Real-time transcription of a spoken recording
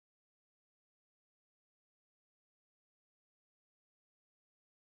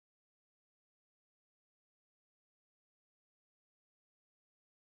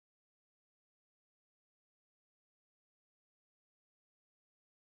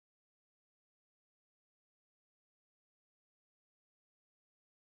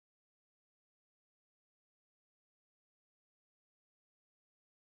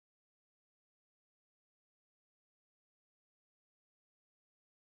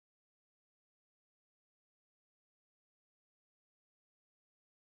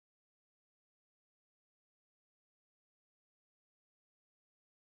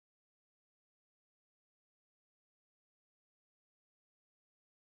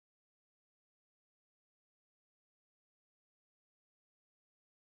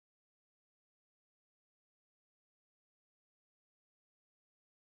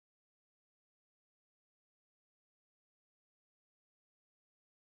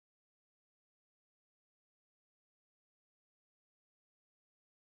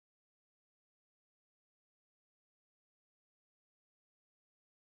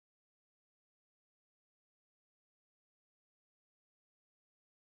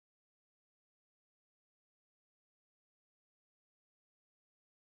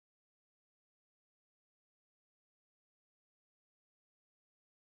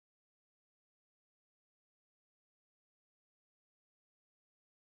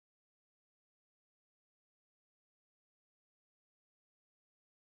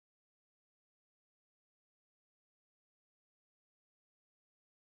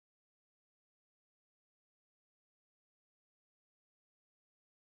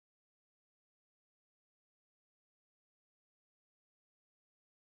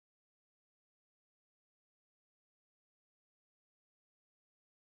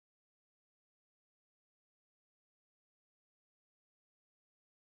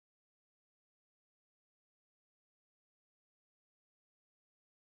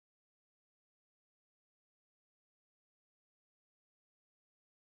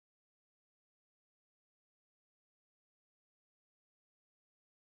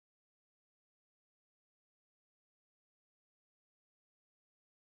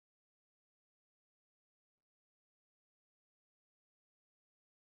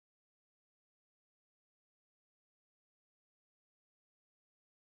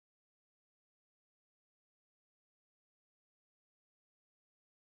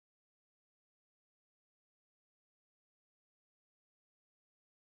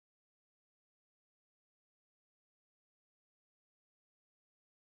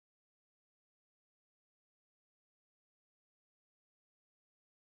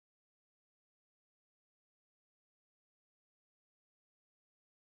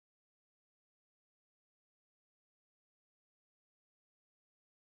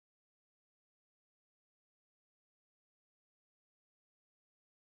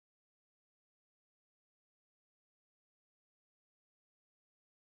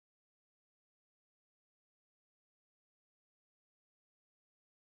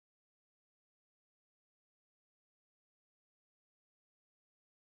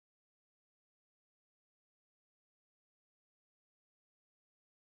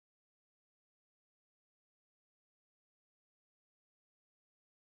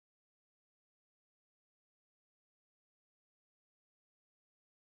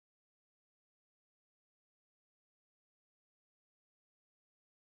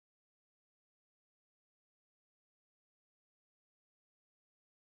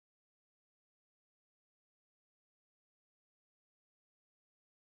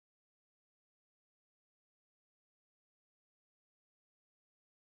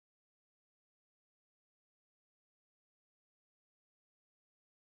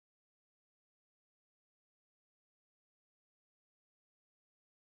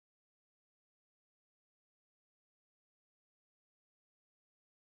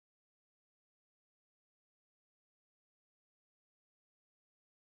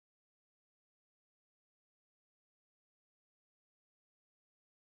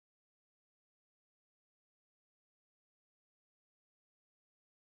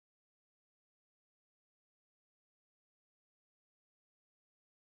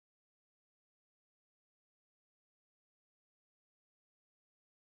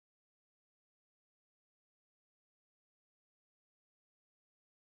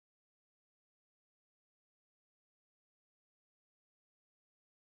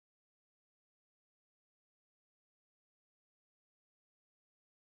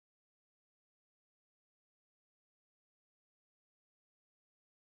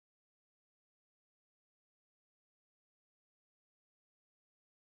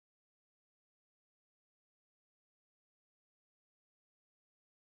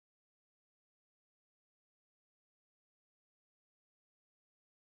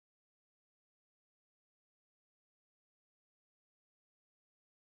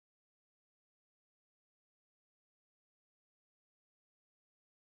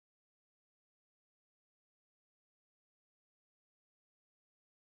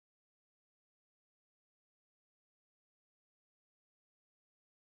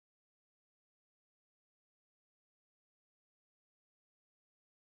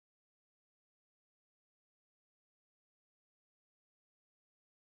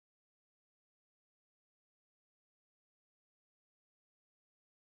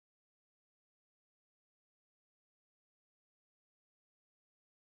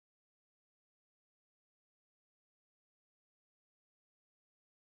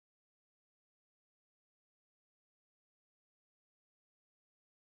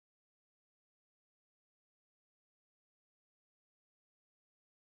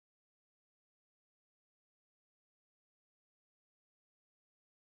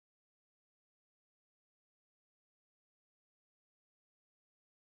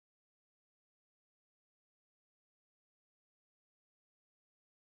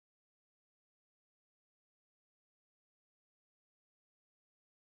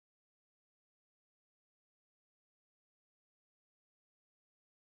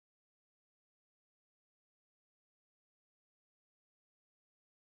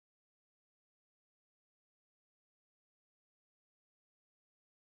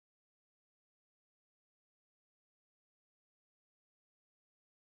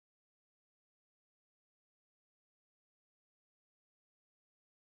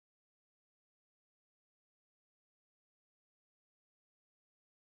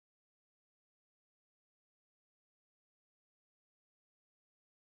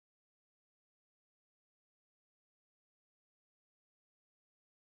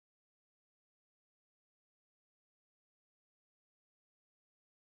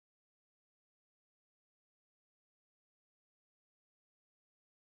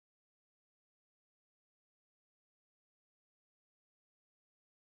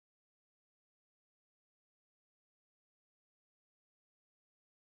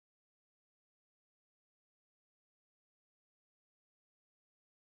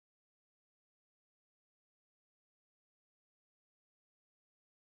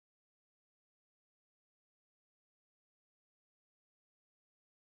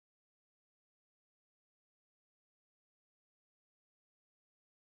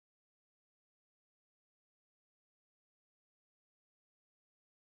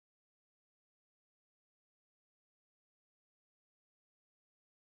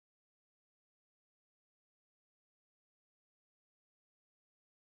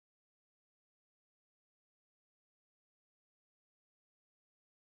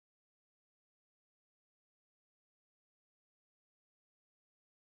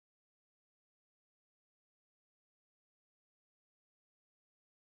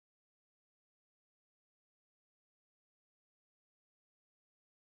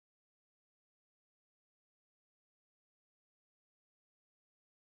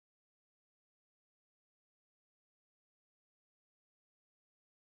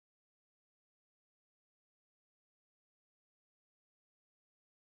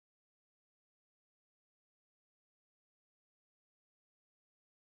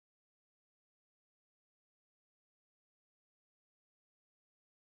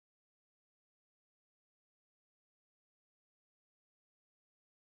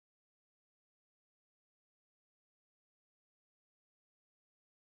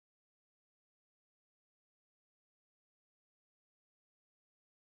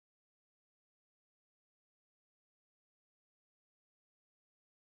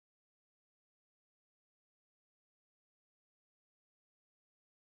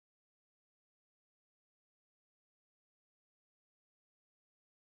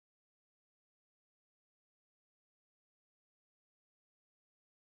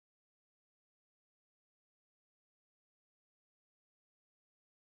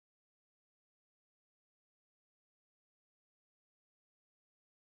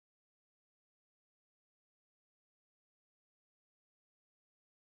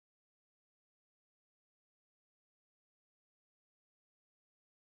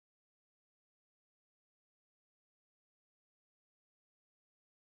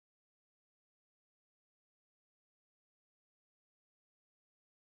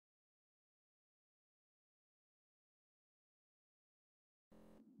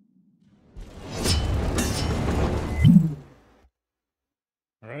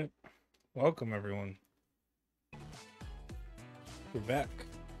Welcome, everyone. We're back.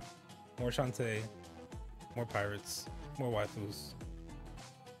 More Shantae, more pirates, more waifus,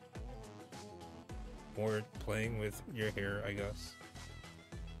 more playing with your hair, I guess.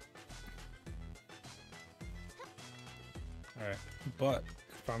 Alright, but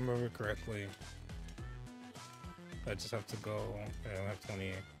if I remember correctly, I just have to go. I don't have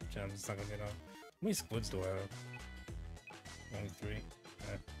 20 gems, it's not gonna get enough. How many squids do I have? Only 3?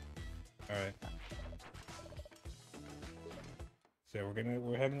 Alright. So yeah,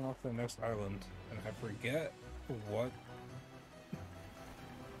 we're heading off to the next island, and I forget what it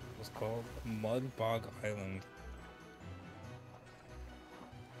was called. Mud Bog Island.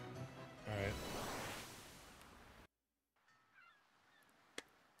 Alright.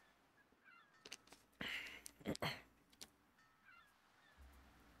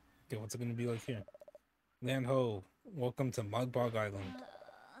 Okay, what's it gonna be like here? Land ho, welcome to Mud Bog Island.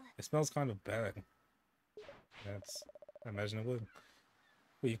 It smells kind of bad. That's, I imagine it would.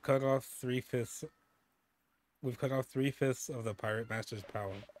 We've cut off 3/5. We've cut off 3/5 of the pirate master's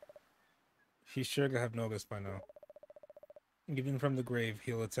power. He's sure to have noticed by now. Even from the grave,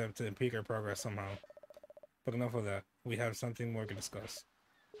 he'll attempt to impede our progress somehow. But enough of that. We have something more to discuss.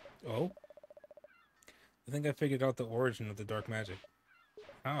 Oh? I think I figured out the origin of the dark magic.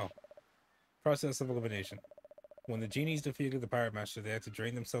 How? Process of elimination. When the genies defeated the pirate master, they had to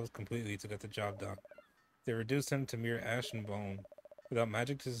drain themselves completely to get the job done. They reduced him to mere ash and bone. Without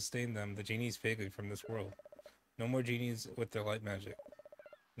magic to sustain them, the genies faded from this world. No more genies with their light magic.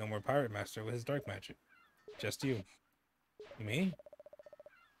 No more pirate master with his dark magic. Just you. Me?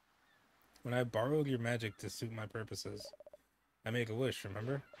 When I borrowed your magic to suit my purposes, I made a wish,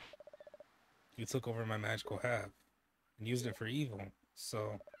 remember? You took over my magical half and used it for evil.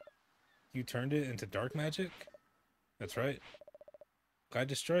 So, you turned it into dark magic? That's right. I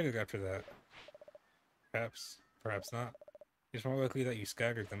destroyed it after that. Perhaps, perhaps not. It's more likely that you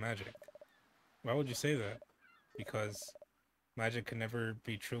scattered the magic. Why would you say that? Because magic can never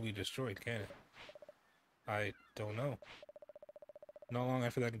be truly destroyed, can it? I don't know. Not long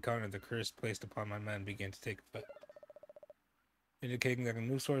after that encounter, the curse placed upon my men began to take effect, indicating that a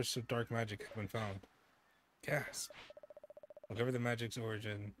new source of dark magic had been found. Gasp! Whatever the magic's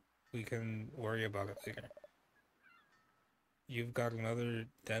origin, we can worry about it later. You've got another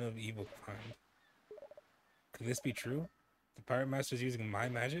den of evil behind. Could this be true? The pirate master's using my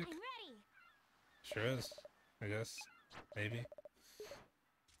magic? I'm ready. Sure is, I guess. Maybe.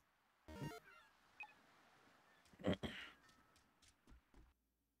 Look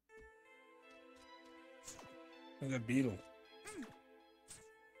at that beetle.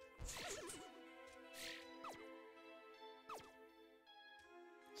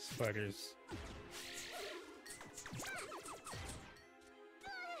 Spiders.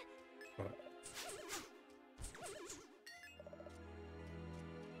 What?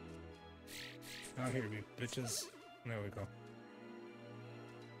 Out here, you bitches. There we go.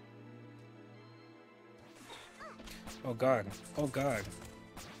 Oh god. Oh god.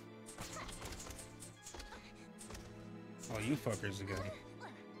 Oh, you fuckers again.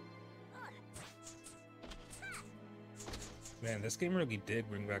 Man, this game really did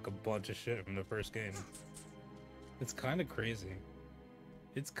bring back a bunch of shit from the first game. It's kind of crazy.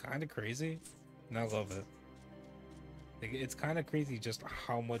 It's kind of crazy, and I love it. Like, it's kind of crazy just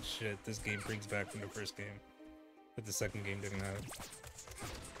how much shit this game brings back from the first game that the second game didn't have.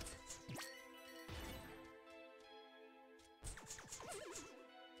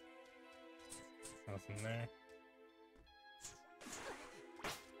 Nothing there.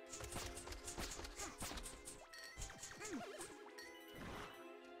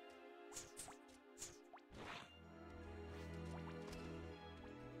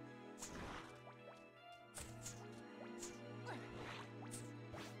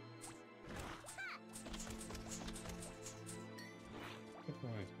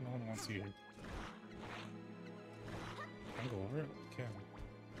 No one wants you. Can I go over it? Okay.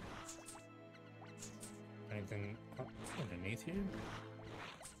 Anything up underneath here?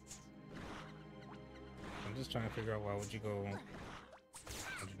 I'm just trying to figure out why would you go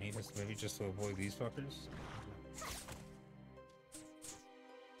underneath this, maybe just to avoid these fuckers?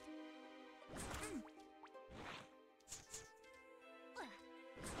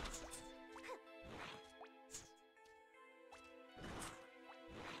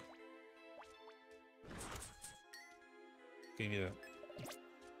 Give me that.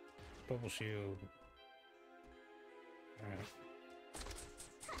 Bubble shield. Alright.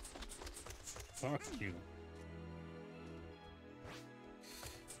 Fuck you.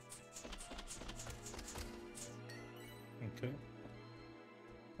 Okay.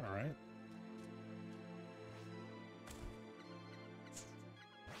 Alright.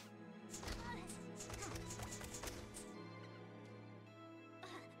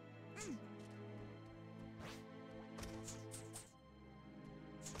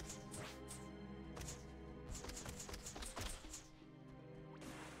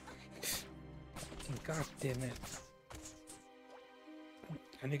 God damn it.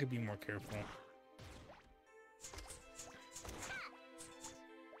 I need to be more careful.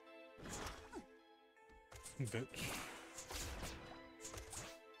 Bitch.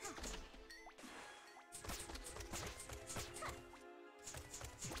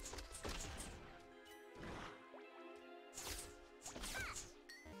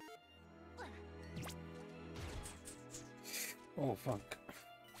 Oh fuck.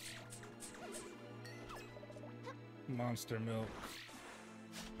 Monster milk.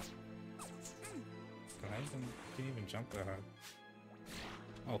 Can even jump that high?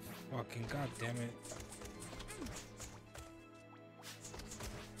 Oh fucking god damn it.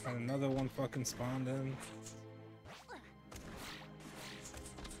 And another one fucking spawned in.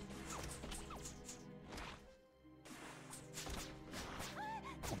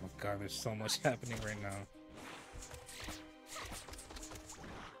 Oh my god, there's so much happening right now.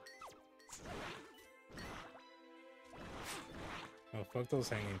 Oh, fuck those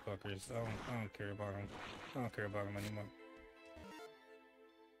hanging fuckers. I don't care about them. I don't care about them anymore.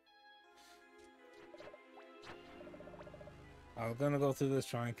 I was gonna go through this,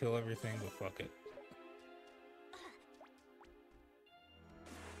 try and kill everything, but fuck it.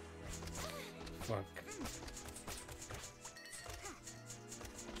 Fuck.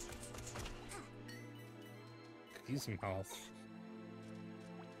 Could use some health.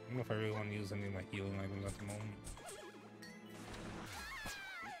 I don't know if I really want to use any of my healing items at the moment.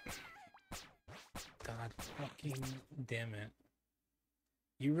 God fucking damn it.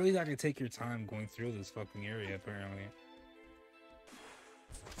 You really gotta take your time going through this fucking area, apparently.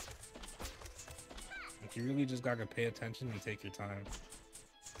 Like, you really just gotta pay attention and take your time.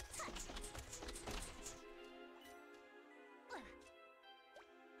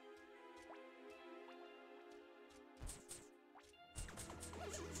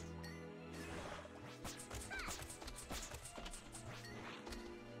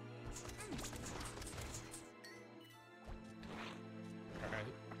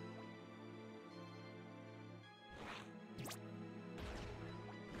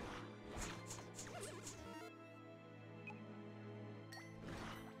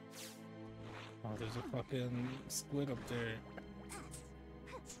 Oh, there's a fucking squid up there.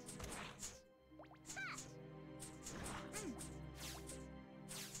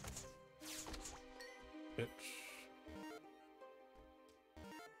 Bitch.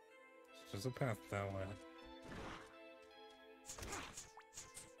 There's a path that way.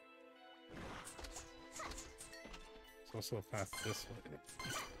 There's also a path this way.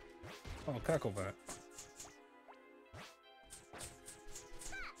 Oh, cacklebat.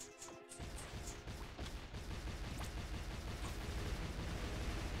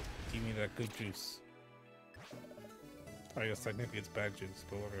 Give me that good juice. I guess technically it's bad juice,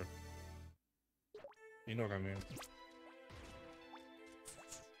 but whatever. You know what I mean.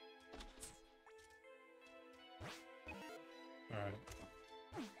 Alright.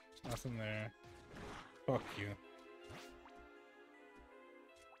 Nothing there. Fuck you.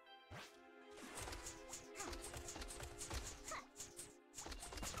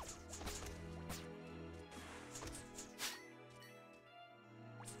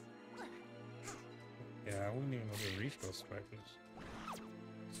 Yeah, I wouldn't even know to reach those spiders.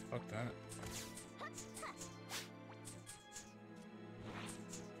 Fuck that.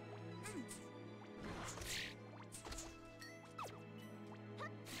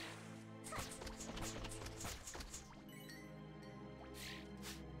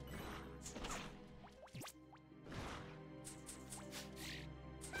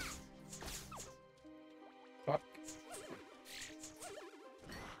 Fuck.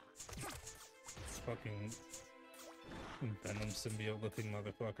 Fucking Venom symbiote looking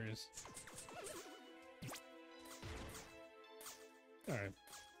motherfuckers. Alright.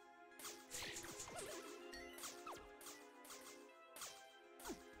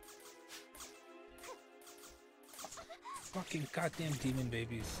 Fucking goddamn demon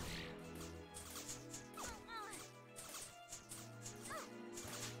babies.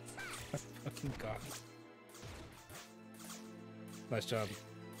 Fucking god. Nice job.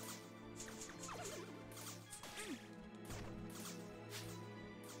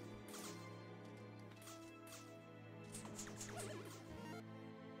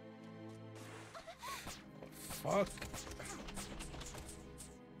 Fuck.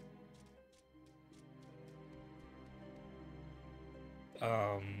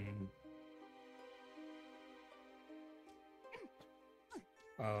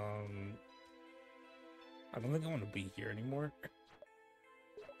 I don't think I want to be here anymore.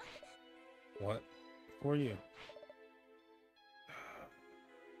 What? Who are you?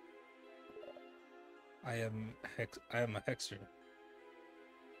 I am a hexer.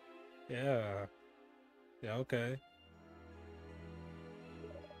 Yeah. Yeah, okay.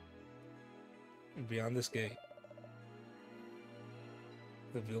 Beyond this gate.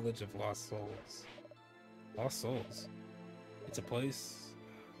 The village of lost souls. Lost souls. It's a place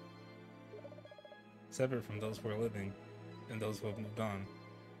separate from those who are living and those who have moved on.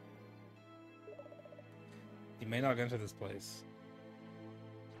 You may not enter this place.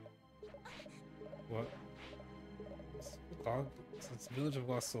 What? It's a village of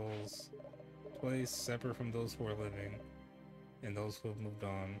lost souls. Place separate from those who are living and those who have moved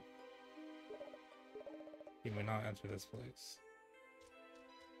on. You may not enter this place.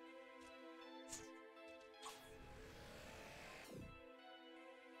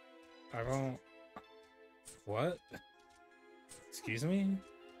 I don't... What? Excuse me?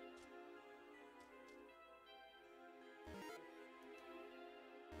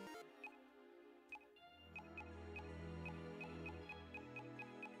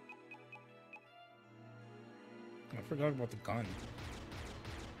 I forgot about the gun.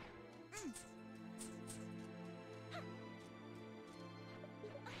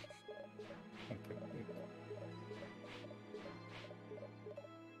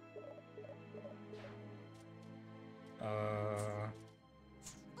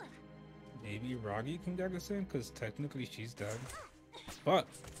 Maybe Ragi can get us in, because technically she's dead. But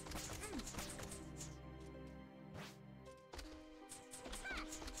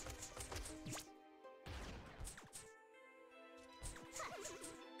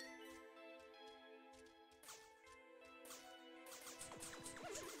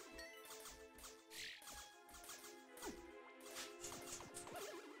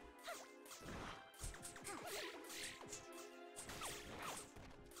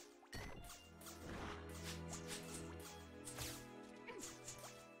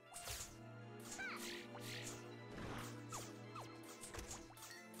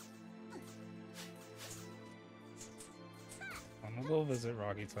I'm gonna go visit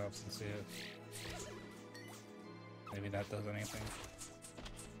Rocky Tops and see if maybe that does anything.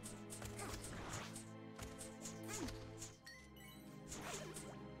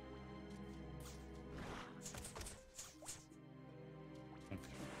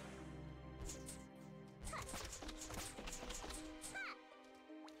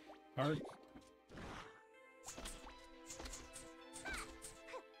 Hard.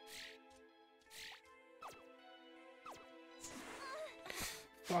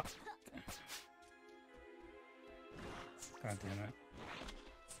 Fuck. God damn it.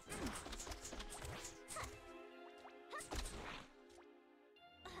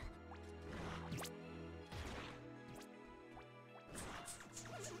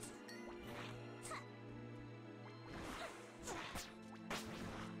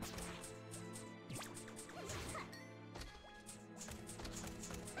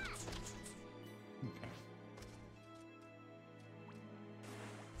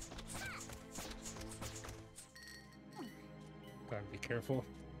 Gotta be careful.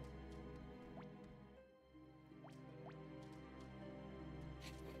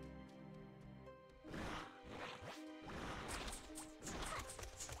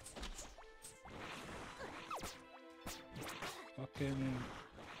 Fucking...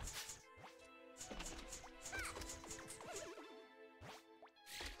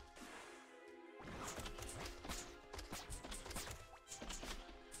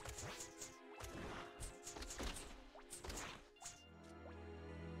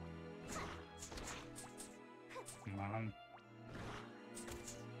 Come on.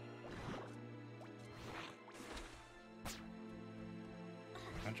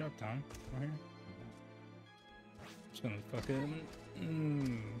 I drop down right here. Just gonna fucking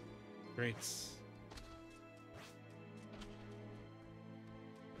great.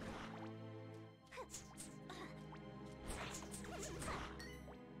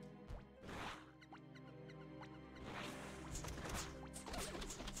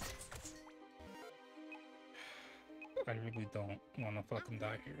 I really don't want to fucking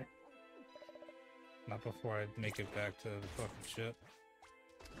die here. Not before I make it back to the fucking ship.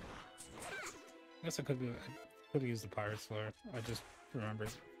 I guess I could have used the Pirate's Flare. I just remembered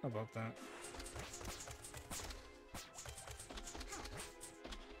about that.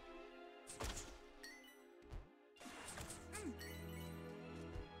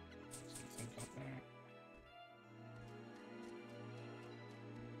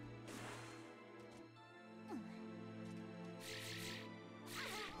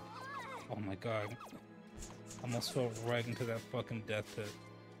 Oh my god. Almost fell right into that fucking death pit.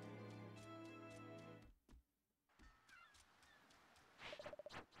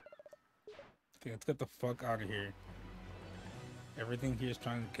 Okay, let's get the fuck out of here. Everything here is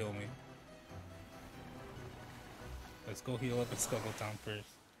trying to kill me. Let's go heal up at Scuttletown first.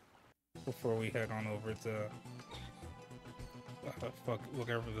 Before we head on over to... fuck,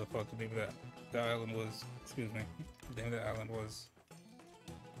 whatever the fuck the name of that island was. Excuse me. The name of that island was...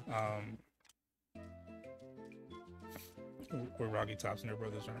 where Rocky Tops and their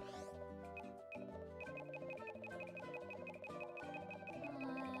brothers are.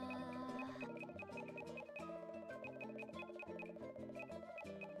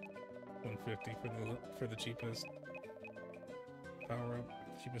 $150 for the cheapest power up,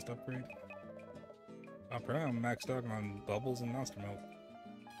 cheapest upgrade. Apparently I'm maxed out on bubbles and monster milk.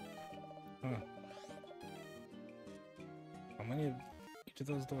 Huh. How many of each of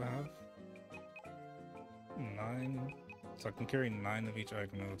those do I have? 9. So I can carry 9 of each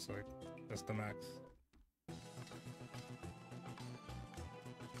item, it looks like. That's the max.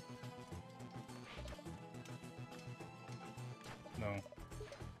 No.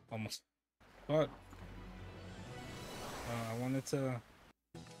 Almost. But I wanted to...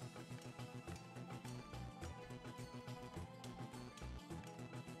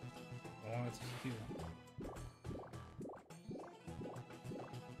 heal.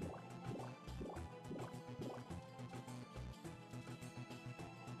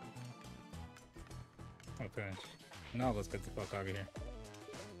 Okay, now let's get the fuck out of here.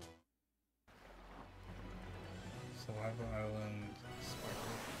 Saliva Island, Sparkle.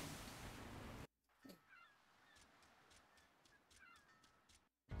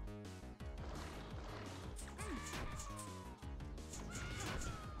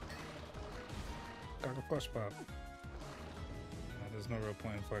 Got a flush pop. There's no real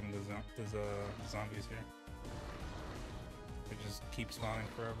point in fighting the zombies here. They just keep spawning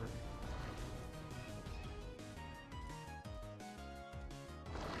forever.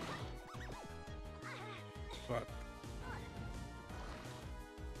 Fuck.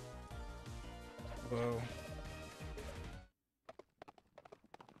 Well.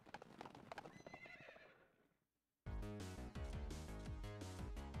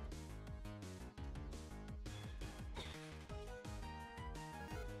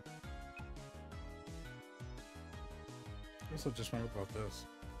 Also, just remember about this.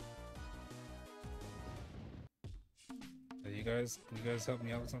 You guys help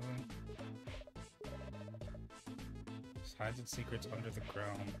me out with something? Just hides its secrets under the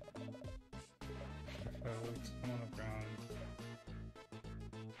ground. If I look on the ground,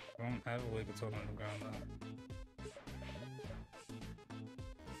 I don't have a way to tell on the ground though.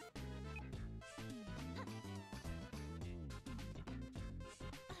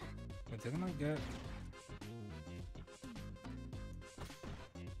 But didn't I get?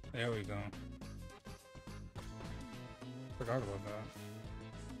 There we go. Forgot about that.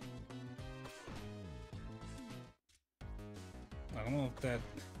 I don't know if that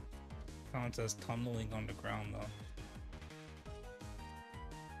counts as tunnelling on the ground though.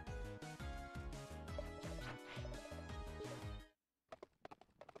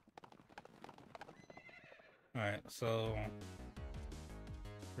 Alright, so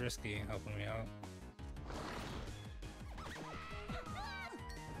Risky helping me out.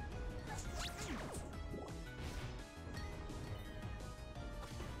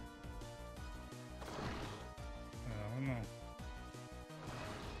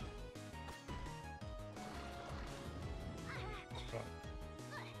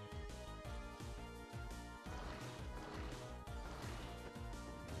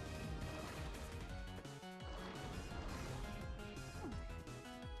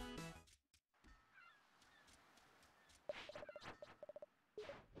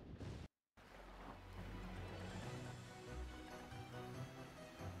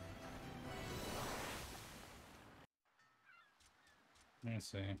 Let me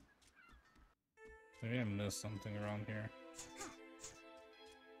see. Maybe I missed something around here.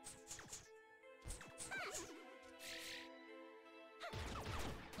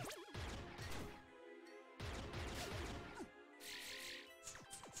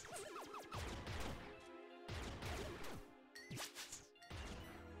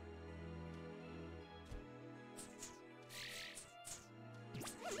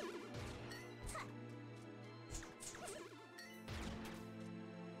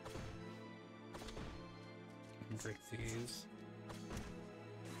 Break these.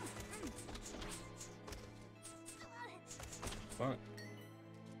 Fuck.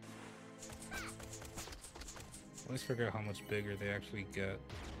 I always forget how much bigger they actually get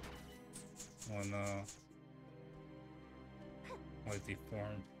when like they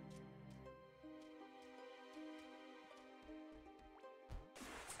form.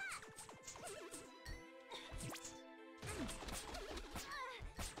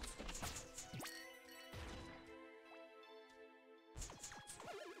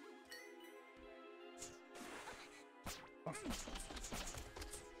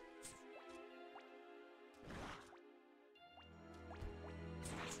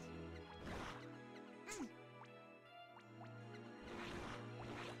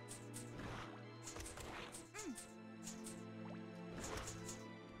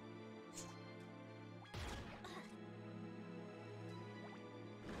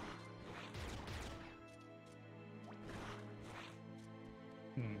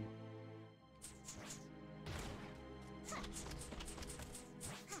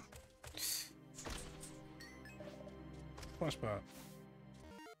 Flashbot.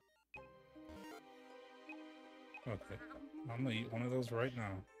 Okay. I'm gonna eat one of those right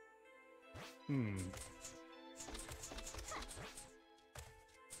now.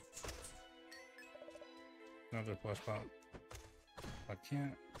 Another flashbot. I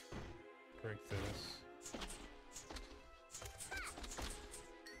can't break this.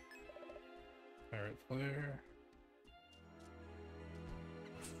 Alright, flare.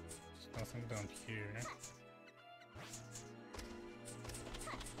 There's nothing down here.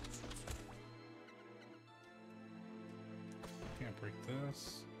 Can't break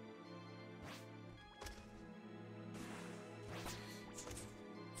this.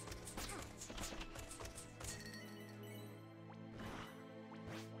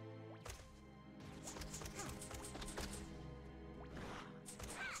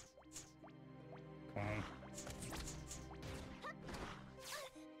 Come on.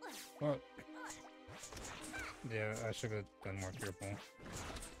 What? Yeah, I should have been more careful.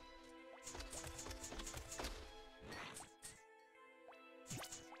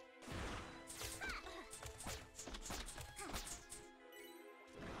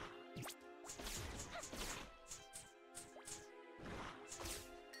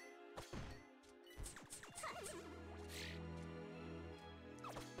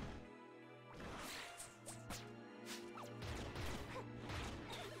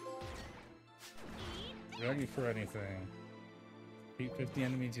 Ready for anything. Beat 50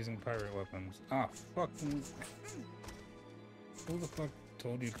 enemies using pirate weapons. Ah, fucking. Who the fuck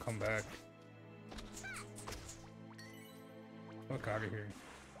told you to come back? Fuck out of here.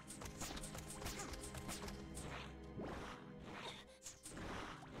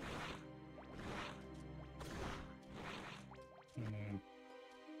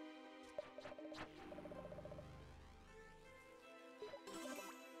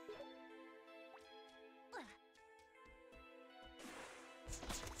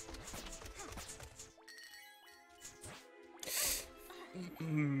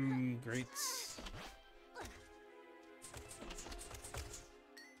 Great.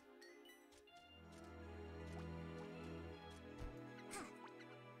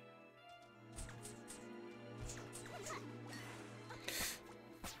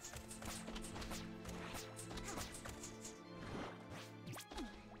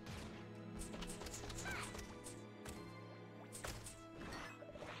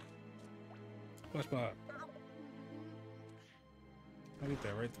 Flashbot. I'll get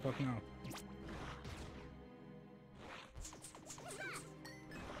that right the fuck now.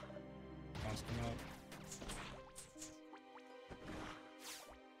 Monster up.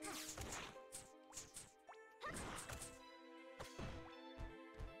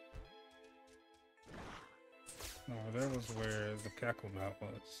 Oh, there was where the cackle knot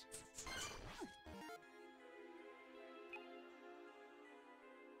was.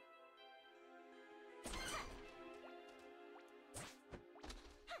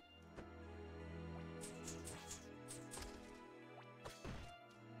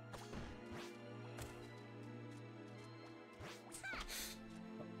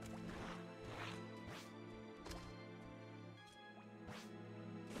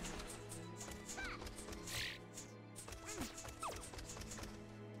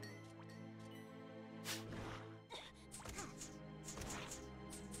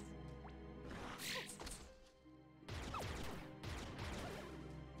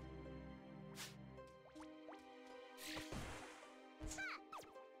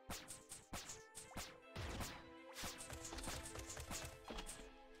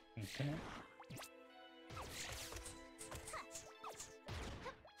 Okay.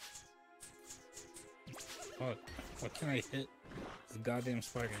 What can I hit? This goddamn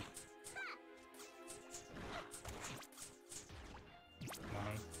spider. Come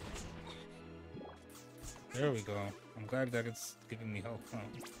on. There we go. I'm glad that it's giving me health. Huh?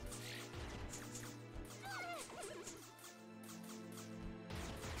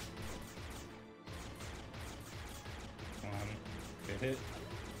 Come on. Get hit.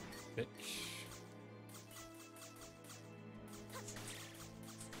 Bitch.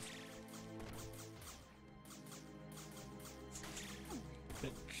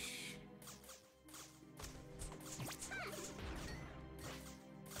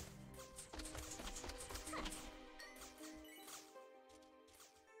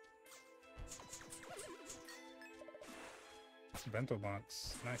 It's a bento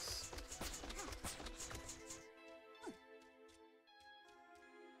box. Nice.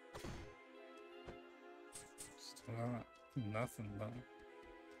 Still got nothing though.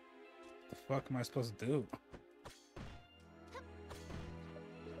 What the fuck am I supposed to do?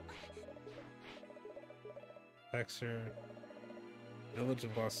 Texture. Village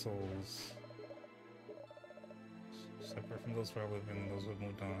of Lost Souls. Separate from those who are living, those who have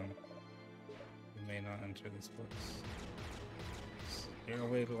moved on. You may not enter this place. Is there a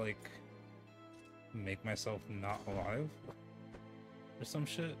way to, like, make myself not alive? Or some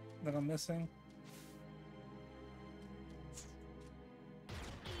shit that I'm missing?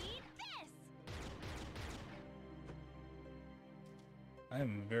 Eat this. I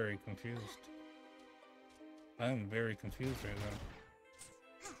am very confused. I am very confused right now.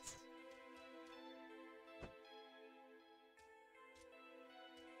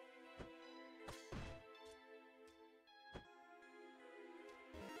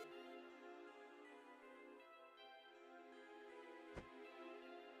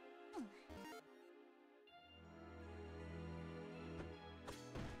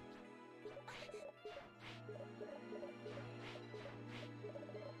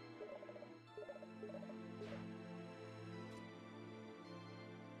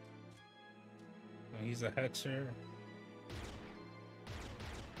 He's a Hexer.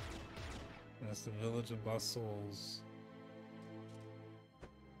 That's the Village of Lost Souls.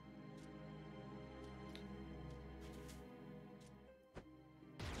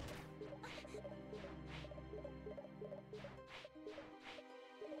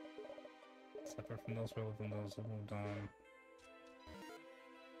 Separate from those relevant, those who moved on.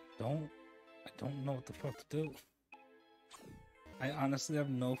 I don't know what the fuck to do. I honestly have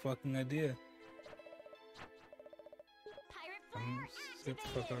no fucking idea. Get the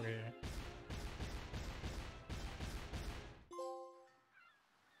fuck out of here.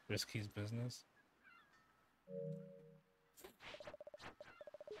 Risky's business.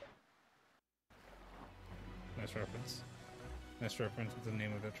 Nice reference. Nice reference with the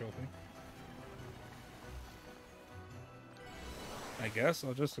name of that trophy. I guess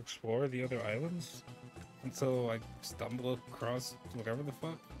I'll just explore the other islands until I stumble across whatever the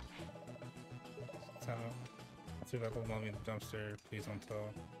fuck. Through that little mummy in the dumpster, please don't tell.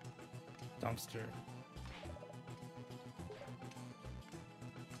 Dumpster.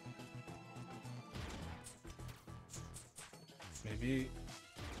 Maybe.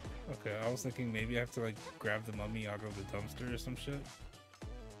 Okay, I was thinking maybe I have to like grab the mummy out of the dumpster or some shit.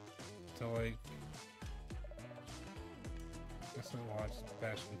 To like. I guess I'll just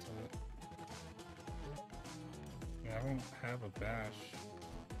bash into it. I mean, I don't have a bash.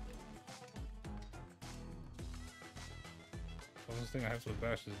 The only thing I have to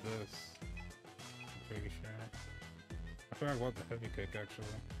bash is this. I'm pretty sure. I forgot about the heavy kick actually.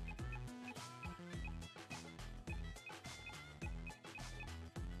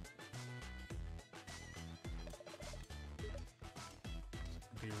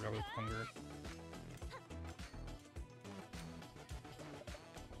 Be relic hunger.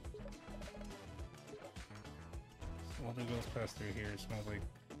 All that goes past through here smells like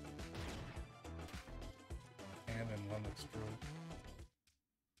ham and lemon screw.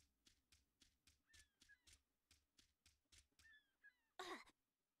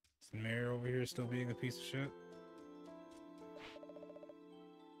 Is the mayor over here still being a piece of shit?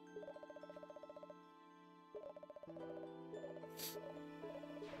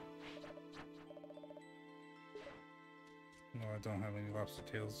 No, I don't have any lobster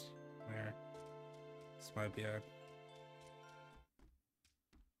tails there. This might be bad.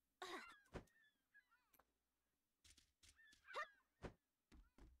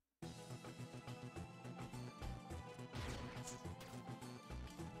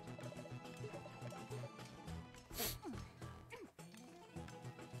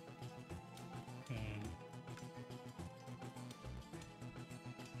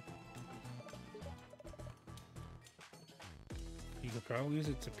 You could probably use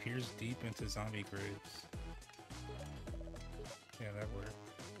it to pierce deep into zombie graves. Yeah, that worked.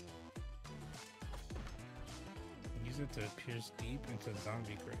 Use it to pierce deep into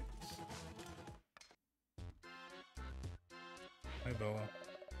zombie graves. Hi, Bella.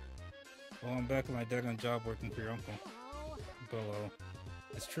 Well, I'm back at my dead-end job working for your uncle. Bella.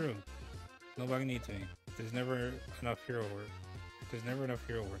 It's true. Nobody needs me. There's never enough hero work. There's never enough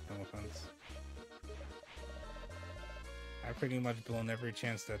hero work, no offense. I've pretty much blown every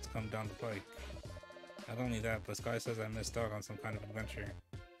chance that's come down the pike. Not only that, but Sky says I missed out on some kind of adventure.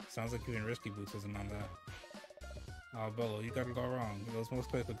 Sounds like even Risky Boots wasn't on that. Oh, Bello, you got it all wrong. It was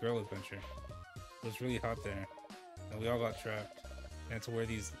most like a girl adventure. It was really hot there. And we all got trapped. And had to wear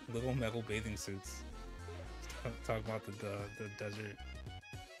these little metal bathing suits. Talk about the desert.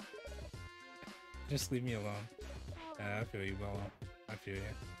 Just leave me alone. Yeah, I feel you, Bello. I feel you.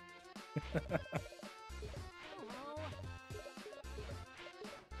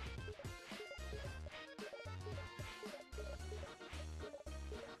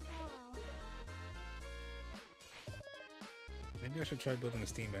 Maybe I should try building a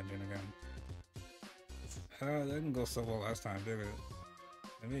steam engine again. That didn't go so well last time, did it?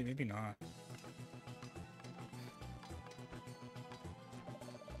 Maybe not.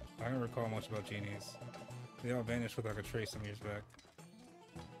 I don't recall much about genies. They all vanished without a trace some years back.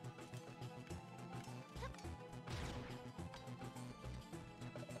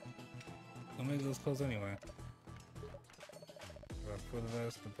 What made those clothes anyway? For the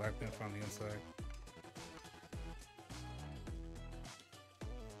vest, the black pant on the inside.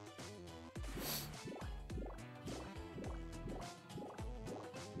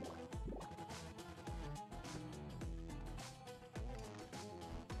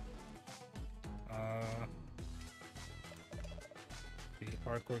 The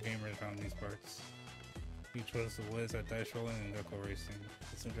hardcore gamers found these parts. You chose the woods at dice rolling and gecko racing.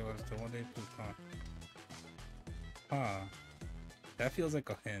 It's realized to one day poof, huh? That feels like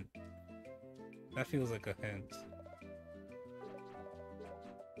a hint. That feels like a hint.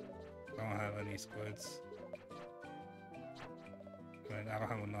 I don't have any squids. I don't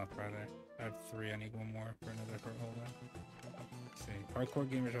have enough, rather. I have 3, I need 1 more for another holder. Let's see. Hardcore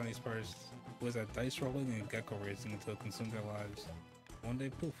gamers on these parts was at dice rolling and gecko racing until it consumed their lives. One day,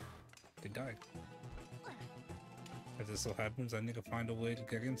 poof, they died. As it so happens, I need to find a way to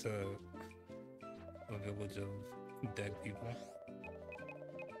get into a village of dead people.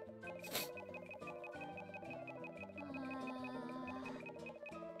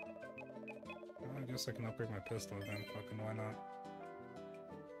 I guess I can upgrade my pistol then, fucking why not?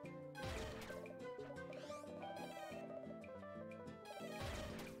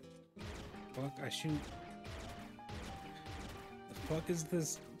 Fuck, I shoot. The fuck is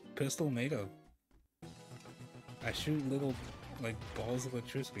this pistol made of? I shoot little, like, balls of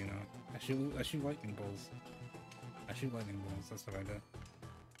electricity now. I shoot lightning bolts. I shoot lightning bolts, that's what I do.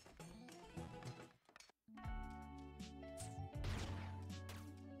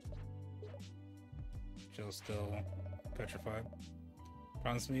 Jill's still petrified.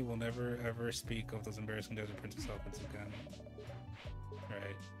 Promise me we'll never ever speak of those embarrassing Desert Princess outfits again.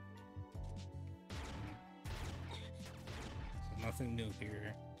 Right. So nothing new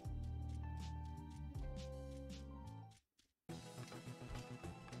here.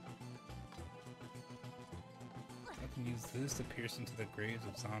 I can use this to pierce into the graves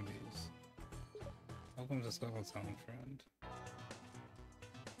of zombies. Welcome to Skeleton, friend.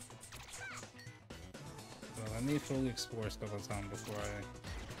 Well, I may fully explore Skeleton before I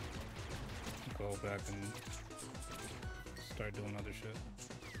go back and start doing other shit.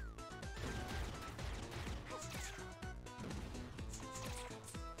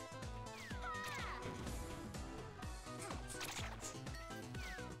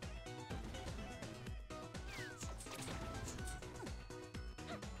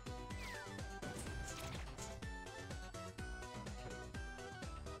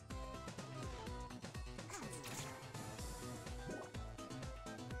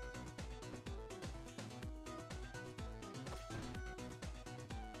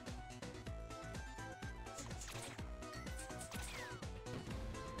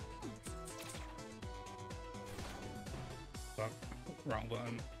 Fuck, wrong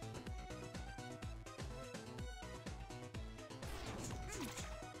button.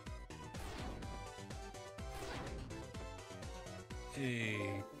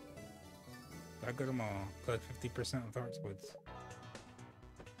 Hey, I got them all. Got 50% with heart squids.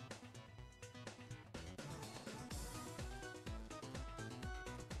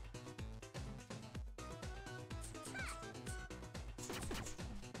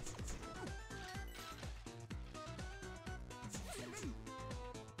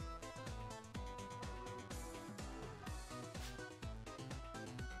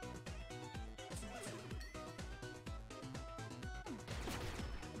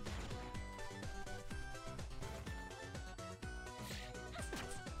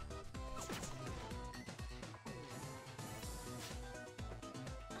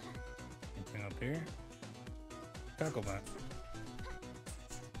 Anything up here? Tackle that.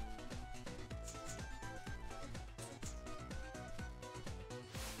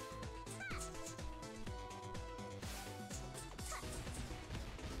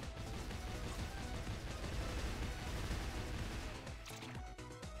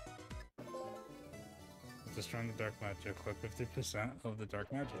 Destroying the dark magic. Collect 50% of the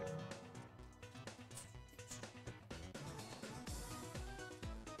dark magic.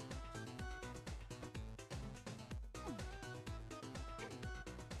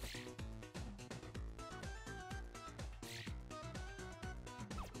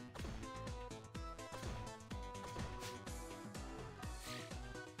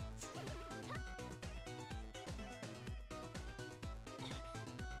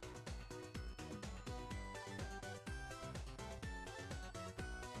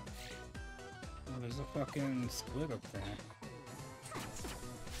 Oh, there's a fucking squid up there.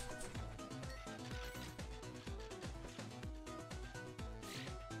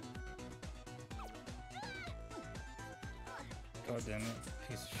 God damn it,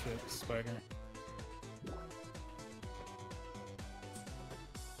 piece of shit, spider.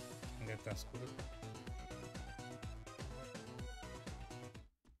 Get that squid.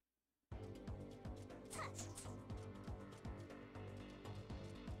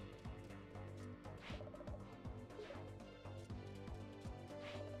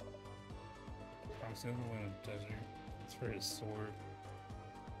 It's the other one in the desert. It's for his sword.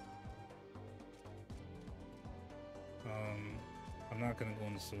 I'm not gonna go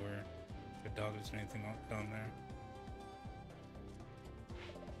in the sewer. I doubt there's anything down there.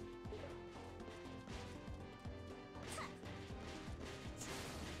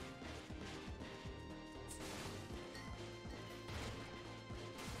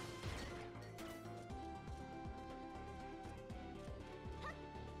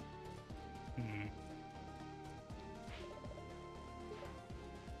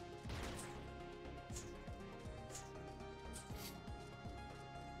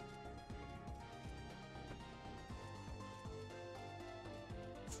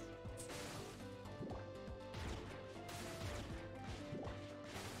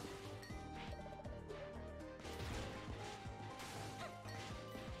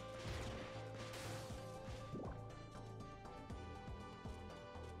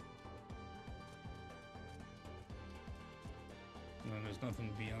 No, there's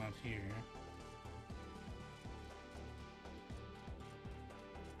nothing beyond here.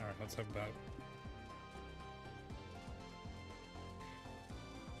 Alright, let's head back.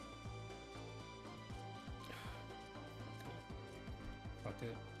 Fuck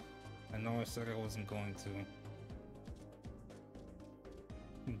it. I know I said I wasn't going to.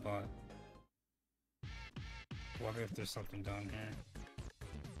 But what if there's something down here?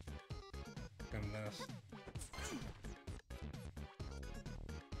 Like a nest.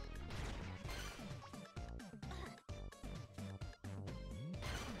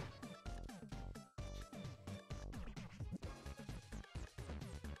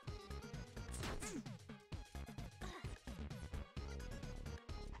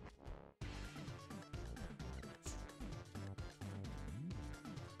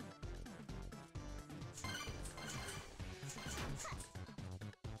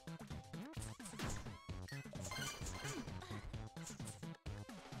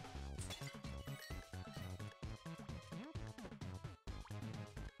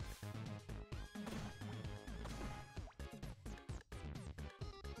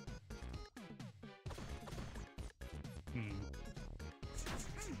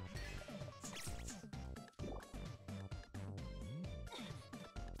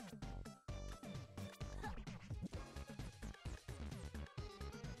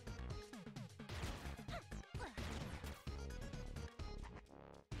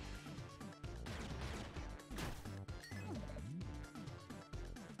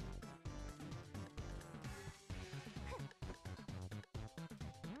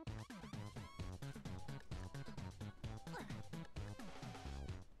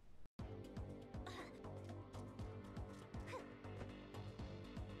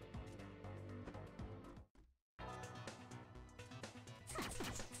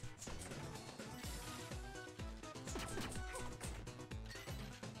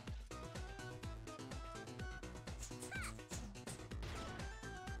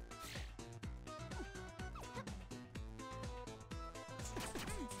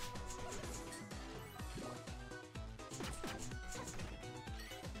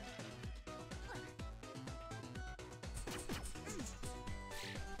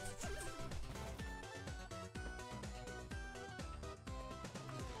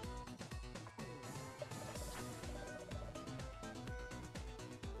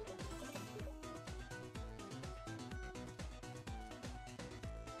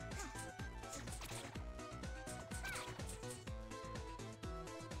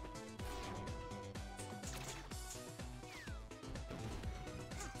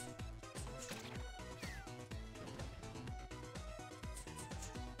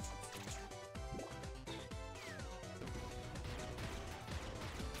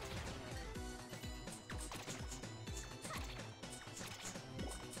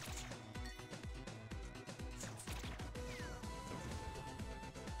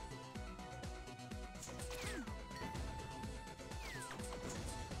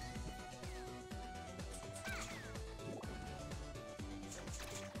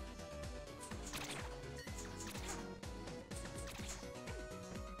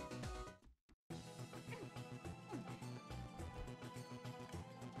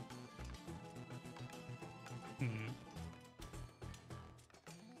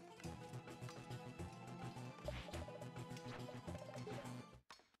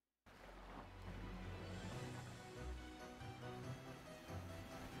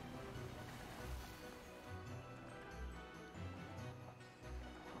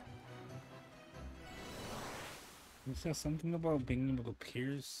 It says something about being able to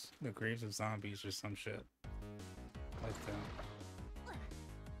pierce the graves of zombies or some shit like that.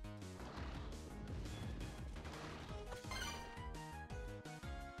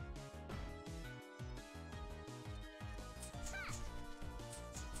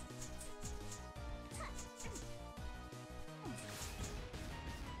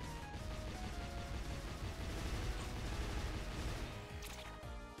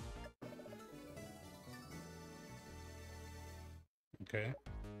 Okay.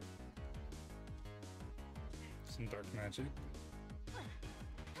 Some dark magic.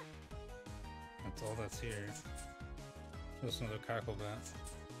 That's all that's here. Just another cackle bat.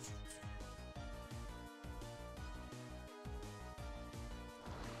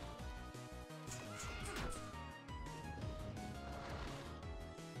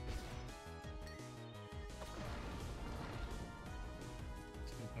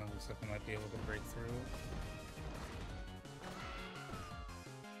 Looks like I might be able to break through.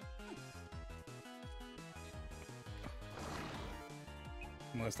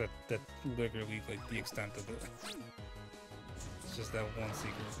 Unless that literally like the extent of it. It's just that one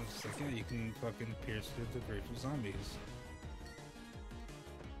secret. It's just like, yeah, you can fucking pierce through the graves of zombies.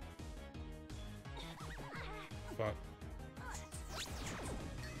 Fuck.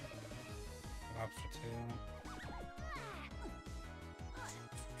 Lobster tail.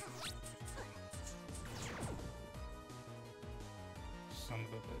 Son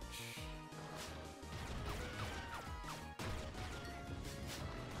of a bitch.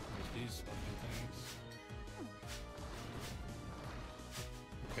 These fucking things.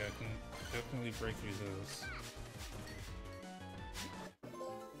 Okay, I can definitely break through those.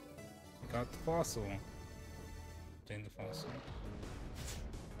 Got the fossil. Obtain the fossil.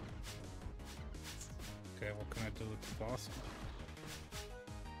 Okay, what can I do with the fossil?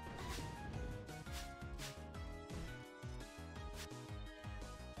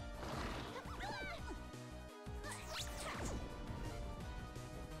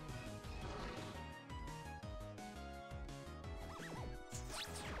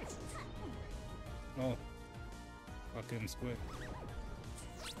 Oh, fucking squid.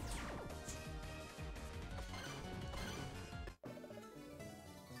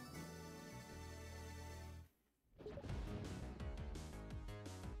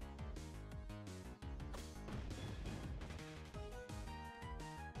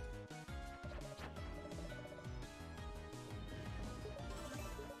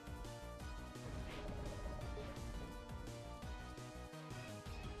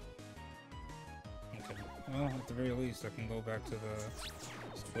 Well, at the very least, I can go back to the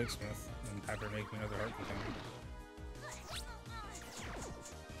Squidsmith and have her make me another heart container.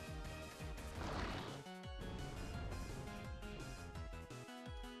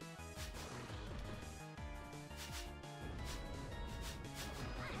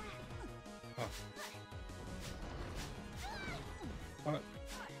 Oh. What?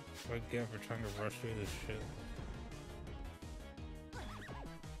 What I get for trying to rush through this shit?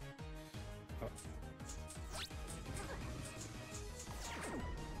 Oh.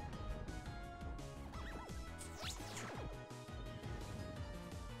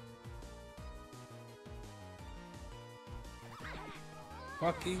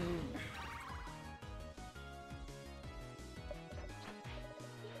 Fucking...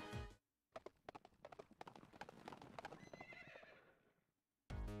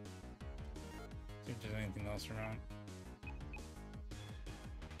 See if there's anything else around.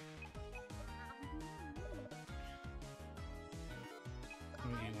 Let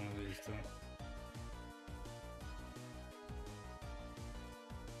me eat one of these too.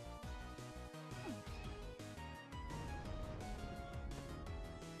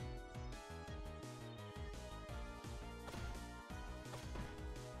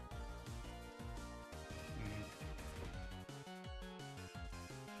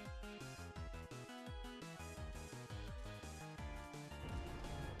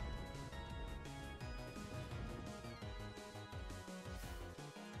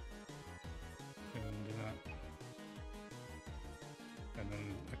 And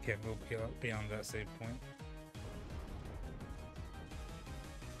then I can't go beyond that save point.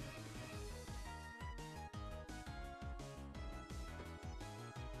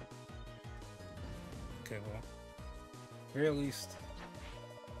 Okay, well, very least,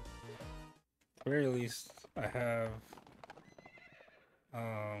 I have,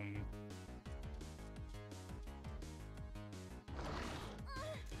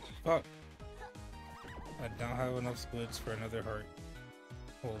 fuck. I don't have enough squids for another heart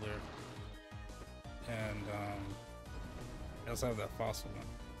holder, and I also have that fossil one.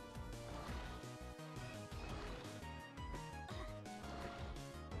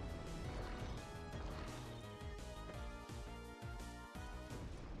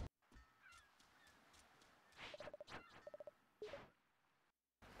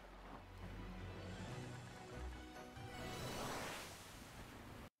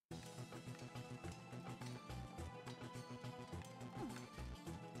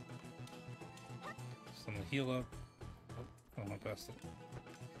 heal up. Oh, I passed it.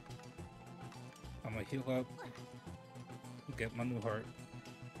 I'm gonna heal up, get my new heart,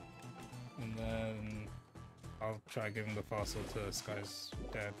 and then I'll try giving the fossil to Sky's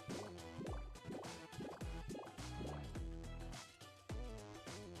dad.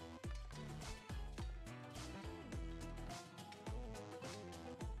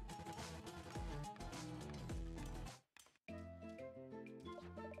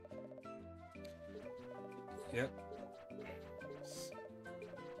 Yep.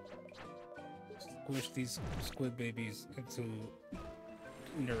 Squish these squid babies into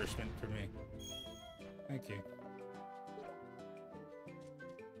nourishment for me. Thank you.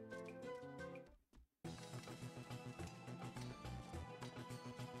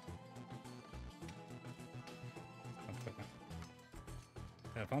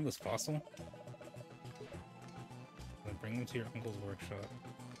 I found this fossil. Then bring them to your uncle's workshop.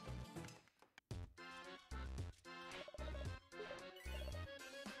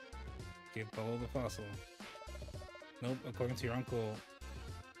 Give Bello the fossil. Nope, according to your uncle,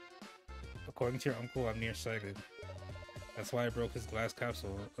 I'm nearsighted. That's why I broke his glass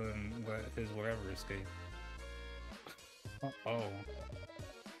capsule and let his whatever escape. Oh.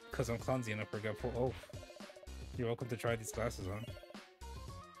 Because I'm clumsy and I forgot. Oh. You're welcome to try these glasses on.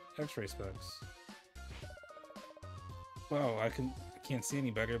 X-ray specs. Wow, I can't see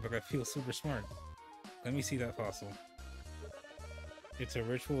any better, but I feel super smart. Let me see that fossil. It's a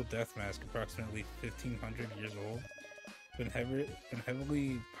ritual death mask approximately 1500 years old. Been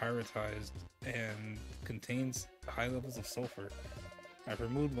heavily pyretized and contains high levels of sulfur. I've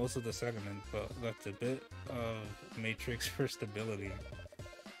removed most of the sediment, but left a bit of matrix for stability.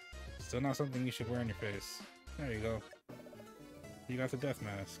 Still not something you should wear on your face. There you go. You got the death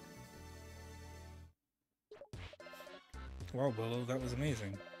mask. Wow, Willow, that was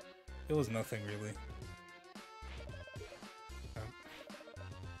amazing. It was nothing, really.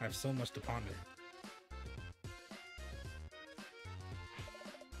 I have so much to ponder.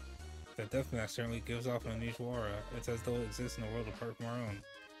 That death mask certainly gives off an unusual aura. It's as though it exists in a world apart from our own.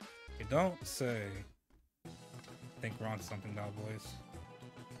 You don't say. I think we're on something now, boys.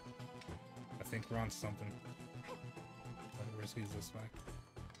 I think we're on something. Let's use this way.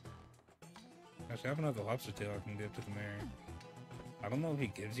 Actually, I have another lobster tail I can give to the mayor. I don't know if he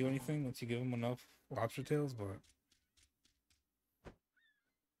gives you anything once you give him enough lobster tails, but...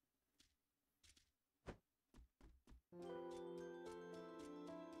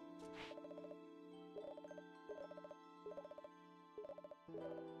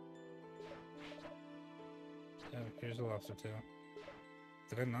 yeah, here's a lobster tail.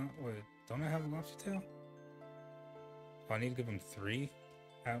 Did I not? Wait, don't I have a lobster tail? Oh, I need to give him 3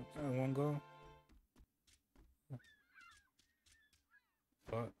 at one go?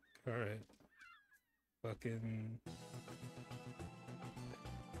 Fuck, alright. Fucking...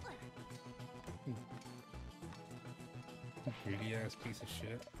 greedy ass piece of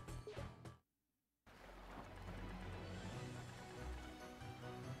shit.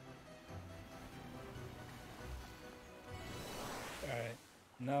 Alright,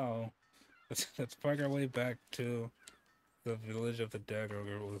 now let's find our way back to the village of the dead, or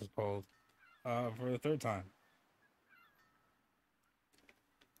whatever it was called, for the 3rd time.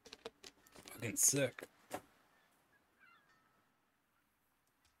 Fucking sick.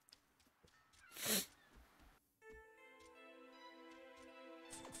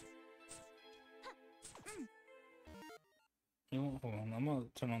 You know, hold on, I'm gonna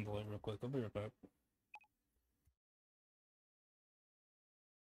turn on the light real quick. I'll be right back.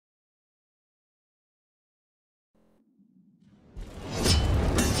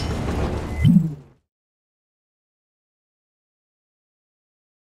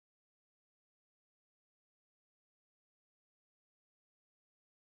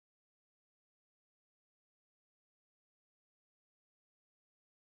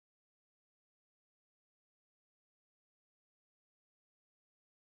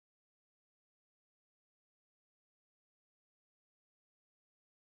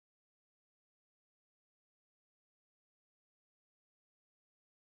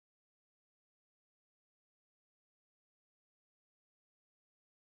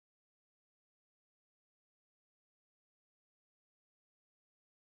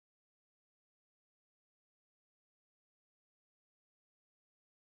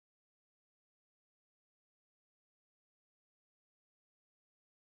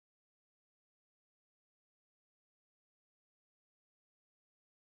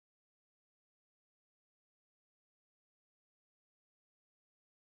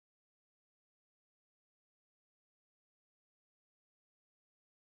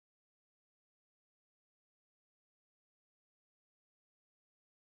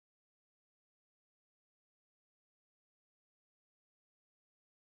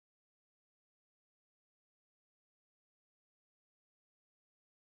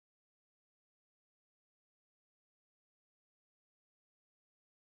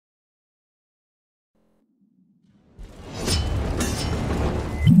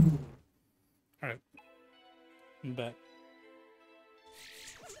 I'm back.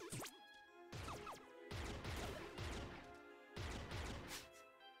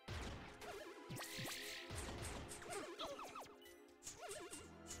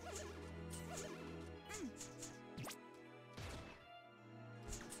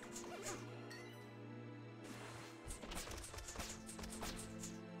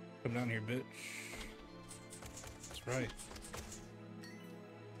 Come down here, bitch. That's right.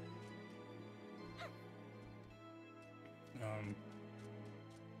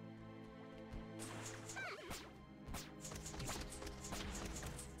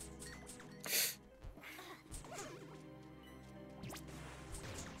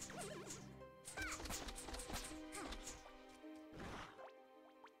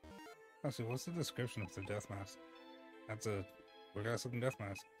 Actually, what's the description of the death mask? That's a weird ass looking death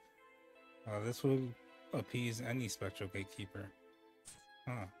mask. This will appease any spectral gatekeeper.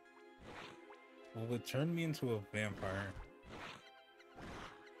 Huh. Will it turn me into a vampire?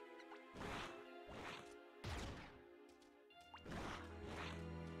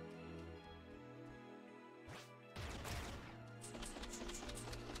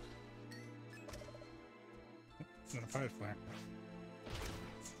 Not a fire flare.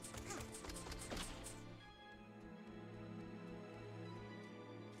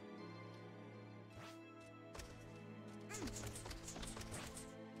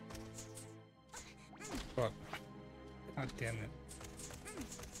 Fuck. God damn it.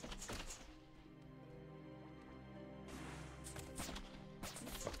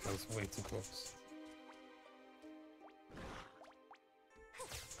 Fuck, that was way too close.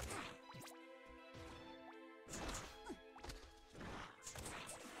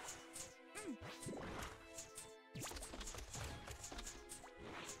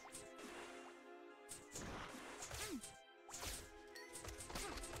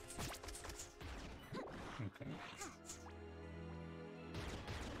 Okay.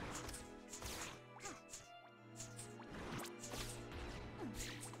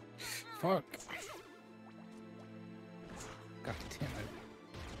 Fuck. God damn it.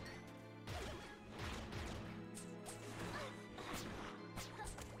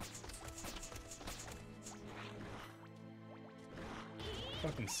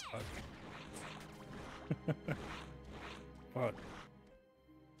 Fucking suck. Fuck.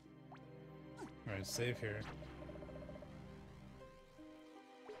 Alright, save here.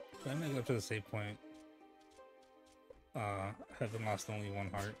 If I make it up to the save point, having lost only one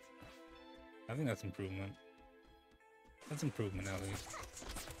heart. I think that's improvement. That's improvement at least.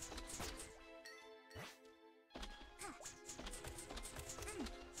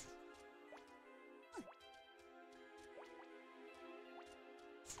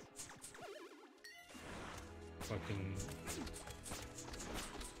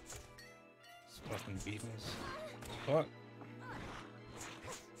 Fucking beetles. Fuck.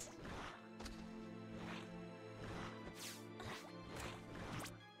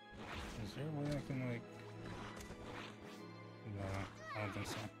 Is there a way I can like? No, I don't think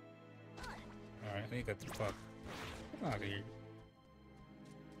so. Alright, I think I got the fuck out of here.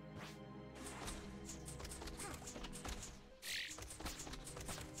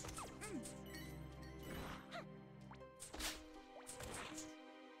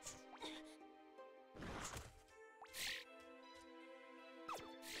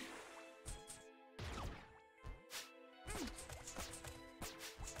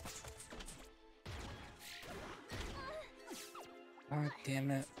 God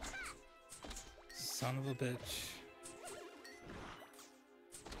damn it. Son of a bitch.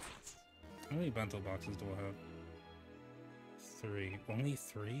 How many bento boxes do I have? 3. Only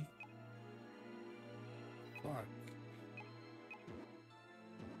 3? Fuck.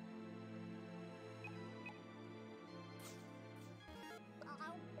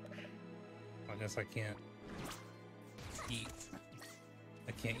 I guess I can't eat.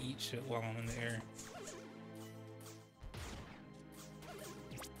 I can't eat shit while I'm in the air.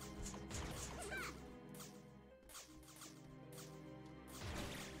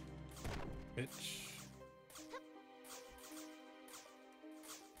 Bitch.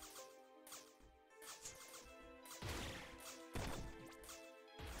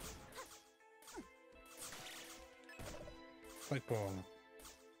 Like ball.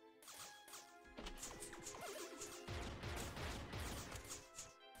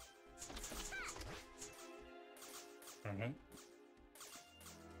 Alright.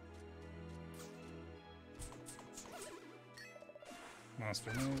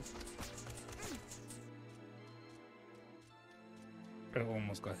 Monster move. I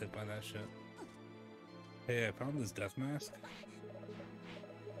almost got hit by that shit. Hey, I found this death mask.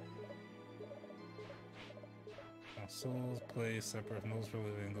 Souls place separate knows for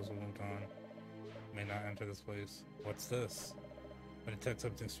living goes moved on. May not enter this place. What's this? I detect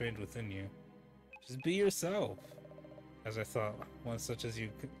something strange within you. Just be yourself. As I thought, one such as you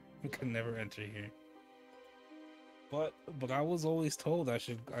could never enter here. But I was always told I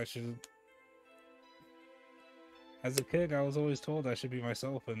should. As a kid, I was always told I should be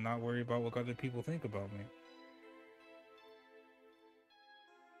myself and not worry about what other people think about me.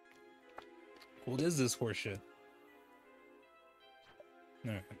 What is this horseshit?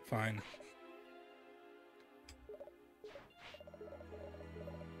 Alright, fine.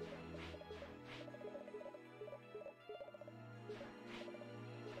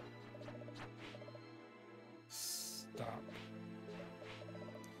 Stop.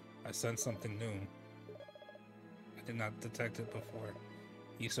 I sense something new. I did not detect it before.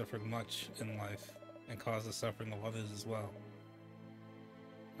 You suffered much in life and caused the suffering of others as well.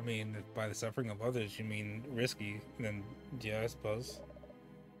 I mean, if by the suffering of others you mean risky, then yeah, I suppose.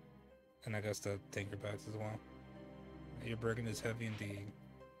 And I guess the tinkerbacks as well. Your burden is heavy indeed.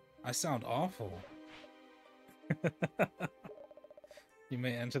 I sound awful. You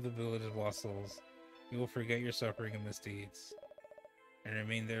may enter the village of lost souls. You will forget your suffering and misdeeds, and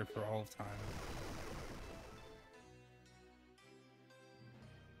remain there for all time.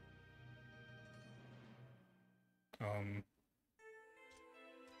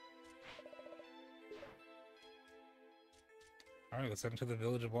 Alright, let's enter the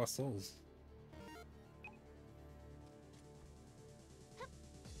village of lost souls.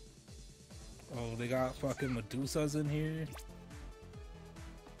 Oh, they got fucking Medusas in here?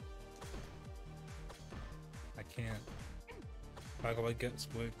 I can't. How do I get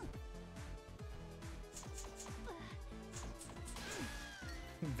split?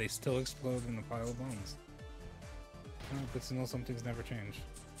 They still explode in a pile of bones. Oh, good to know something's never changed.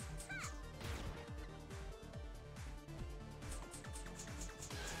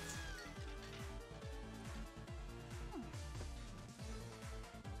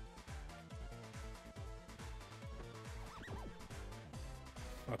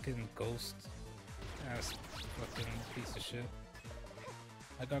 Fucking ghost ass fucking piece of shit.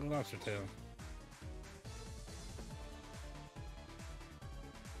 I got a lobster tail.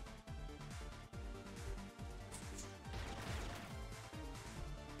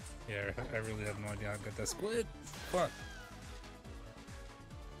 Yeah, I really have no idea how to get that squid. Fuck.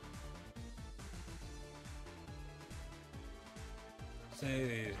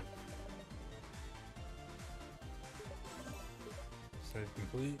 Save. Save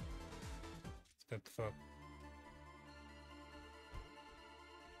complete. Let's get the fuck.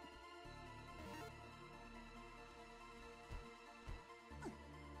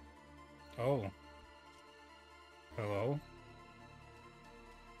 Oh. Hello?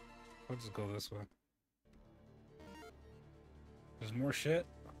 I'll just go this way. There's more shit?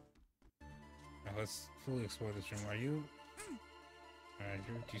 Now let's fully explore this room. Are you? Alright,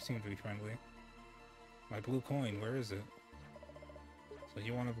 you seem to be friendly. My blue coin, where is it? So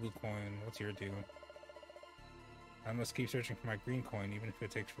you want a blue coin, what's your deal? I must keep searching for my green coin, even if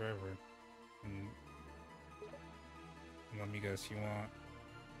it takes forever. Let me guess, you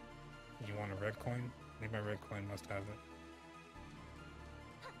want a red coin? I think my red coin must have it.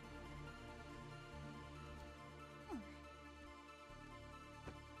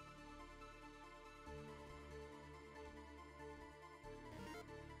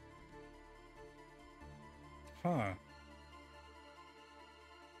 Huh.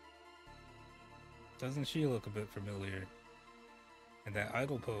 Doesn't she look a bit familiar? And that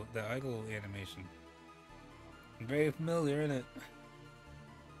idol animation. Very familiar, innit?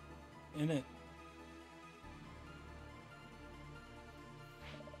 Innit?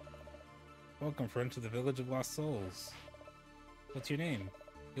 Welcome, friend, to the village of lost souls. What's your name?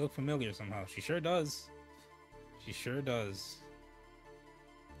 You look familiar somehow. She sure does. She sure does.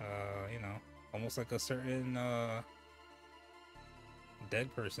 You know, almost like a certain,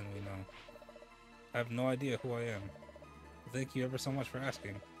 dead person we know. I have no idea who I am. Thank you ever so much for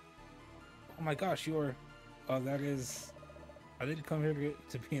asking. Oh my gosh, you're... that is... I didn't come here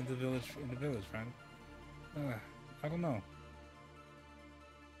to be in the village, friend. I don't know.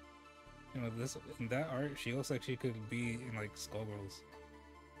 You know, in that art, she looks like she could be in, like, Skullgirls.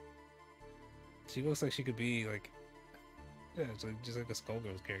 She looks like she could be, like... Yeah, it's like, just like a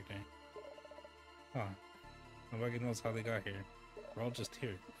Skullgirls character. Huh. Nobody knows how they got here. We're all just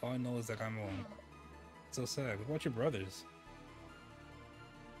here. All I know is that I'm alone. It's so sad. What about your brothers?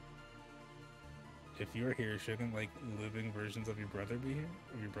 If you're here, shouldn't, like, living versions of your brother be here?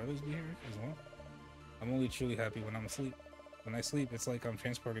 Or your brothers be here as well? I'm only truly happy when I'm asleep. When I sleep, it's like I'm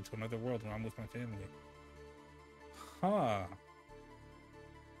transported to another world when I'm with my family. Huh.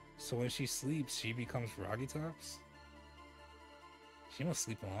 So when she sleeps, she becomes Froggy Tops? She must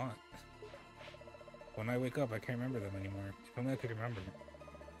sleep a lot. When I wake up, I can't remember them anymore. If only I could remember.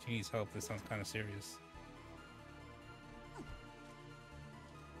 She needs help. This sounds kind of serious.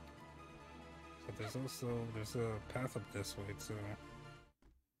 But there's a path up this way too.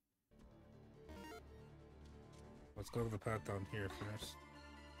 Let's go to the path down here first.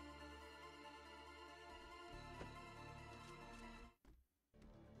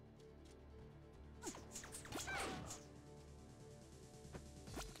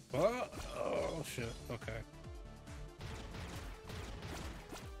 Oh shit, okay.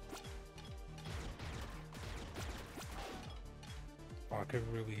 Oh, I could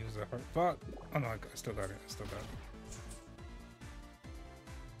really use that heart. Fuck! Oh no, I still got it. I still got it.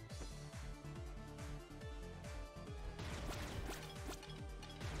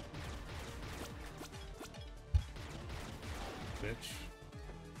 Bitch.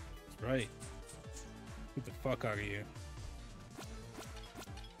 That's right. Get the fuck out of here.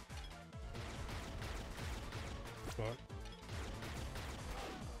 Fuck.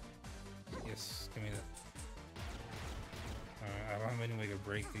 Yes, give me that. Alright, I don't have any way to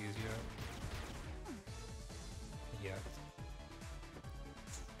break these yet.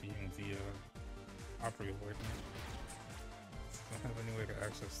 Being the operative word. Don't have any way to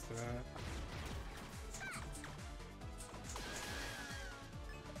access that.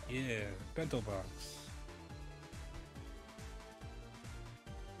 Yeah, bento box.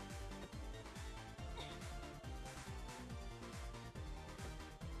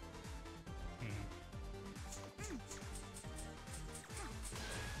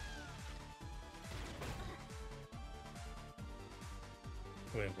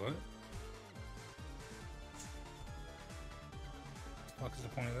 Wait, what? What is the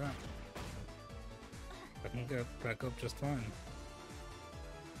point of that? I can get back up just fine.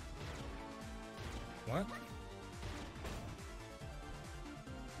 What?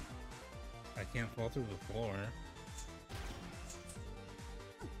 I can't fall through the floor.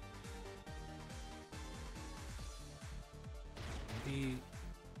 Maybe...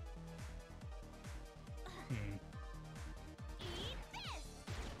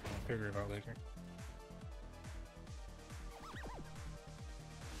 I'll figure it out later.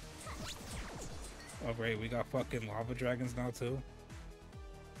 Oh great, we got fucking lava dragons now too?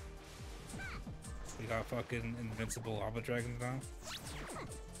 We got fucking invincible lava dragons now?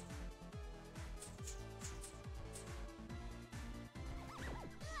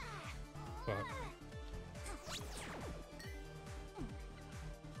 Fuck.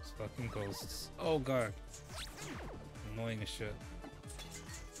 It's fucking ghosts. Oh god. Annoying as shit.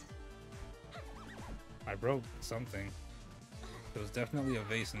 I broke something. There was definitely a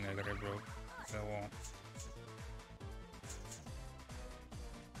vase in there that I broke. That won't.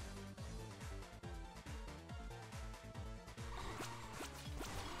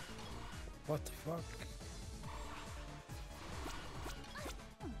 What the fuck?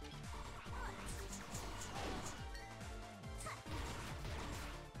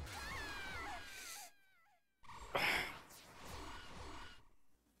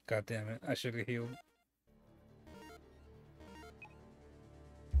 God damn it, I should have healed.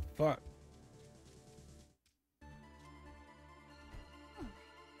 Fuck.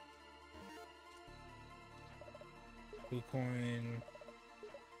 Blue coin,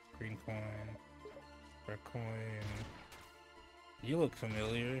 green coin, red coin. You look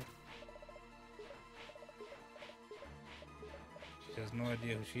familiar. She has no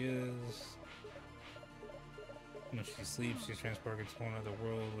idea who she is. When she sleeps, she's transported to another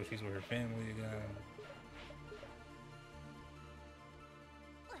world where she's with her family again.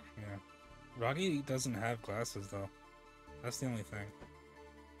 Yeah. Rocky doesn't have glasses though. That's the only thing.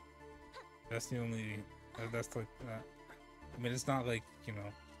 That's the only... That's like that. I mean, it's not like, you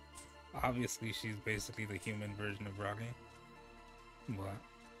know, obviously she's basically the human version of Rocky. But...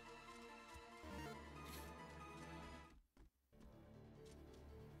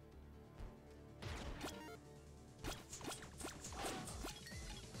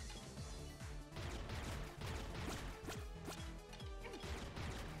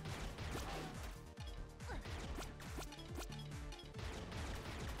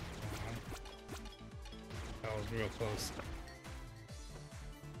 that was real close.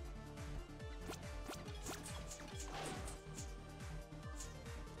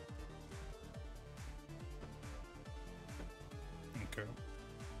 Okay.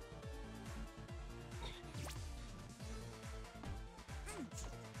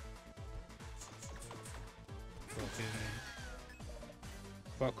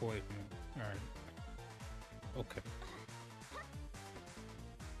 Fuck away from me. Alright. Okay.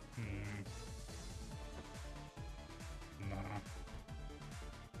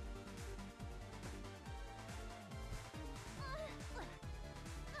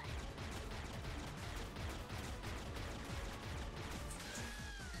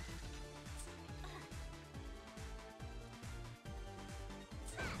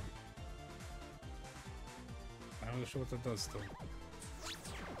 Not really sure what that does though.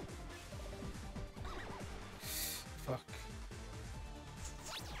 Fuck.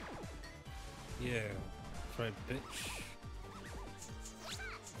 Yeah. That's right, bitch.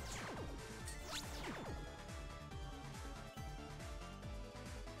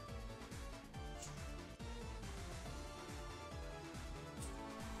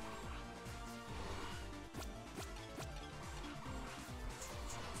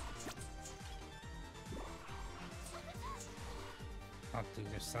 Oh,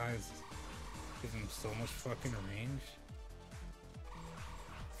 dude, their size gives them so much fucking range.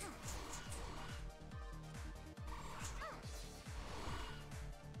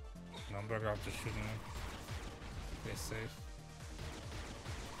 No, I'm better off just shooting them. Stay safe.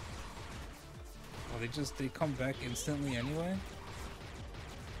 Oh, they come back instantly anyway?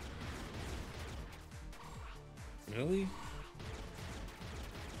 Really?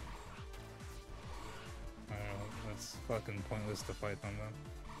 It's fucking pointless to fight them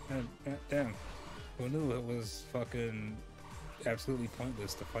then. And, damn, who knew it was fucking absolutely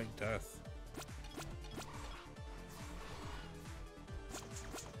pointless to fight death?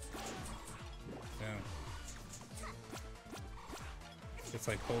 Damn. It's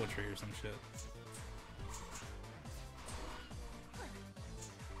like poetry or some shit.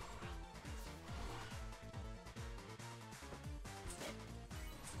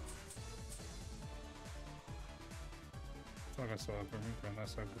 I thought I saw a Bermuda on that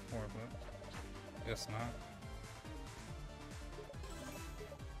side before, but guess not.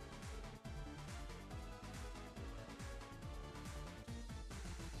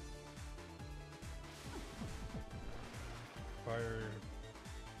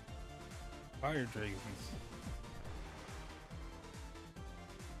 Fire dragons.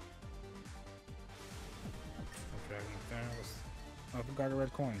 Dragon there. Oh, who got a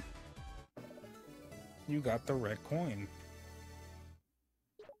red coin? You got the red coin.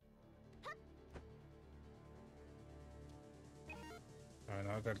 Alright,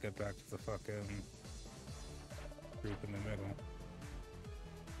 now I gotta get back to the fucking group in the middle.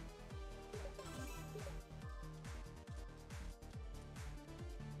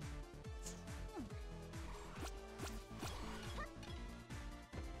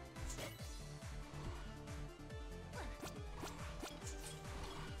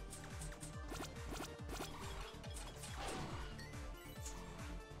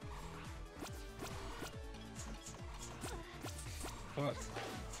 Fuck.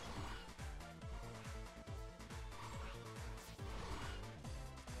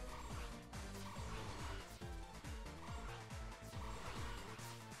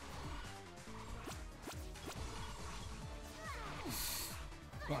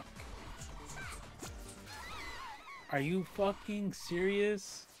 Fuck. Are you fucking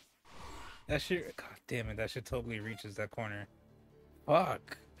serious? That shit, god damn it, that shit totally reaches that corner.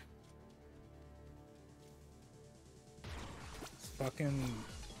 Fuck. Fucking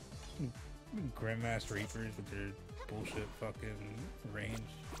Grandmaster Reapers with their bullshit fucking range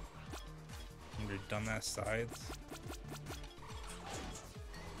and their dumbass sides.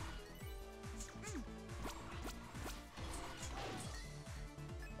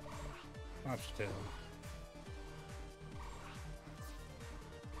 Oxtail.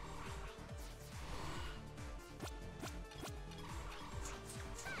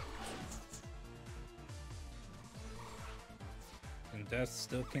 And death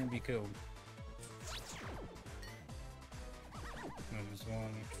still can't be killed. There's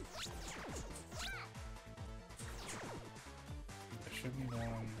one. There should be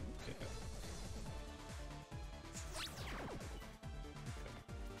one. Okay.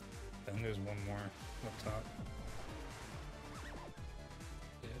 Then there's one more up top.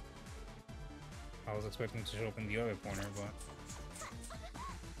 Yeah. I was expecting to show up in the other corner, but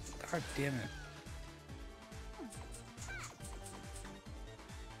god damn it.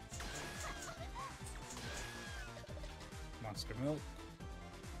 Monster milk.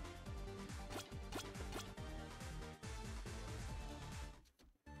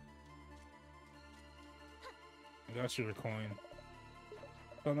 I got you a coin.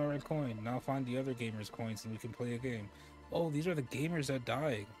 Found the red coin. Now find the other gamers' coins and we can play a game. Oh, these are the gamers that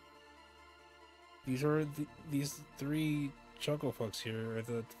died. These are these three chuckle fucks here are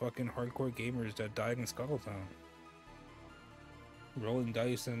the fucking hardcore gamers that died in Scuttletown. Rolling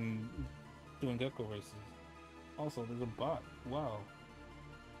dice and doing gecko races. Also, there's a bot. Wow.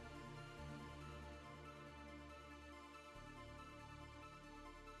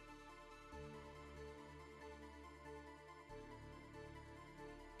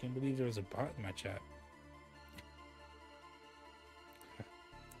 Can't believe there was a bot in my chat.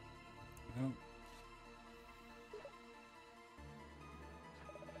 No.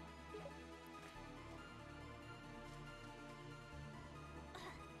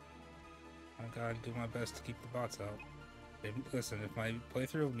 try to do my best to keep the bots out. Listen, if my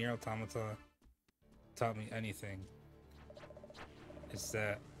playthrough of Nier Automata taught me anything, it's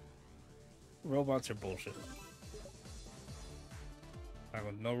that robots are bullshit. I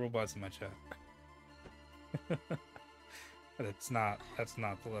have no robots in my chat. But that's not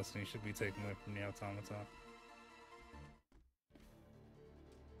the lesson you should be taking away from Nier Automata.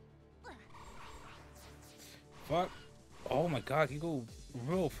 Fuck. Oh my god, you go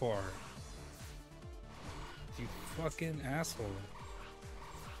real far. You fucking asshole.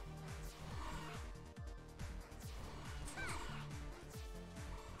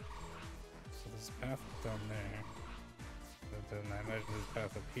 So this path down there. Then I imagine this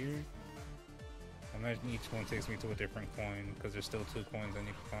path up here. I imagine each one takes me to a different coin, because there's still 2 coins I need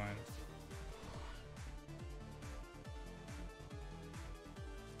to find.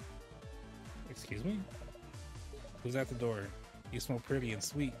 Excuse me? Who's at the door? You smell pretty and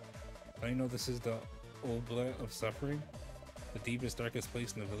sweet. Don't you know this is the Oblate of Suffering? The deepest, darkest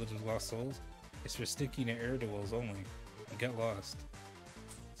place in the village of lost souls? It's for stinky ne'er-do-wells only. And get lost.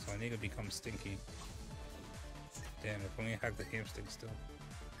 So I need to become stinky. Damn, if only I had the hamstick still.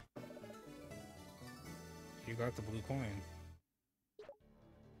 You got the blue coin.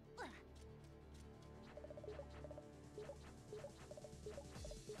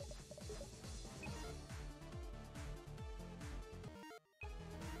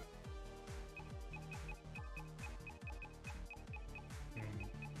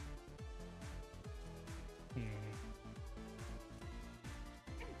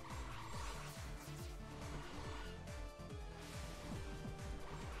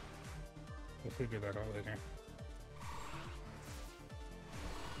 We'll figure that out later.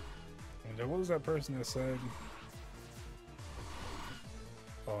 And there was that person that said...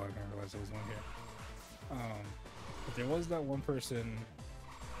 Oh, I didn't realize there was one here. But there was that one person,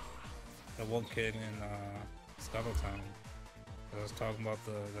 that one kid in Scuttletown that was talking about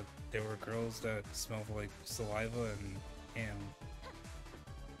that there were girls that smelled like saliva and ham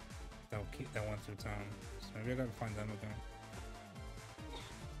that went through town. So maybe I gotta find them again.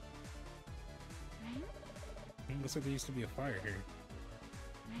 Looks like there used to be a fire here.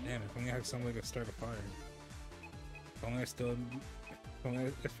 Damn, if only I had some way to start a fire. If only I still...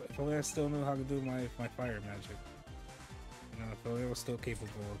 If only I still knew how to do my fire magic. You know, if only I was still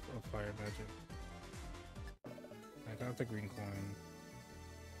capable of fire magic. I got the green coin.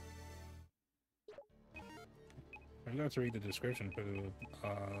 I got to read the description for the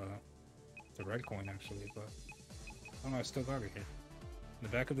red coin actually, but... Oh no, I still got it here. The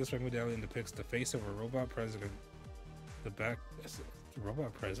back of this red medallion depicts the face of a robot president. The back... Is it the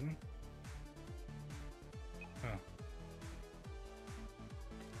robot president? Huh.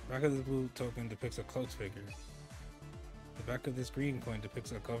 The back of the blue token depicts a cloaked figure. The back of this green coin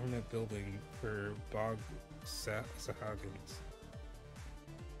depicts a government building for Bog Sahagins.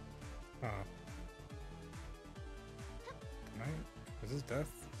 Huh. Can I... Is this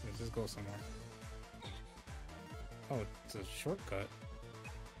death? Or does this go somewhere? Oh, it's a shortcut.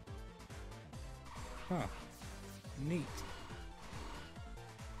 Huh. Neat.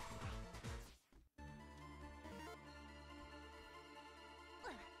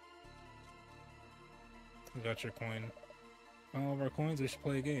 You got your coin. All of our coins, we should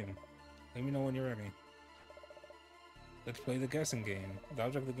play a game. Let me know when you're ready. Let's play the guessing game. The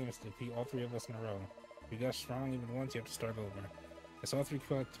object of the game is to defeat all 3 of us in a row. If you guess strong even once, you have to start over. Guess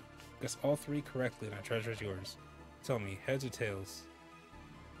all three correctly and our treasure is yours. Tell me, heads or tails?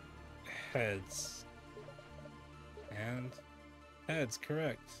 Heads. And heads,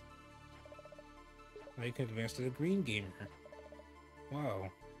 correct. Now you can advance to the green gamer.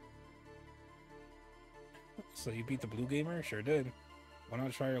 Wow. So you beat the blue gamer? Sure did. Why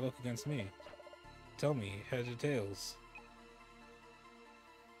not try your luck against me? Tell me, heads or tails?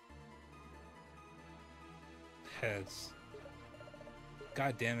 Heads.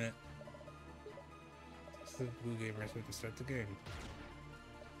 God damn it. It's the blue gamer so we can start the game.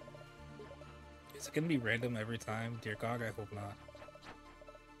 Is it gonna be random every time? Dear God, I hope not.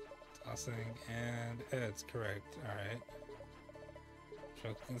 Tossing and heads, correct. Alright.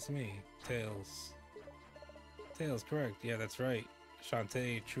 Chuck against me. Tails. Tails, correct. Yeah, that's right.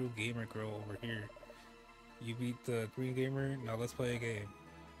 Shantae, true gamer girl over here. You beat the green gamer, now let's play a game.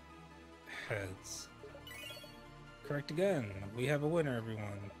 Heads. Correct again. We have a winner,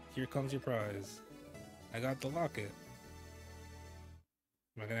 everyone. Here comes your prize. I got the locket.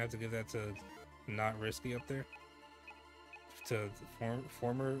 Am I gonna have to give that to Not Risky up there? To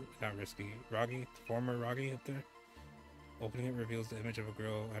former, not Risky, Roggy, former Roggy up there? Opening it reveals the image of a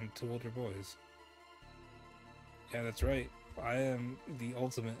girl and 2 older boys. Yeah, that's right. I am the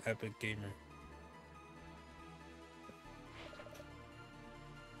ultimate epic gamer.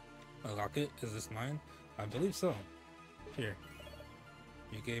 A locket? Is this mine? I believe so. Here.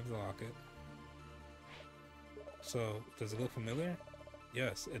 You gave the locket. So, does it look familiar?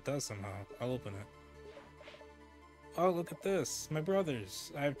 Yes, it does somehow. I'll open it. Oh, look at this! My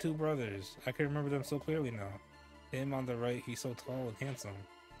brothers! I have 2 brothers. I can remember them so clearly now. Him on the right, he's so tall and handsome.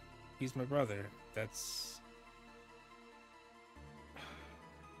 He's my brother. That's...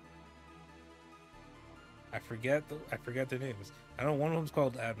 I forget their names. I know one of them's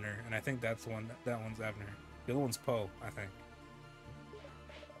called Abner, and I think that one's Abner. The other one's Poe, I think.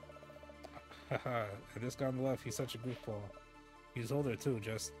 Haha, this guy on the left, he's such a goofball. He's older too,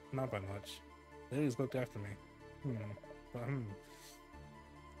 just not by much. They always looked after me.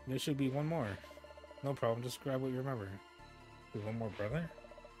 There should be one more. No problem, just grab what you remember. Wait, one more brother?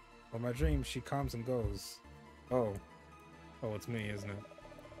 Well, my dream, she comes and goes. Oh, it's me, isn't it?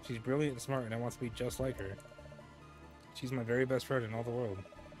 She's brilliant and smart, and I want to be just like her. She's my very best friend in all the world.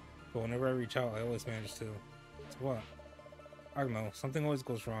 But whenever I reach out, I always manage to... what? I don't know, something always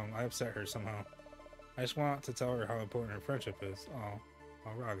goes wrong. I upset her somehow. I just want to tell her how important her friendship is. Oh,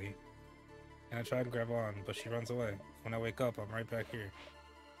 Rocky. And I try to grab on, but she runs away. When I wake up, I'm right back here.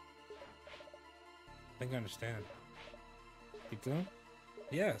 I think I understand. You do?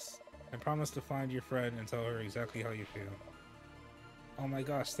 Yes. I promise to find your friend and tell her exactly how you feel. Oh my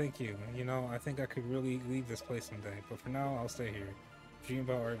gosh, thank you. You know, I think I could really leave this place someday, but for now, I'll stay here. Dream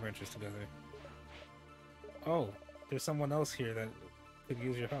about our adventures together. Oh, there's someone else here that could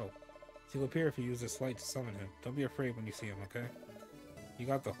use your help. He'll appear if you use this light to summon him. Don't be afraid when you see him, okay? You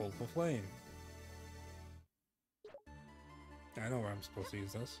got the hopeful flame. I know where I'm supposed to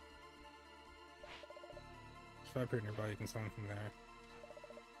use this. If I appear nearby, you can summon from there.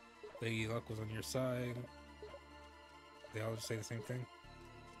 Lady Luck was on your side. They all just say the same thing?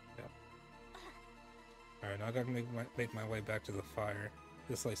 Yeah. Alright, now I gotta make my way back to the fire.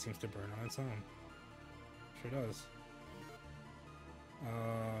 This light seems to burn on its own. Sure does.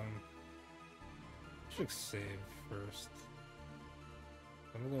 Should save first.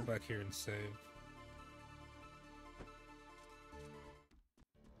 I'm gonna go back here and save.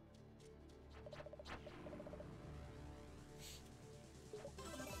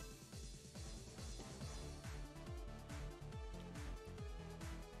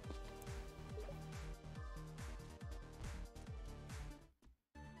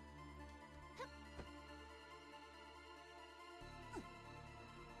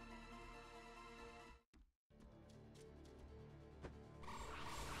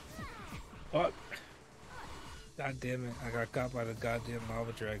 Oh! God damn it, I got caught by the goddamn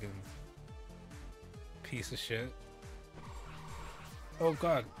lava dragon. Piece of shit. Oh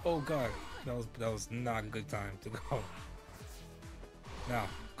god, that was not a good time to go. Now,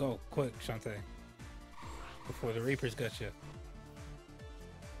 go, quick, Shantae. Before the Reapers get you.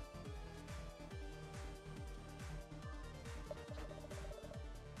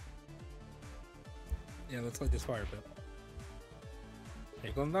 Yeah, let's light this fire pit.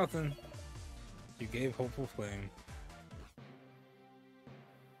 Here goes nothing. You gave hopeful flame.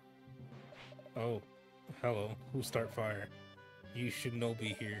 Oh, hello. Who start fire? You should know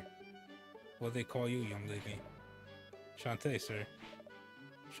be here. What they call you, young lady? Shantae, sir.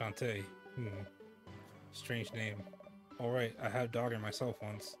 Shantae. Strange name. Alright, I had a daughter myself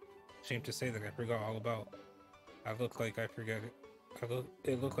once. Shame to say that I forgot all about. I look like I forget it.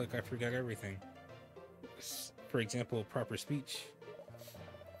 It looked like I forget everything. For example, proper speech.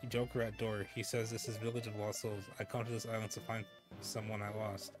 Joker at door. He says this is Village of Lost Souls. I come to this island to find someone I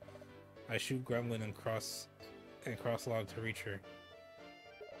lost. I shoot Gremlin and cross log to reach her.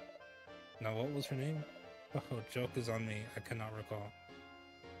 Now what was her name? Oh, joke is on me. I cannot recall.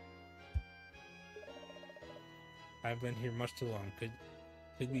 I've been here much too long.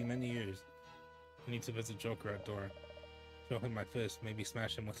 Could be many years. I need to visit Joker at door. Show him my fist. Maybe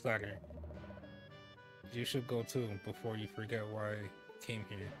smash him with dagger. You should go too before you forget why I came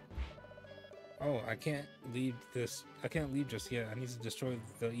here. Oh, I can't leave just yet. I need to destroy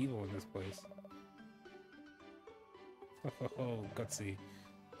the evil in this place. Oh, gutsy.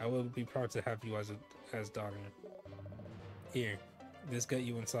 I will be proud to have you as daughter. Here, this get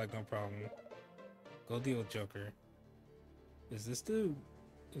you inside, no problem. Go deal with Joker. Is this dude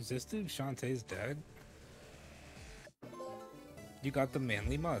Shantae's dad? You got the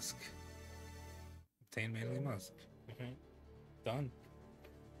manly musk. Obtain manly musk. Okay. Done.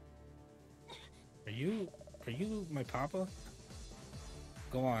 Are you my papa?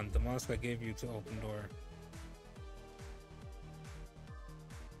 Go on, the musk I gave you to open door.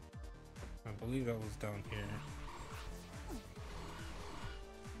 I believe that was down here.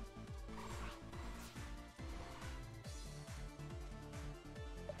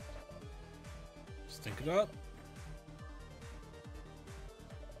 Stink it up.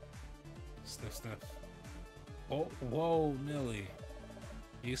 Sniff, sniff. Oh, whoa, Millie.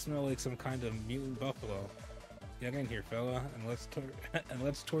 You smell like some kind of mutant buffalo. Get in here, fella, and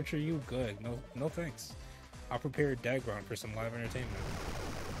let's torture you good. No thanks. I'll prepare a Dagron for some live entertainment.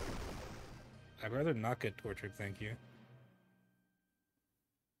 I'd rather not get tortured, thank you.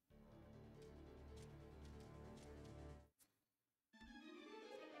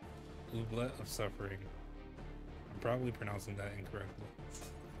 Ooblet of Suffering. I'm probably pronouncing that incorrectly.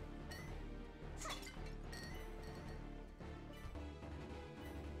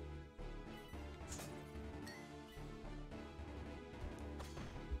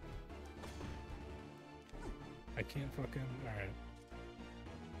 I can't fucking... Alright.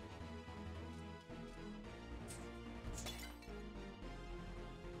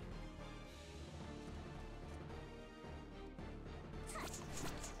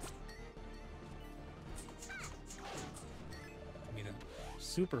 Give me that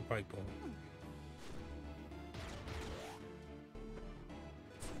super pike ball.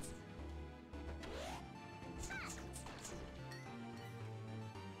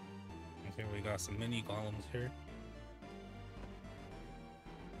 Okay, we got some mini golems here.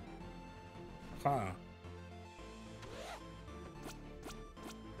 Huh.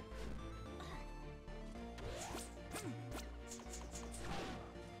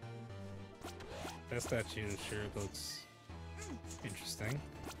 That statue sure looks interesting.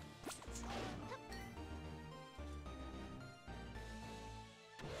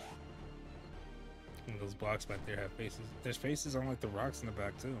 And those blocks back there have faces. There's faces on like the rocks in the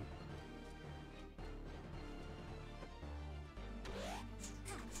back too.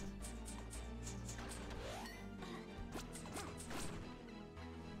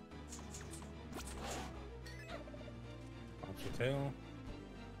 Tail.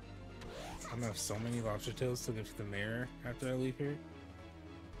 I'm gonna have so many lobster tails to give to the mayor after I leave here.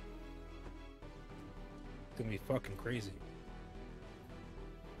 It's gonna be fucking crazy.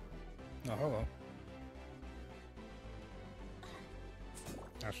 Oh, hello.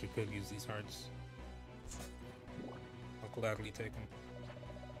 Actually could use these hearts. I'll gladly take them.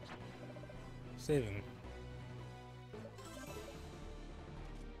 Saving.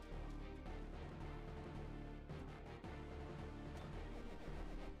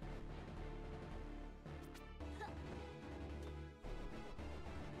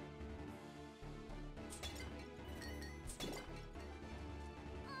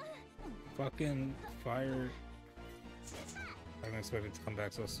 Fucking fire. I didn't expect it to come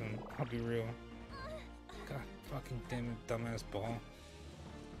back so soon. I'll be real. God fucking damn it, dumbass ball.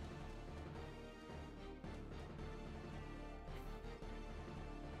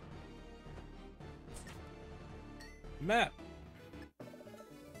 Map!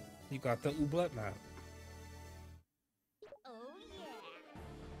 You got the Ooblet map. Oh yeah.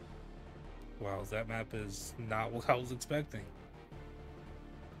 Wow, that map is not what I was expecting.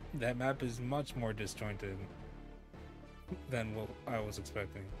 That map is much more disjointed than what I was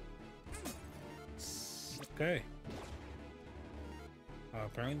expecting. Okay.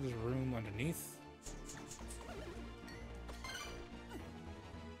 Apparently there's a room underneath.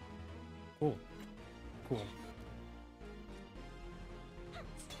 Cool. Cool.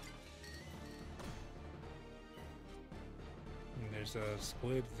 And there's a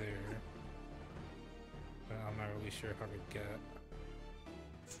squid there that I'm not really sure how to get.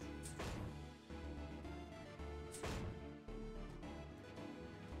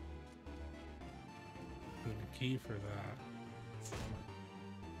 Need a key for that.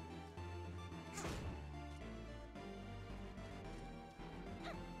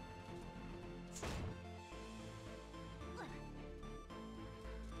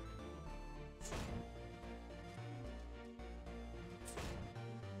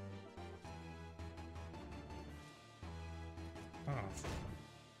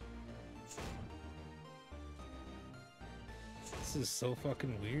 This is so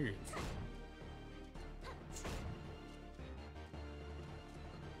fucking weird.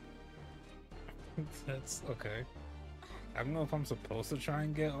 That's okay. I don't know if I'm supposed to try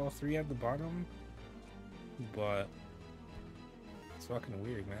and get all three at the bottom, but it's fucking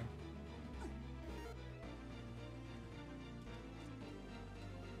weird, man.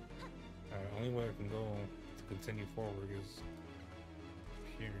 Only way I can go to continue forward is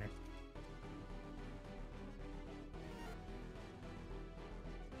here.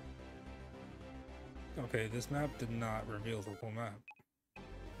 Okay, this map did not reveal the full map.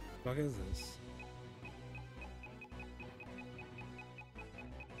 What is this?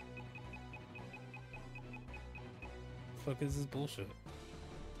 Fuck is this bullshit?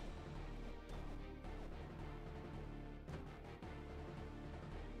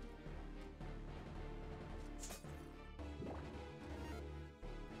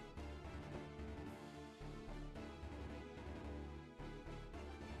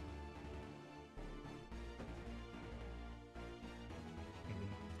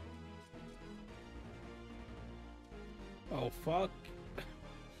 Oh, fuck.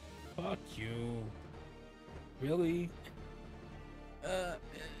 Fuck you. Really?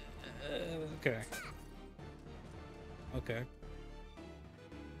 Okay. Okay.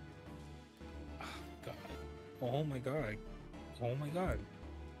 Oh, God. Oh my god. Oh my god.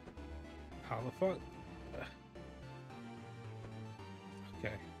 How the fuck?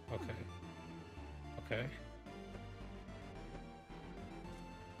 Okay. Okay. Okay.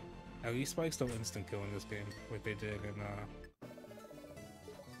 At least spikes don't instant kill in this game, like they did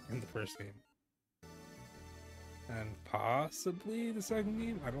in the first game. And possibly the second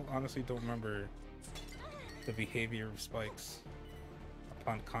game? I honestly don't remember the behavior of spikes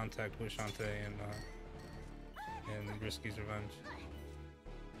upon contact with Shantae and Risky's Revenge.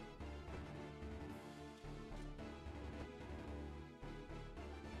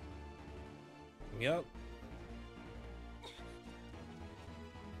 Yup.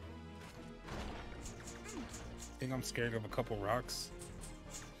 I think I'm scared of a couple rocks.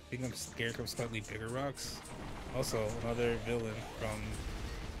 I think I'm scared of slightly bigger rocks. Also, another villain from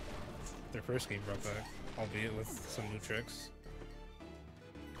their first game brought back, albeit with some new tricks.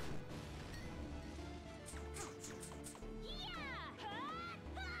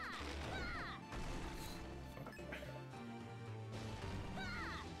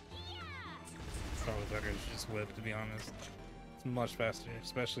 Probably better to just whip, to be honest. It's much faster,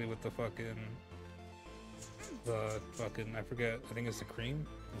 especially with the fucking, I forget, I think it's the cream?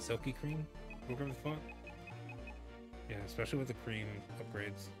 The silky cream? Whatever the fuck? Yeah, especially with the cream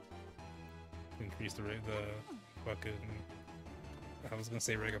upgrades. Increase the fucking, I was gonna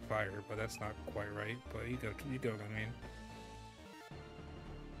say rate of fire, but that's not quite right, but you go what I mean.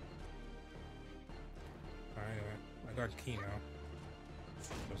 Alright, anyway, I got a key now.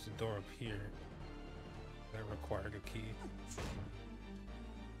 There's a door up here that required a key.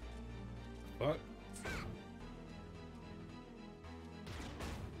 What?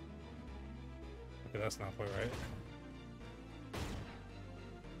 Okay, that's not quite right.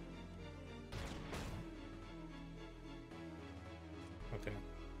 Okay.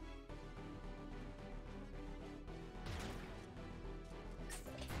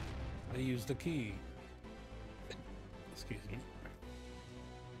 They used the key. Excuse me.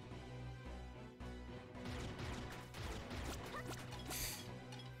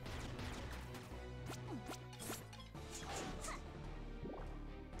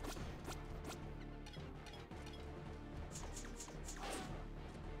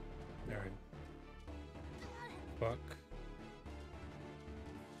 Alright. Fuck.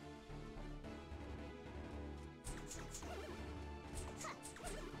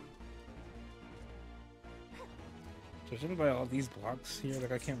 Judging by all these blocks here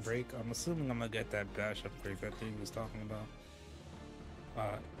that I can't break, I'm assuming I'm gonna get that bash upgrade that dude was talking about.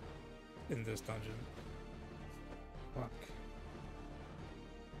 In this dungeon. Fuck.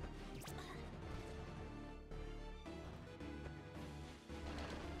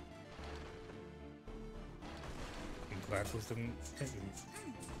 I'm glad this didn't hit me.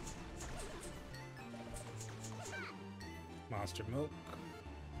 Monster milk.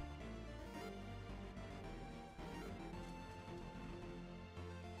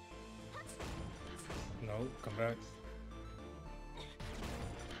 No, come back.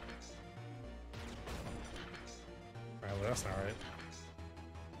 Alright, well that's not right.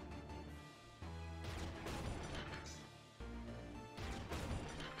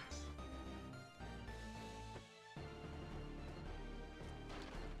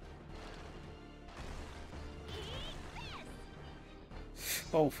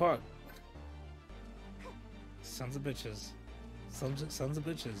 Oh fuck. Sons of bitches. Sons of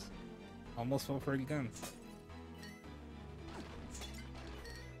bitches. Almost fell for it again.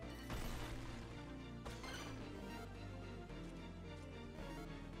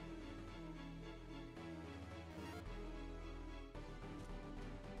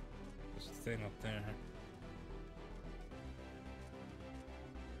 There's a thing up there.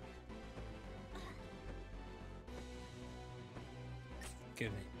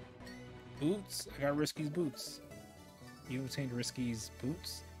 Give me. Boots? I got Risky's boots. You obtained Risky's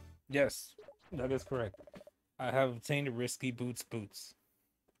boots? Yes, that is correct. I have obtained Risky boots.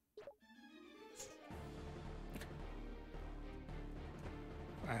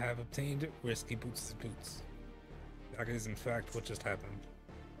 I have obtained Risky boots. That is in fact what just happened.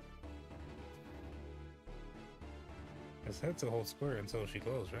 His head's a whole square until she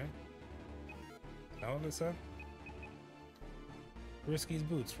glows, right? Is that what it said? Risky's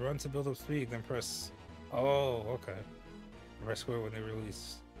boots. Run to build up speed, then press. Oh, okay. Press square when they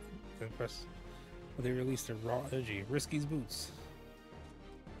release. Then press when they release their raw energy. Risky's boots.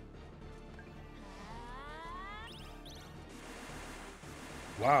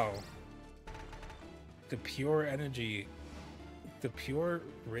 Wow. The pure energy, the pure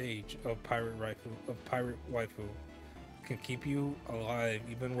rage of pirate waifu can keep you alive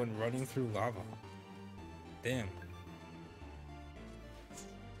even when running through lava. Damn.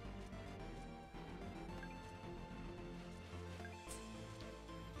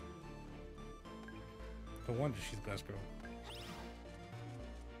 No wonder she's best girl.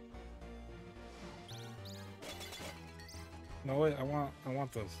 No wait, I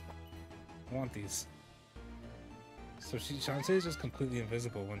want those. I want these. So Shantae is just completely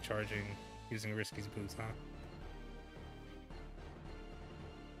invisible when charging using Risky's boots, huh?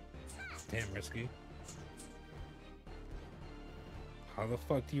 Damn, Risky. How the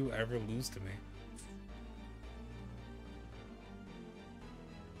fuck do you ever lose to me?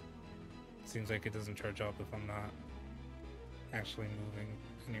 Seems like it doesn't charge up if I'm not actually moving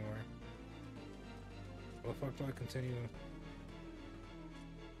anywhere. How the fuck do I continue?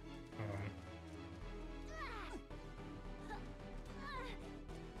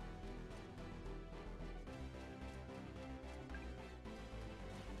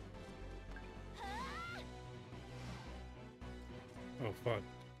 Oh fuck.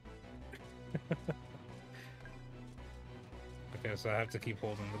 Okay, so I have to keep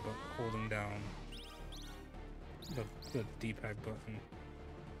holding down the D-pad button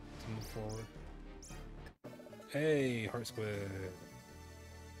to move forward. Hey, heart squid.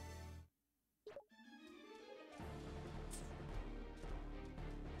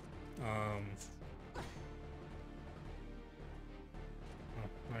 Oh,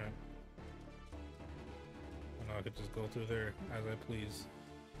 alright. Well, I could just go through there as I please.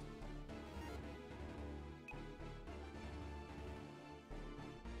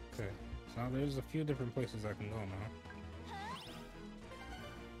 Okay, so now there's a few different places I can go now.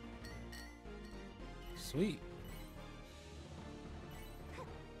 Sweet.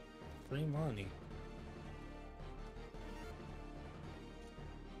 Free money.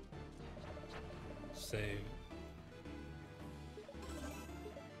 Save.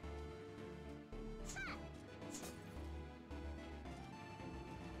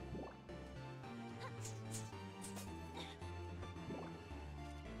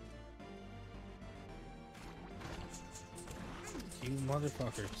 You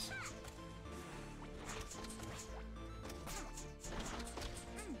motherfuckers.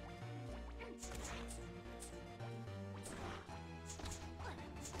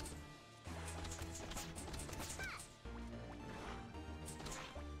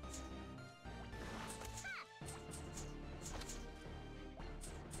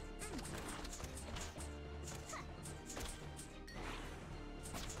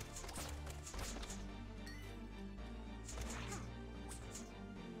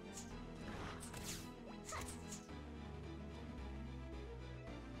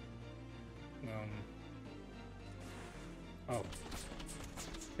 Oh.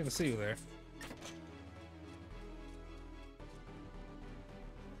 Good to see you there.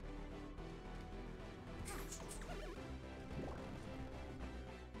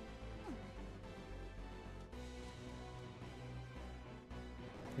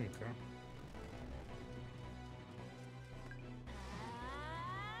 There you go.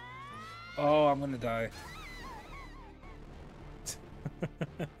 Oh, I'm gonna die.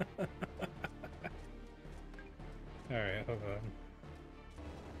 Alright, hold on.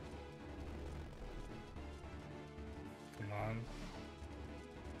 Come on.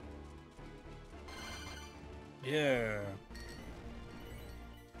 Yeah.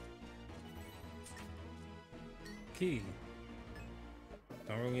 Key.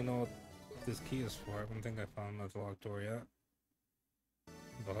 Don't really know what this key is for. I don't think I found the locked door yet.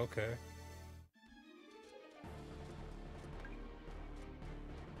 But okay.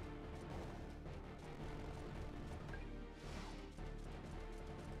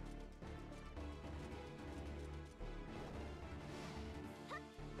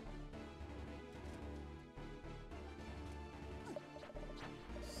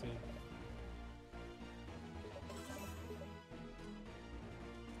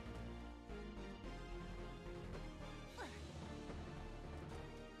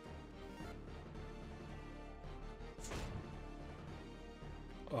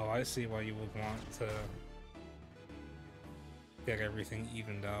 Oh, I see why you would want to get everything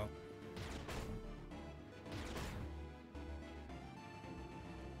evened out.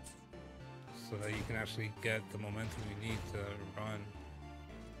 So that you can actually get the momentum you need to run.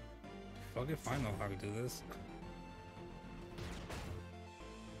 Fuck if I know how to do this.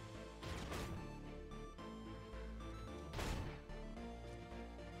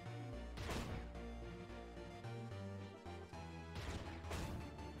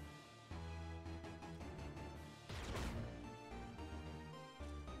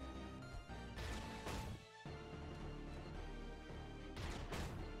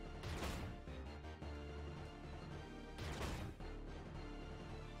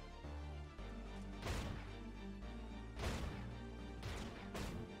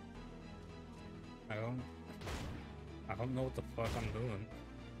 I don't... I don't know what the fuck I'm doing.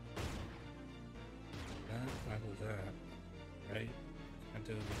 I do that. Right? I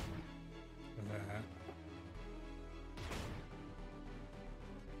do that.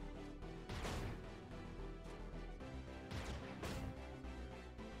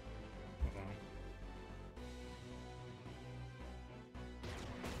 Hold on.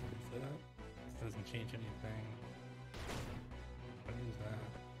 That doesn't change anything. What is that?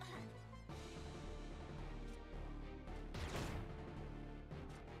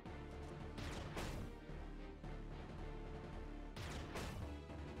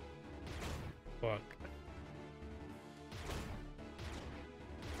 Fuck.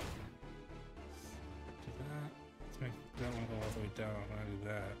 Do that. Let's make that one go all the way down. I do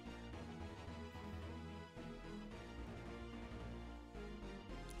that.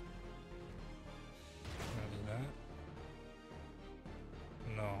 I do that.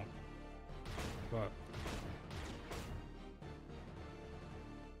 No. Fuck.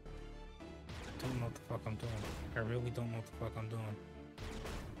 I don't know what the fuck I'm doing. I really don't know what the fuck I'm doing.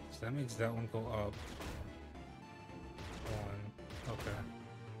 So that makes that one go up. One. Okay.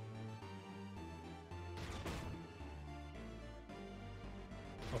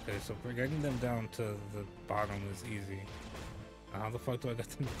 Okay, so getting them down to the bottom is easy. How the fuck do I get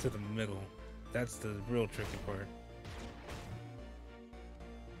them to the middle? That's the real tricky part.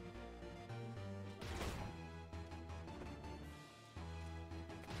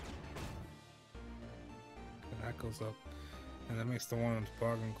 And that goes up. And that makes the one on the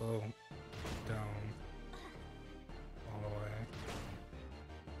bottom go down all the way.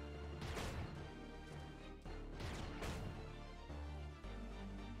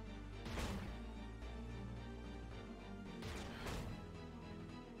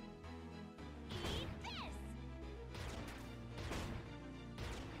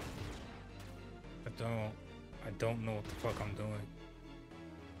 I don't know what the fuck I'm doing.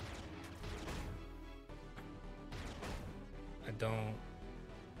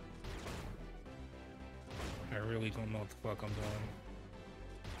 I really don't know what the fuck I'm doing.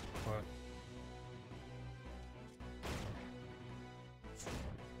 What?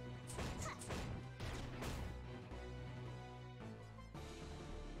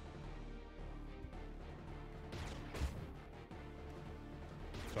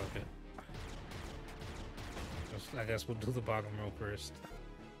 Fuck it. I guess we'll do the bottom row first.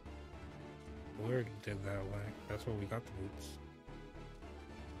 We already did that way. That's where we got the boots.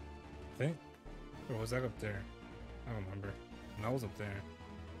 I think? Or was that up there? I don't remember. No, I was up there.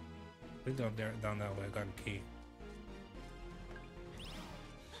 I think down that way I got a key.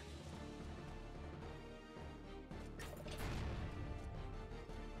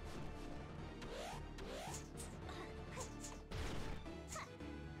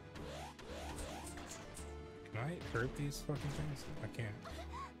 Can I hurt these fucking things? I can't.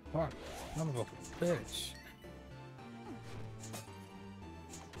 Fuck. Son of a bitch.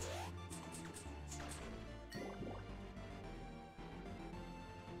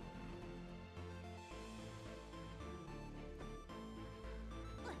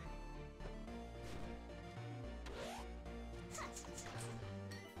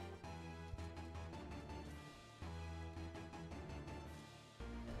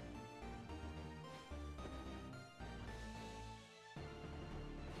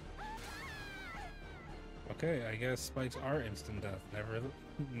 Okay, I guess spikes are instant death.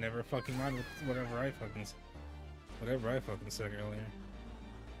 Never fucking mind with whatever I fucking said earlier.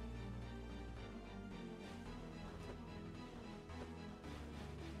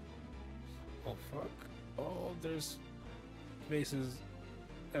 Oh fuck! Oh, there's faces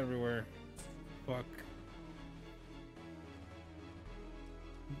everywhere. Fuck.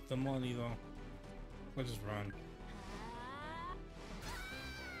 The money though. Let's just run.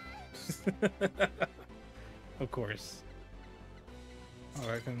 Of course.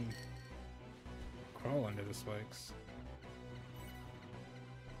 Oh, I can crawl under the spikes.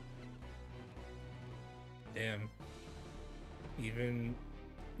 Damn. Even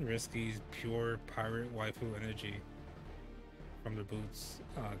Risky's pure pirate waifu energy from the boots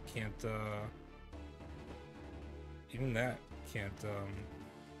can't, even that can't,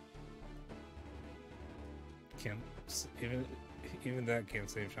 even that can't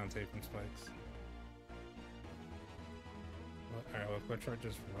save Shantae from spikes. Alright, well, if I try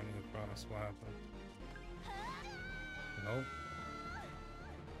just running across, what happened? Nope.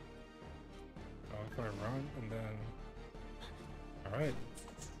 Oh, if I run and then... Alright.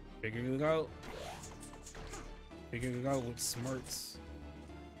 Figuring it out. Figuring it out with smarts.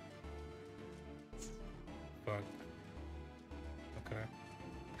 Fuck. Okay.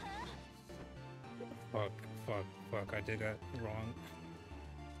 Fuck, fuck, fuck, I did that wrong.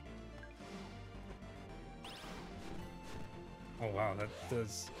 Oh wow, that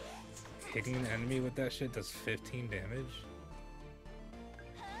does... Hitting an enemy with that shit does 15 damage?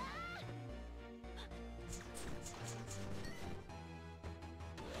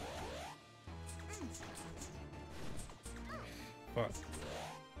 Fuck.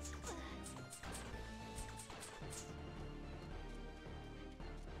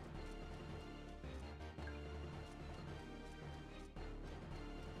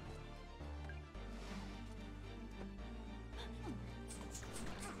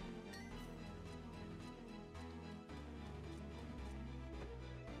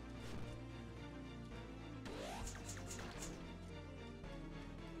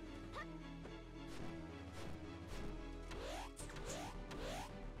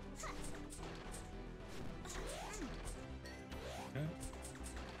 Okay.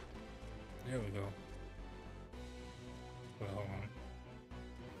 There we go. Well, hold on.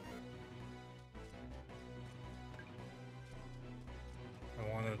 I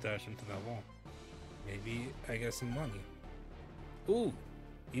want to dash into that wall. Maybe I get some money. Ooh!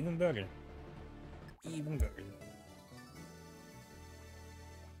 Even better. Even better.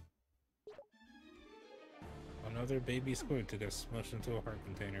 Another baby squid to get smushed into a heart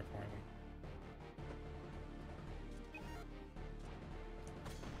container for me.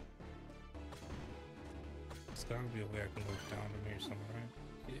 There's gotta be a way I can look down in here somewhere, right?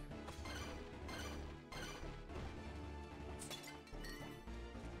 Yeah.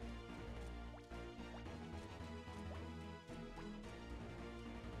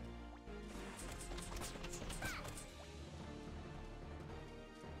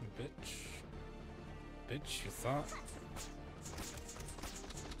 Bitch. Bitch, you thought?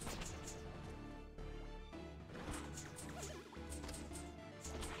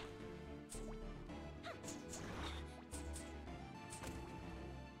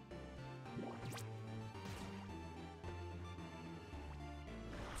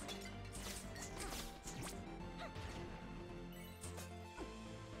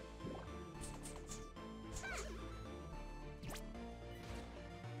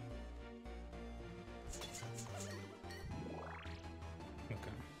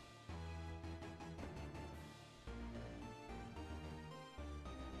 Okay.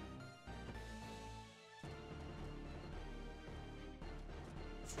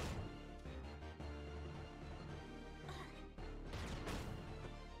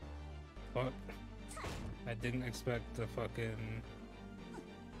 Fuck. I didn't expect the fucking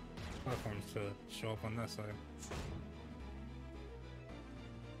platforms to show up on that side.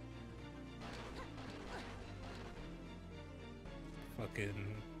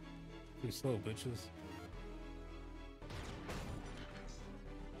 Fucking too slow, bitches.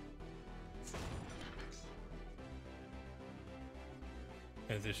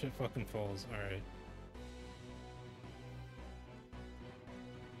 Hey, this shit fucking falls. Alright.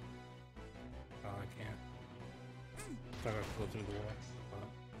 Oh, I can't. I gotta go through the wall.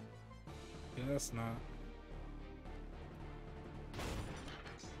 Yeah, that's not.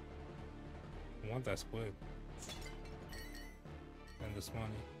 I want that squid. And this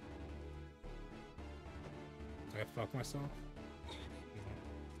money. Did I fuck myself?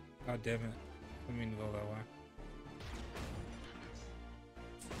 God damn it. I didn't mean to go that way.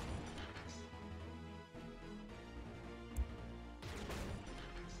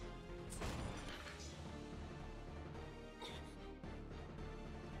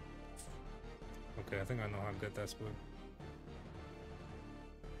 Okay, I think I know how to get that squid.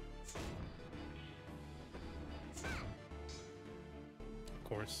 Of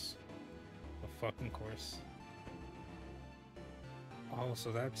course. A fucking course. Oh,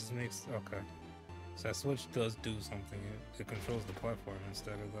 so that just makes... Okay. So that switch does do something. It controls the platform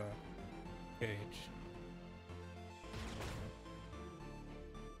instead of the cage.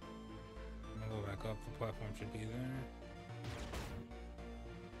 I'm gonna go back up. The platform should be there.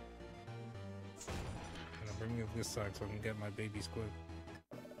 Bring me to this side so I can get my baby squid.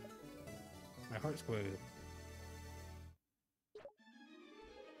 My heart squid.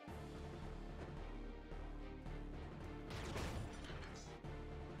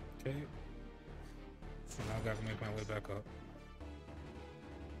 Okay. So now I gotta make my way back up.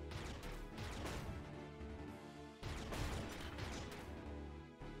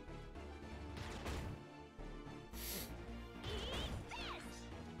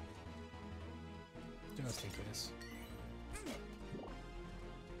 Just in case.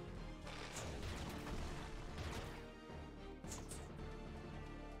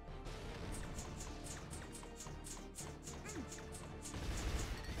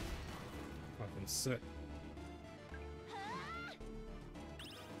 Fucking fucking sick.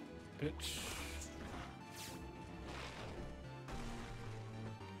 Bitch.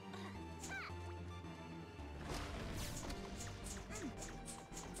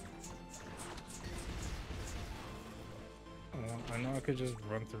 I know I could just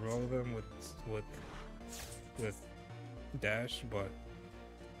run through all of them with dash, but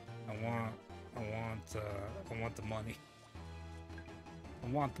I want the money. I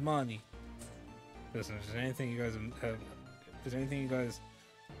want the money. Listen, if there's anything you guys have, if there's anything you guys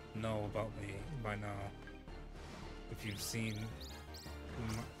know about me by now, if you've seen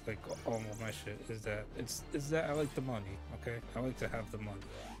like all of my shit, is that I like the money. Okay, I like to have the money.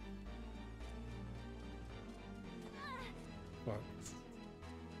 What?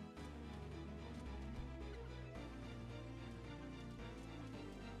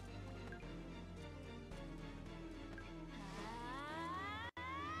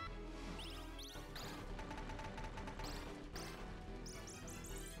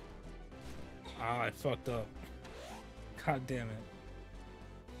 Ah, I fucked up. God damn it.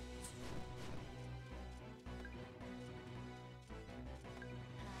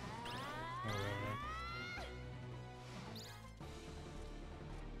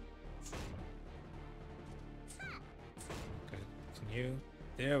 Okay, continue.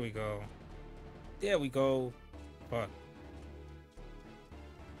 There we go. There we go. Fuck.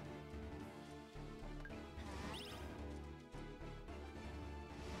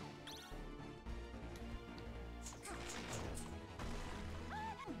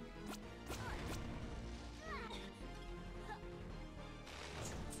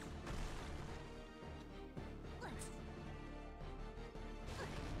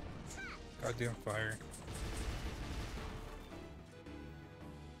 Goddamn fire.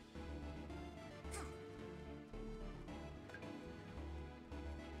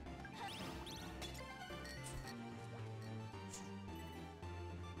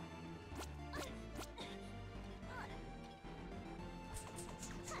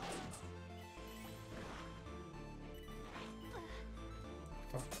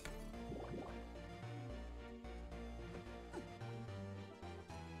 Fuck.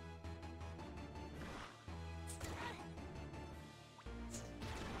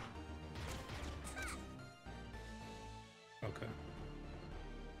 Okay.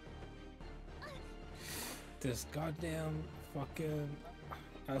 This goddamn fucking...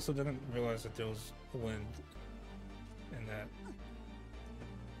 I also didn't realize that there was wind and that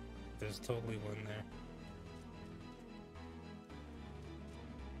there's totally wind there.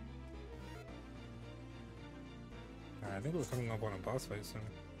 I think we're coming up on a boss fight soon.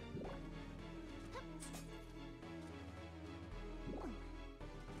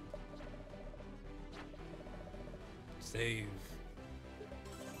 Save.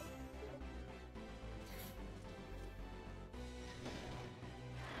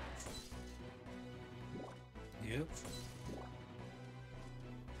 Yep.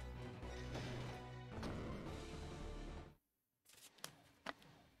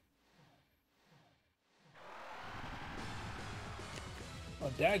 A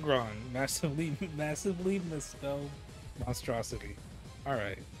Dagron, massively misspelled monstrosity.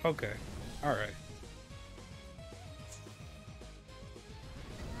 Alright, okay, alright.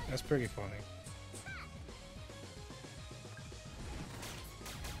 That's pretty funny.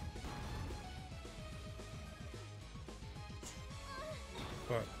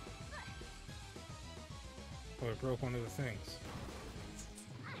 But oh, it broke one of the things.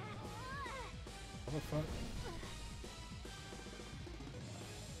 What the fuck?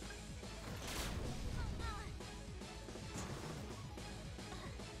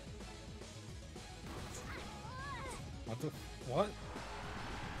 What the what?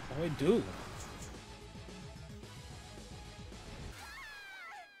 What do I do?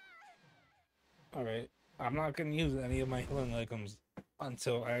 Alright, I'm not gonna use any of my healing items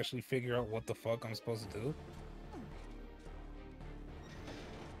until I actually figure out what the fuck I'm supposed to do.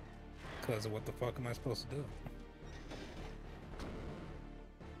 Because what the fuck am I supposed to do?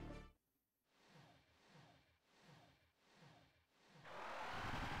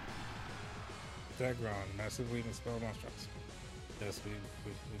 Dagron, massive weakness spell monstrous. Yes,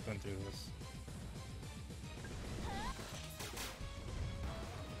 we've been through this.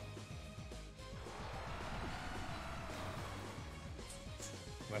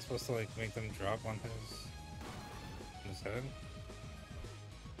 Am I supposed to like make them drop on his head?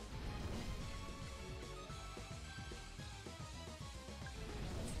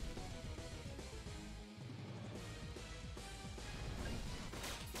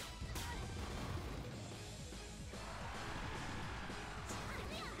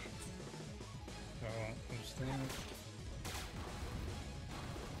 Stand.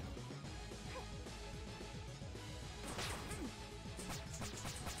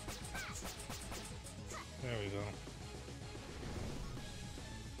 There we go.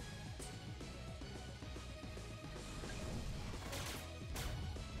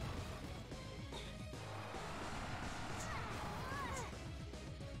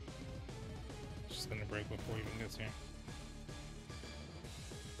 Just gonna break before he even gets here.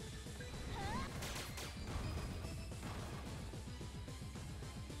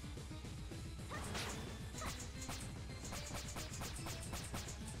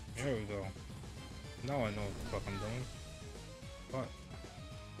 There we go. Now I know what the fuck I'm doing. What?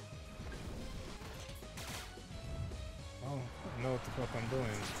 Oh, I know what the fuck I'm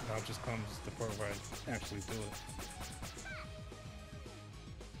doing. Now just comes the part where I actually do it.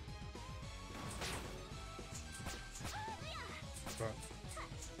 Fuck.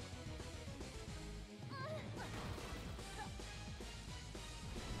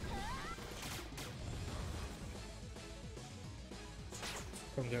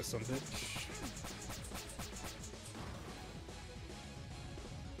 Come get some bitch.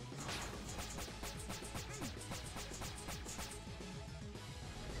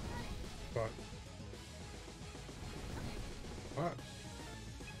 Fuck. Fuck.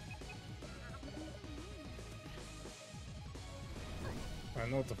 I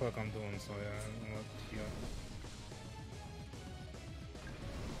know what the fuck I'm doing, so yeah, I'm gonna, yeah.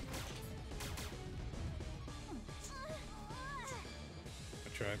 I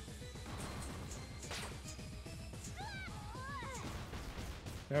tried.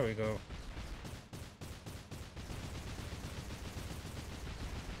 There we go.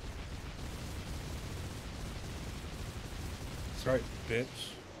 That's right,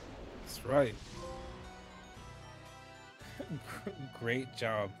 bitch. That's right. Great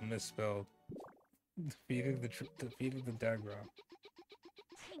job, misspelled. Defeated the Dagra.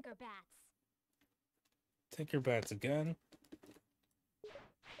 Tinkerbats. Tinkerbats again.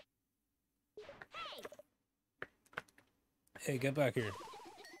 Hey, get back here.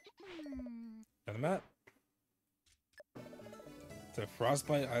 Got a map? To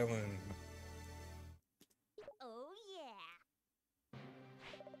Frostbite Island. Oh yeah.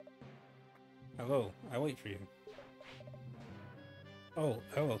 Hello, I wait for you. Oh,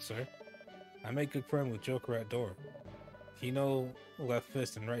 hello, sir. I make good friend with Joker at door. He know left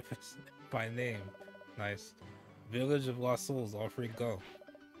fist and right fist by name. Nice. Village of Lost Souls, all free to go.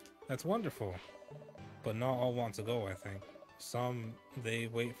 That's wonderful. But not all want to go, I think. Some, they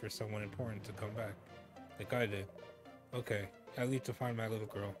wait for someone important to come back. Like I did. Okay, I leave to find my little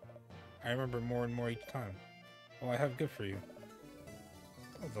girl. I remember more and more each time. Oh, I have gift for you.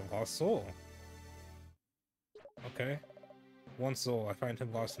 Oh, the Lost Soul. Okay. One soul, I find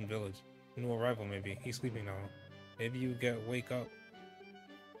him lost in village. New arrival maybe. He's sleeping now. Maybe you get wake up.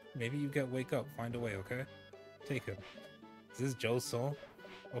 Find a way, okay? Take him. Is this Joe's soul?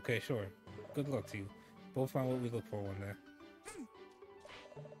 Okay, sure. Good luck to you. We'll find what we look for one day.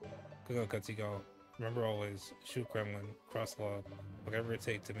 Good luck, Gutsy Go. Remember always, shoot gremlin, cross log, whatever it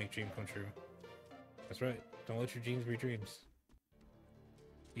takes to make dream come true. That's right. Don't let your dreams be dreams.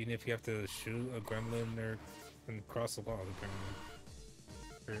 Even if you have to shoot a gremlin or and cross the log,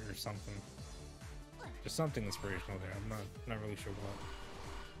 apparently. Or something. There's something inspirational there. I'm not really sure what.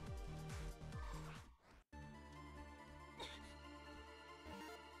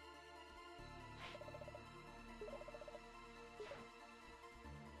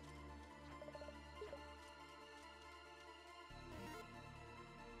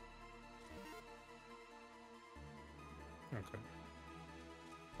 Okay.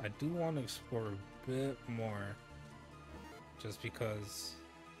 I do want to explore a bit more, just because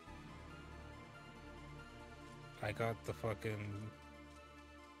I got the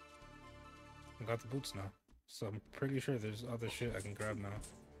boots now, so I'm pretty sure there's other shit I can grab now.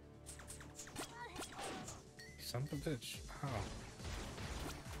 Son of a bitch! How?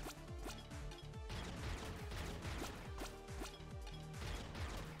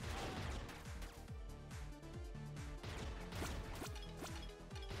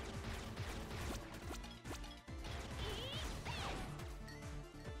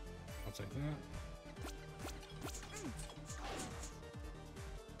 I'll take that.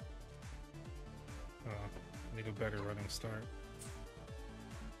 Need a better running start.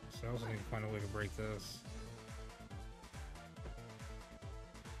 So I also need to find a way to break this.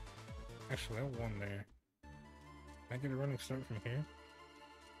 Actually, I have one there. Can I get a running start from here?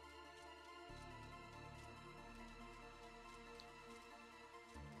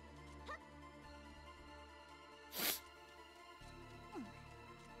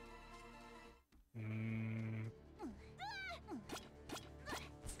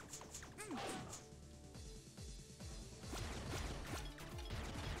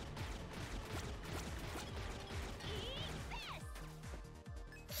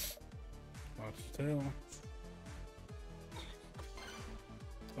 Watch the tail.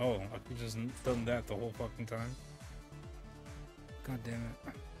 Oh, I could just done that the whole fucking time. God damn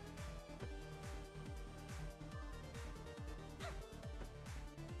it.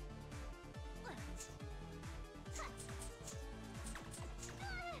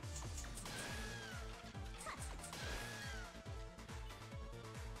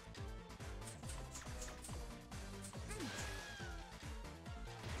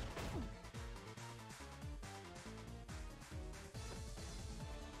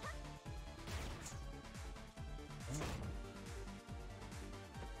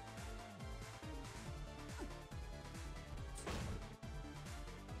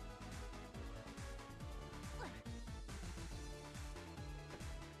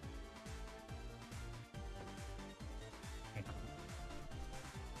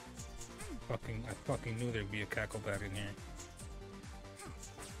 I fucking knew there'd be a cacklebat in here.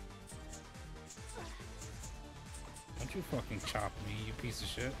 Don't you fucking chop me, you piece of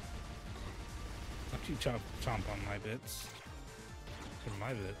shit. Don't you chomp on my bits. They're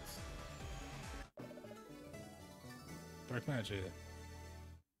my bits. Dark magic.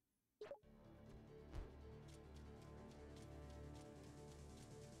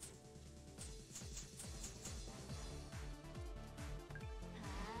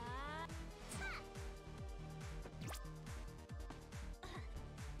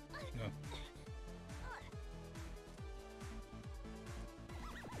 No.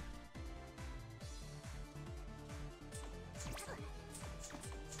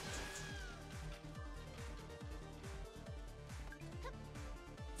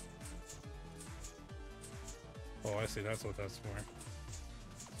 Oh, I see, that's what that's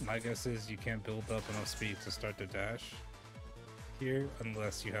for. My guess is you can't build up enough speed to start the dash here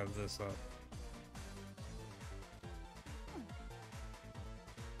unless you have this up.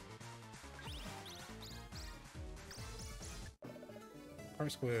 Par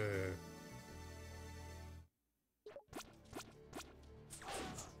squid.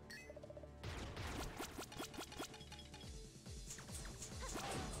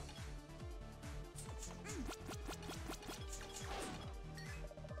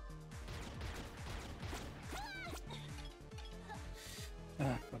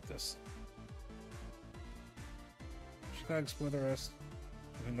 Fuck this. Should I explore the rest?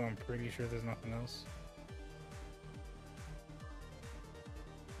 Even though I'm pretty sure there's nothing else.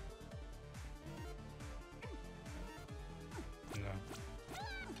 No.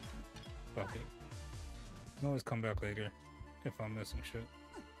 Fuck it. I can always come back later if I'm missing shit.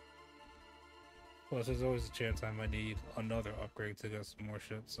 Plus, there's always a chance I might need another upgrade to get some more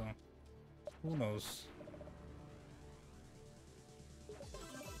shit, so who knows?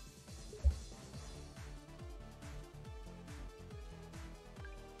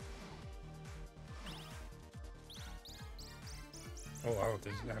 Oh wow,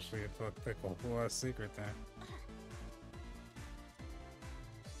 there's actually a whole lot of secret there.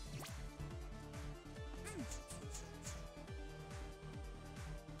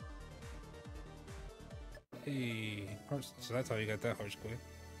 Hey, so that's how you got that harsh squid.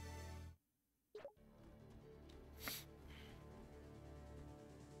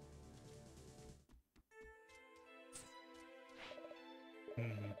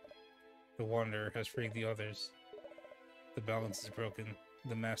 The Wanderer has freed the others. The balance is broken.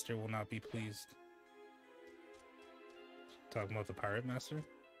 The master will not be pleased. Talking about the pirate master?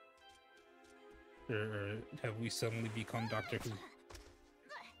 Or have we suddenly become Doctor Who?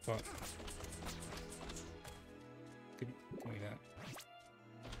 Fuck. Give me that.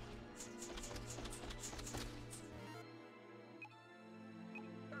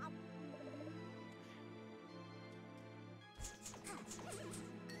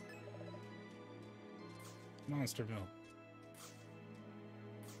 Monster milk.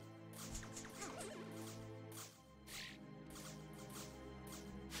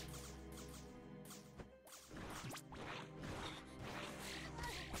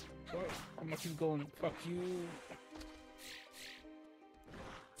 I'm gonna keep going. Fuck you.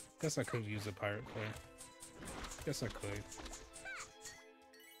 Guess I could use a pirate core. Guess I could.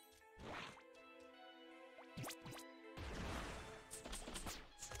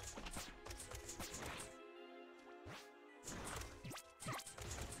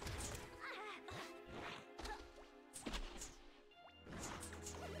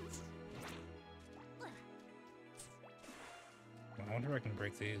 I wonder if I can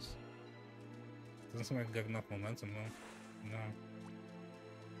break these. Doesn't seem like I got enough momentum though. No.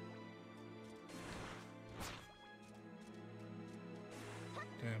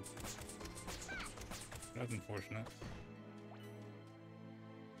 Damn. That's unfortunate.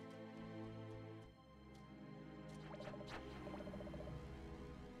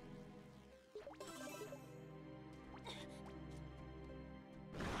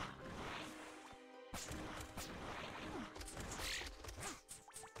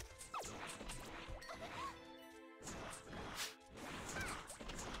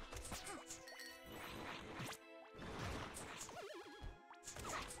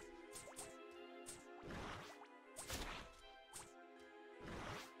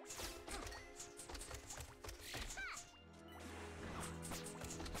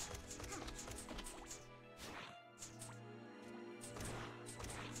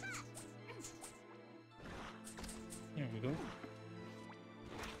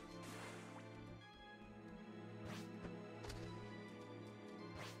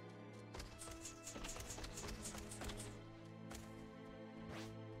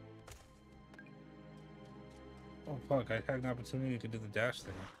 fuck, I had an opportunity to do the dash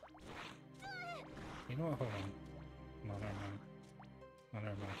thing. You know what? Hold on. No, never mind. No,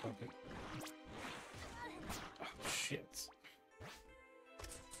 never mind. Fuck it. Oh, shit.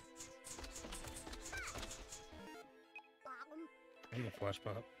 I need a flash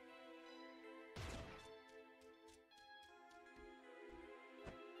pop.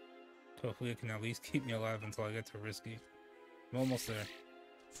 Hopefully it can at least keep me alive until I get to Risky. I'm almost there.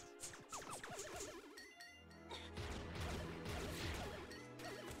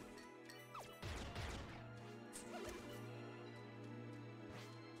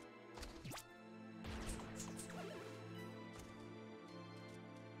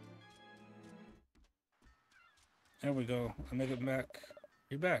 There we go. I make it back.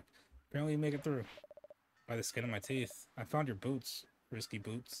 You're back. Apparently you make it through. By the skin of my teeth. I found your boots. Risky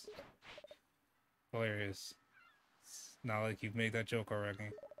boots. Hilarious. It's not like you've made that joke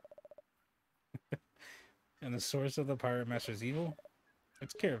already. And the source of the Pirate Master's evil?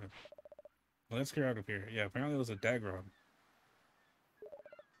 It's Kieran. Well, let's get out of here. Yeah, apparently it was a Dagron.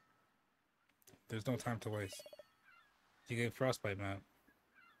 There's no time to waste. You gave Frostbite, Matt.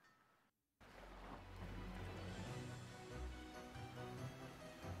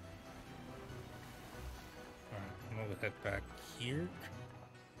 Alright, I'm gonna head back here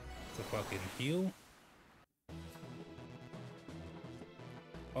to fucking heal.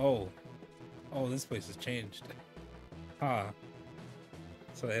 Oh. Oh, this place has changed. Huh.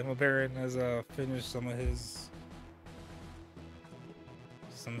 So Ammo Baron has finished some of his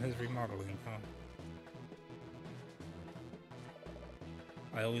remodeling, huh?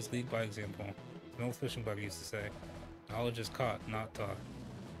 I always lead by example. An old fishing buddy used to say, knowledge is caught, not taught.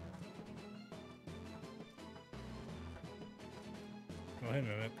 Oh, hey,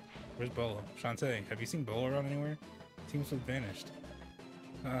 Mimic. Where's Bolo? Shantae, have you seen Bolo around anywhere? Seems to have vanished.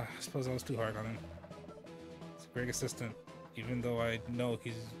 I suppose I was too hard on him. He's a great assistant, even though I know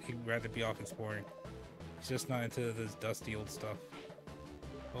he'd rather be off exploring. He's just not into this dusty old stuff.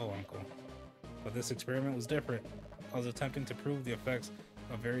 Oh, Uncle. But this experiment was different. I was attempting to prove the effects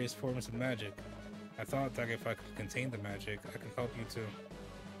of various forms of magic. I thought that if I could contain the magic, I could help you too.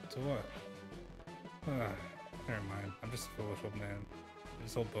 To what? Never mind. I'm just a foolish old man. I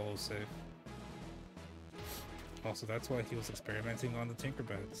just hope Bolo's safe. Also, that's why he was experimenting on the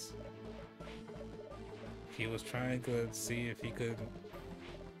Tinkerbeds. He was trying to see if he could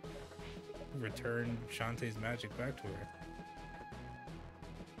return Shantae's magic back to her.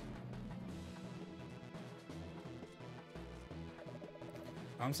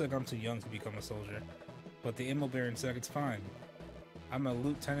 I'm saying I'm too young to become a soldier, but the Ammo Baron said it's fine. I'm a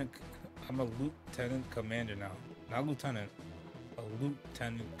lieutenant commander now. Not lieutenant, a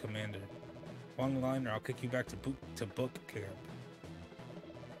lieutenant commander. One line or I'll kick you back to boot camp.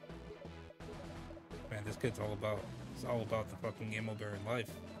 Man, this kid's all about the fucking Ammo Baron life.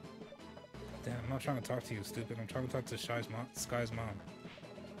 Damn, I'm not trying to talk to you, stupid. I'm trying to talk to Sky's mom.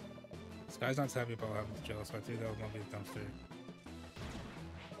 Sky's not happy about having to jail, so I threw that one in the dumpster.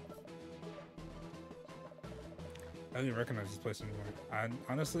 I don't even recognize this place anymore.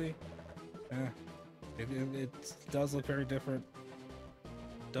 Honestly, it does look very different.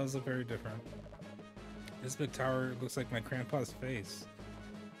 This big tower looks like my grandpa's face.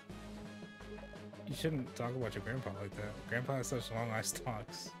 You shouldn't talk about your grandpa like that. Grandpa has such long eye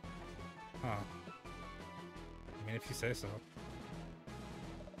stalks. Huh. I mean, if you say so.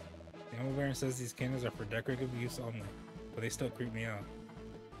 The Ammo Baron says these cannons are for decorative use only, but they still creep me out.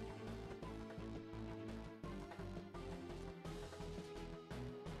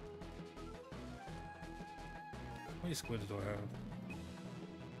 How many squids do I have?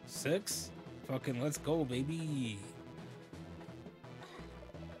 6? Fucking let's go, baby!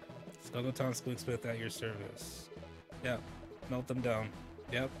 Skuggleton Squid Smith at your service. Yep. Melt them down.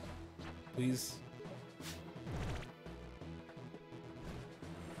 Yep. Please.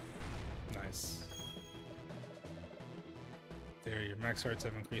 Nice. There, your max hearts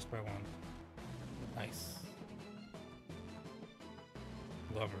have increased by 1. Nice.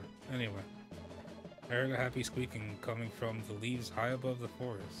 Love her. Anyway. I heard a happy squeaking coming from the leaves high above the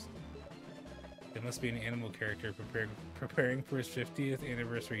forest. It must be an animal character preparing for his 50th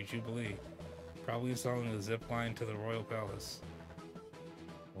anniversary jubilee. Probably installing a zip line to the royal palace.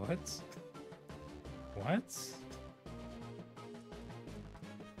 What? What?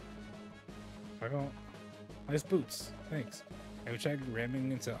 I don't... Nice boots. Thanks. Have you tried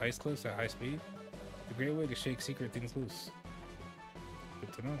ramming into ice cliffs at high speed? A great way to shake secret things loose.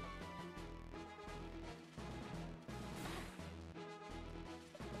 Good to know.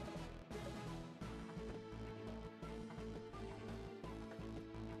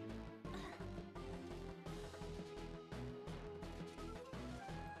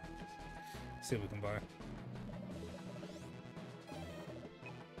 see what we can buy.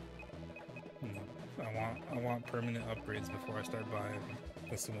 No, I want permanent upgrades before I start buying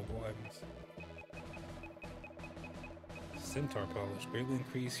consumable items. Centaur polish. Greatly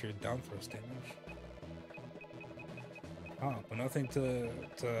increase your down thrust damage. Oh, but nothing to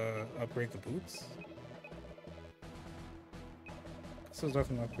upgrade the boots? So there's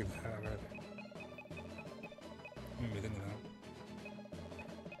nothing to upgrade the hat either. Let me think of that.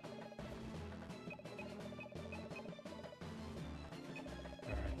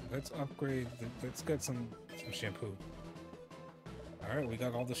 Alright, let's upgrade, let's get some shampoo. Alright, we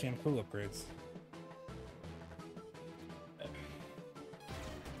got all the shampoo upgrades.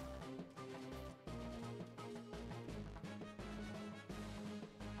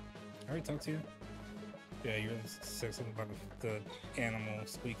 I already talked to you? Yeah, you said something about the animal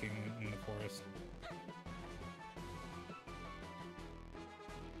squeaking in the forest.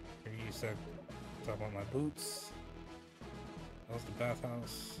 Here you said, talk about my boots. That was the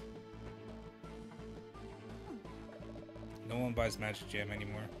bathhouse. No one buys Magic Jam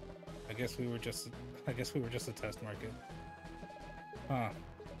anymore. I guess we were just a test market. Huh.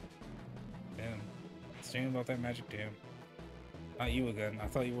 Damn. Saying about that Magic Jam. Not you again. I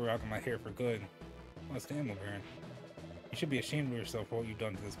thought you were out of my hair for good. What's the ammo, Baron? You should be ashamed of yourself for what you've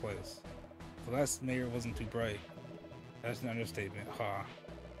done to this place. The last mayor wasn't too bright. That's an understatement. Ha.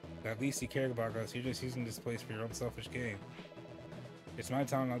 At least you cared about us. You're just using this place for your own selfish gain. It's my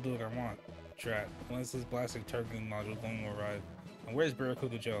town, I'll do what I want. Drat. When is this blasted targeting module going to arrive? And where's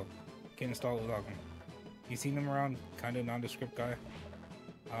Barracuda Joe? Can't install it without him. You seen him around? Kinda nondescript guy?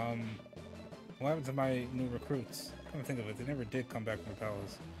 What happened to my new recruits? Come to think of it, they never did come back from the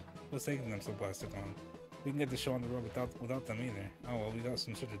palace. What's taking them so blasted long? We can get the show on the road without them either. Oh well, we got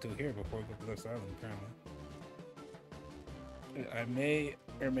some shit to do here before we go to this island, apparently. I may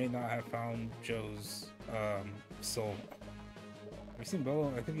or may not have found Joe's soul. Have you seen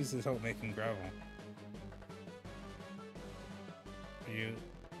Bello? I think he's just help making gravel. Are you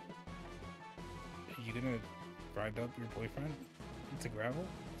gonna grind up your boyfriend into gravel?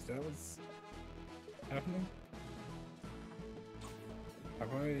 Is that what's happening?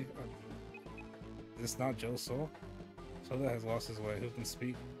 Have I... is this not Joe's soul? Soul that has lost his way. Who can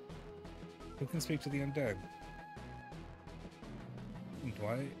speak? Who can speak to the undead? Do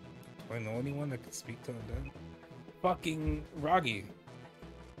I know anyone that can speak to undead? Fucking Raggy.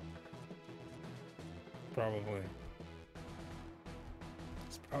 Probably.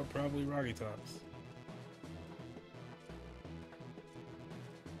 It's probably Raggy Tops.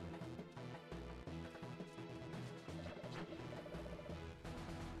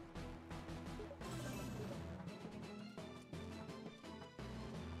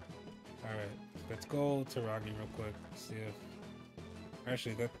 Alright, let's go to Raggy real quick. See if...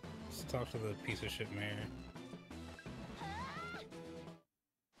 Actually, let's talk to the piece of shit mayor.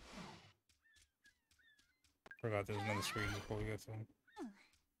 Forgot there's another screen before we get to him.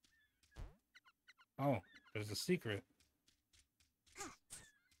 Oh, there's a secret.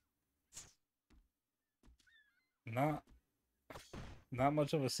 Not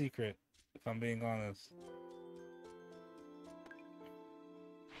much of a secret, if I'm being honest.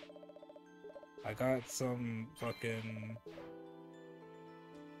 I got some fucking...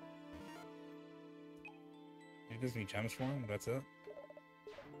 It gives me gems for him, that's it.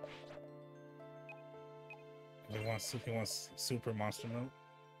 He wants super monster milk.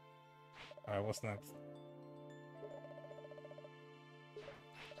 Alright, what's next?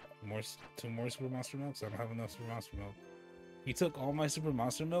 Two more super monster milks? I don't have enough super monster milk. He took all my super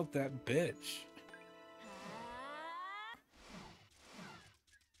monster milk? That bitch.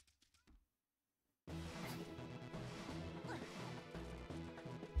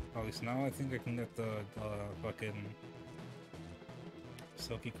 At least now I think I can get the fucking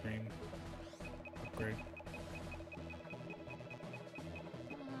silky cream upgrade.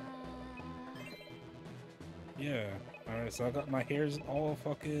 Yeah. Alright, so I got my hair's all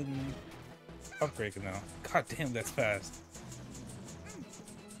fucking upgraded now. God damn, that's fast.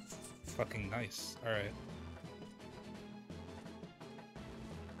 Fucking nice. Alright.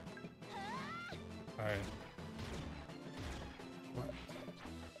 Alright. What?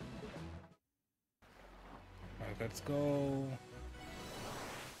 Alright, let's go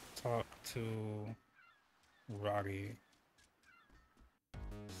talk to Raggy.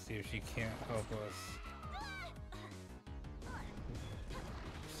 See if she can't help us.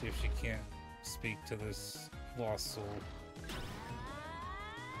 See if she can't speak to this lost soul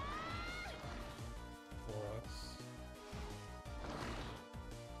for us.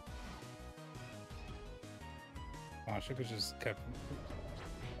 Oh, I should have just kept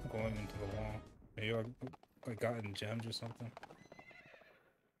going into the wall. Maybe I gotten gems or something.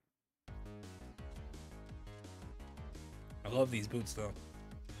 I love these boots though.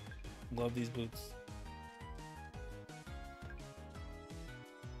 Love these boots.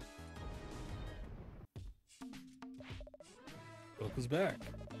 Goku's back.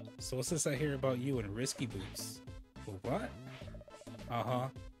 So what's this I hear about you and risky boots? What? Uh-huh.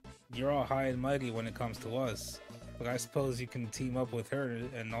 You're all high and mighty when it comes to us. But I suppose you can team up with her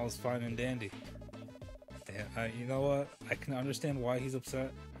and all's fine and dandy. Damn, you know what? I can understand why he's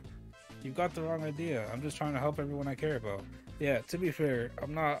upset. You've got the wrong idea. I'm just trying to help everyone I care about. Yeah, to be fair,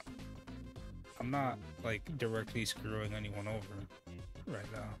 I'm not like directly screwing anyone over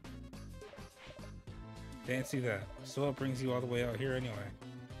right now. Fancy that. So what brings you all the way out here anyway?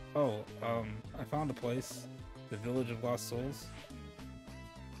 Oh, I found a place. The Village of Lost Souls.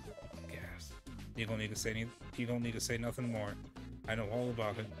 Yes. You don't need to say nothing more. I know all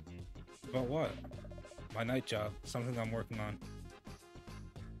about it. About what? My night job. Something I'm working on.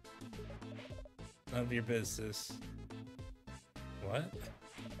 None of your business. What?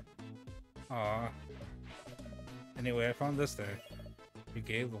 Aw. Anyway, I found this there. You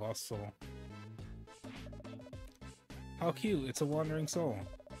gave the lost soul. How cute, it's a wandering soul.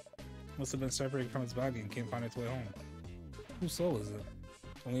 Must have been separated from its body and can't find its way home. Whose soul is it?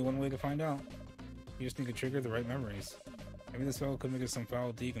 Only one way to find out. You just need to trigger the right memories. Maybe this fellow could make it some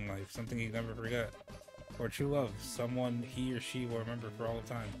foul deed in life, something he'd never forget. Or true love, someone he or she will remember for all of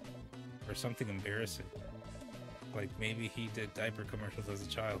time. Or something embarrassing. Like maybe he did diaper commercials as a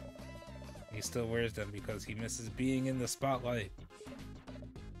child. He still wears them because he misses being in the spotlight.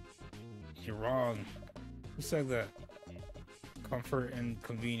 You're wrong. Who said that? Comfort and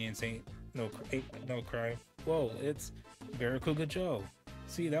convenience ain't no crime. Whoa, it's Barracuda Joe.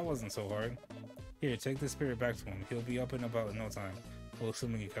 See, that wasn't so hard. Here, take the spirit back to him. He'll be up and about in no time. Well,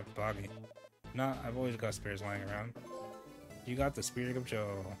 assuming you kept the body. Nah, I've always got spares lying around. You got the spirit of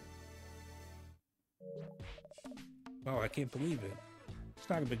Joe. Oh, I can't believe it. It's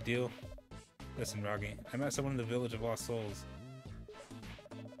not a big deal. Listen, Rocky, I met someone in the Village of Lost Souls.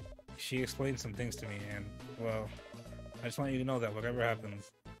 She explained some things to me, and, well, I just want you to know that whatever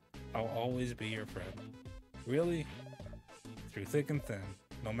happens, I'll always be your friend. Really? Through thick and thin,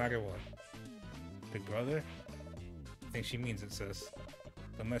 no matter what. Big brother? I think she means it, sis.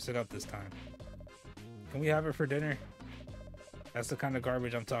 Don't mess it up this time. Can we have her for dinner? That's the kind of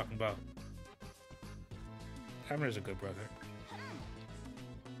garbage I'm talking about. Hammer's a good brother.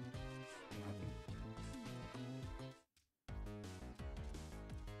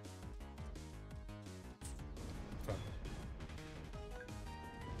 Fuck.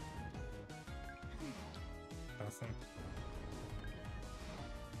 Awesome.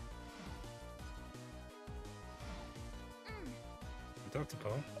 Talk to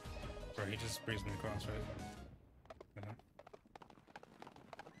Poe? Or he just breezed me across, right? You know?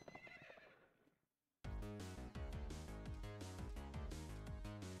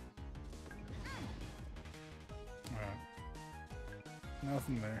 Alright.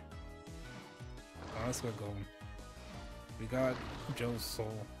 Nothing there. Oh, let's get going. We got Joe's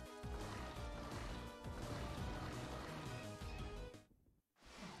soul.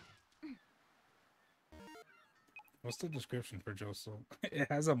 What's the description for Joe's soul? It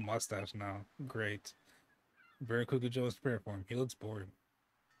has a mustache now. Great. Barracuda Joe's prayer form. He looks bored.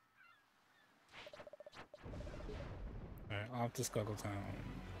 Alright, off to Scuggle Town.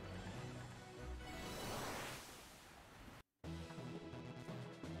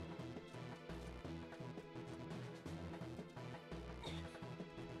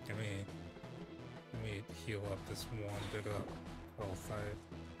 Let me heal up this one bit of health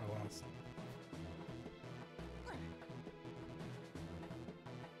I lost.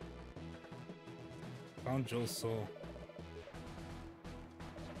 Found Joe's soul.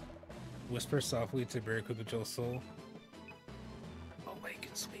 Whisper softly to Barracuda Joe's soul.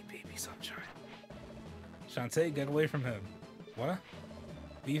 Awaken, sweet baby sunshine. Shantae, get away from him. What?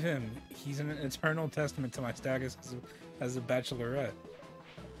 Leave him. He's an eternal testament to my status as a bachelorette.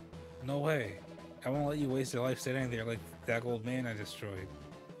 No way. I won't let you waste your life sitting there like that old man I destroyed.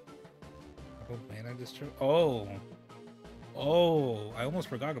 That old man I destroyed? Oh. Oh, I almost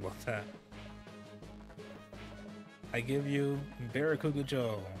forgot about that. I give you Barracuda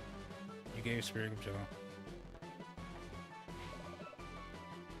Joe. You gave Spirit of Joe.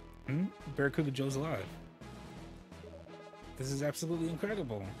 Barracuda Joe's alive. This is absolutely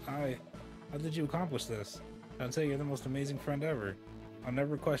incredible. How did you accomplish this? I'll tell you, you're the most amazing friend ever. I'll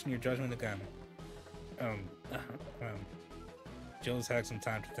never question your judgment again. Joe's had some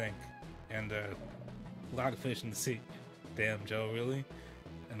time to think, and a lot of fish in the sea. Damn, Joe, really?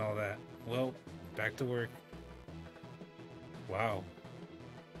 and all that. Well, back to work. Wow.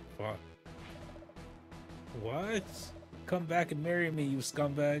 Fuck. What? Come back and marry me, you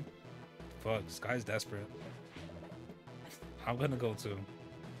scumbag. Fuck, Sky's desperate. I'm gonna go too.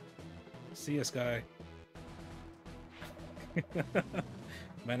 See ya, Sky.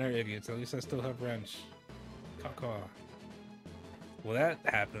 Men are idiots. At least I still have wrench. Caw. Well, that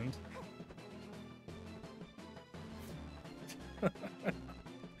happened.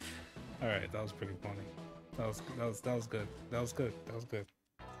 Alright, that was pretty funny. That was good. That was good. That was good.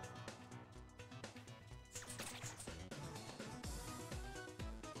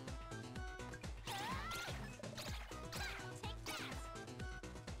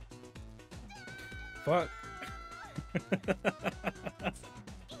 Fuck.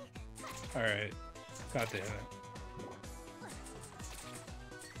 Alright. God damn it.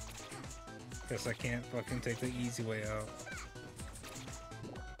 Guess I can't fucking take the easy way out.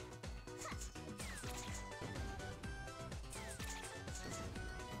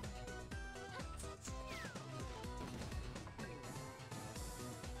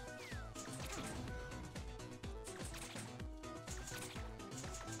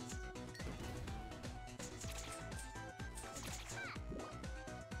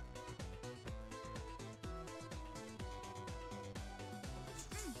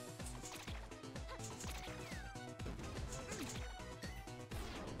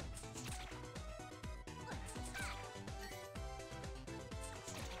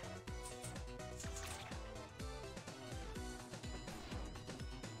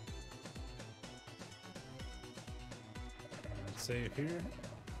 Save here.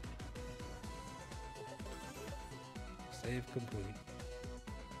 Save complete.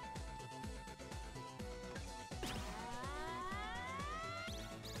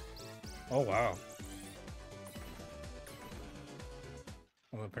 Oh wow.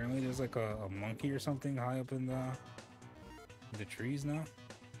 Well, apparently there's like a monkey or something high up in the trees now.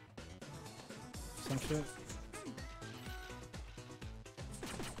 Some shit.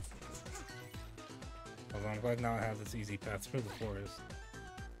 Although I'm glad now I have this easy path through the forest.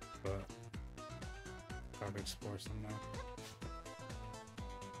 But gotta explore some now.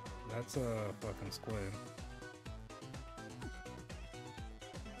 That's a fucking squid.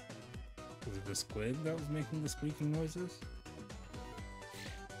 Was it the squid that was making the squeaking noises?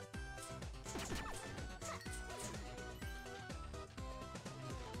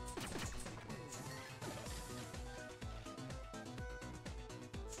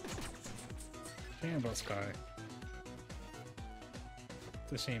 Shame about Sky.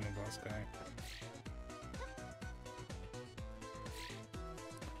 It's a shame about Sky.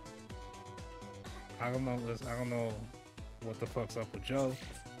 I don't know what the fuck's up with Joe.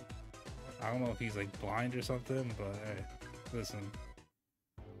 I don't know if he's like blind or something, but hey, listen.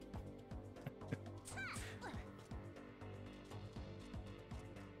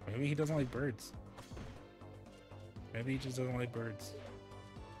 Maybe he doesn't like birds. Maybe he just doesn't like birds.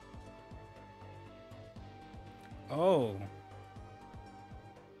 Oh.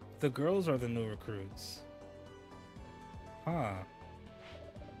 The girls are the new recruits. Huh.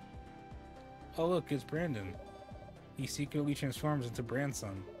 Oh look, it's Brandon. He secretly transforms into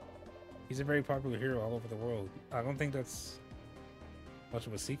Brandson. He's a very popular hero all over the world. I don't think that's much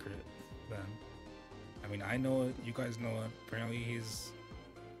of a secret, then. I mean, I know it, you guys know it. Apparently he's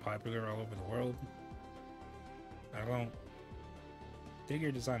popular all over the world. I don't... Dig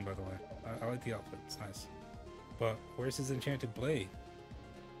your design, by the way. I like the outfit, it's nice. But where's his enchanted blade?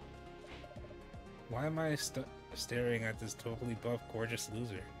 Why am I staring at this totally buff, gorgeous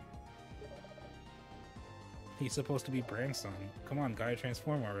loser? He's supposed to be Brandson. Come on, guy,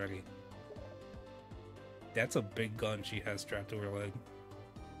 transform already. That's a big gun she has strapped to her leg.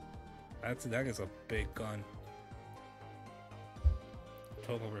 That is a big gun.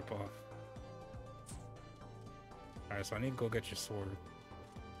 Total ripoff. Alright, so I need to go get your sword.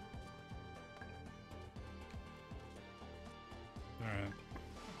 Alright.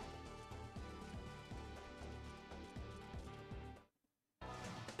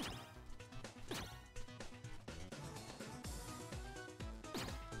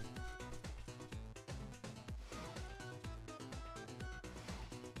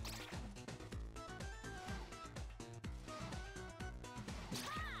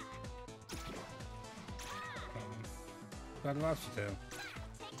 Got a lobster tail.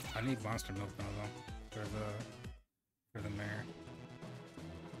 I need monster milk now though. For the mare.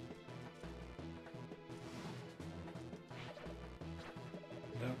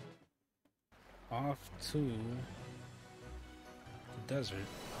 Yep. Off to the desert.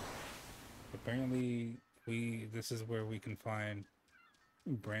 Apparently this is where we can find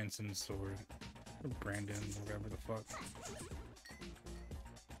Branson's sword. Or Brandon, whatever the fuck.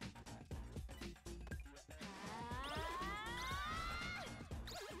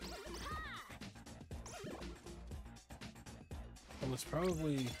 Oh, it's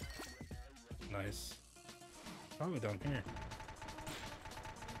probably nice. Probably down here.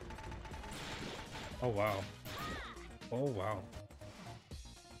 Oh wow. Oh wow.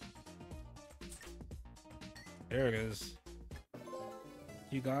 There it is.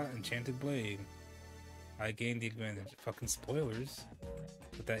 You got Enchanted Blade. I gained the advantage. Fucking spoilers.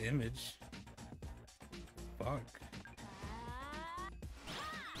 With that image. Fuck.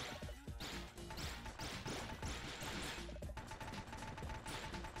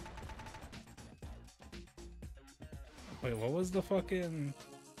 Wait, what was the fucking...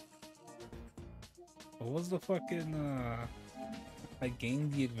 What was the fucking, I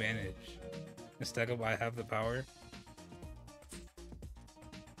gained the advantage. Instead of I have the power.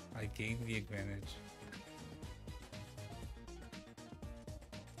 I gained the advantage.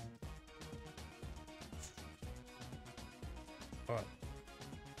 Fuck.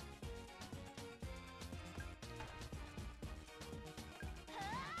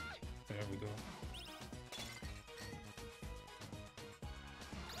 There we go.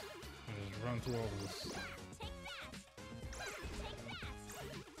 Just run through all this.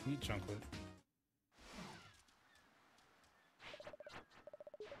 Eat chocolate.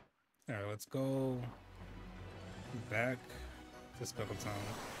 Alright, let's go back to Speckle Town.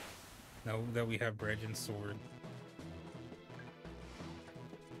 Now that we have Brandon's sword.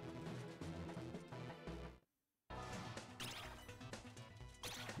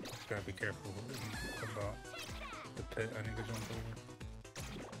 Just gotta be careful about the pit I need to jump over.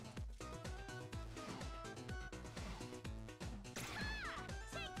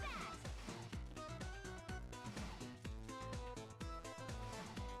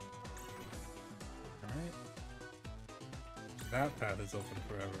 That path is open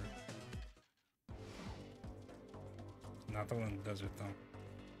forever. Not the one in the desert though.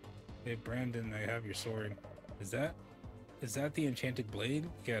 Hey Brandon, I have your sword. Is that the enchanted blade?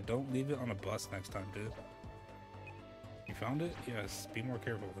 Yeah, don't leave it on a bus next time, dude. You found it? Yes, be more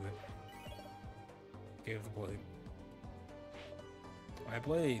careful with it. Gave the blade. My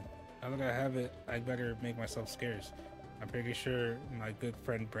blade! Now that I have it, I better make myself scarce. I'm pretty sure my good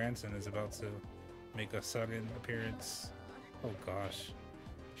friend Branson is about to make a sudden appearance. Oh gosh.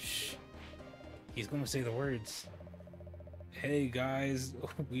 Shh. He's gonna say the words. Hey guys,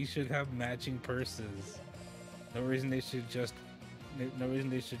 we should have matching purses. No reason they should just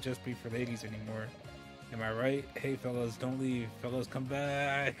be for ladies anymore. Am I right? Hey fellas, don't leave. Fellas, come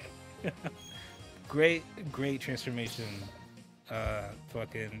back. Great transformation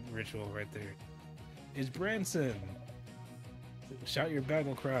fucking ritual right there. It's Branson. Shout your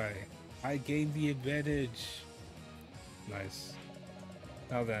battle cry. I gained the advantage. Nice.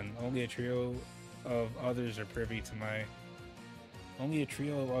 Now then, only a trio of others are privy to my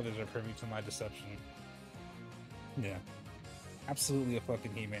deception. Yeah. Absolutely a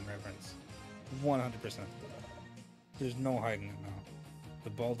fucking He-Man reference. 100%. There's no hiding it now. The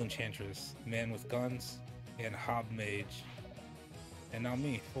Bald Enchantress, Man with Guns, and Hob Mage. And now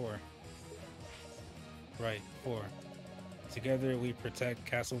me, 4. Right, 4. Together we protect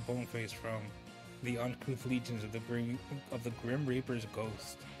Castle Boneface from the uncouth legions of the Grim Reaper's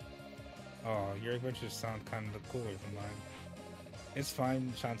ghost. Oh, your adventures sound kind of cooler than mine. It's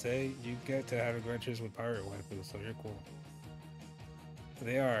fine, Shantae. You get to have adventures with pirate waifus, so you're cool.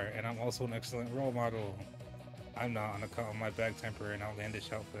 They are, and I'm also an excellent role model. I'm not on account of my bad temper and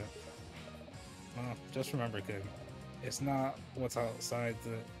outlandish outfit. Well, just remember, kid. It's not what's on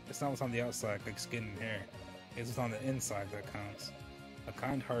the outside, like skin and hair. It's what's on the inside that counts. A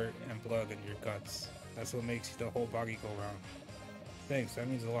kind heart and blood in your guts. That's what makes the whole body go round. Thanks, that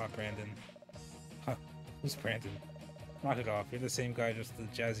means a lot, Brandon. Huh, who's Brandon? Knock it off, you're the same guy, just the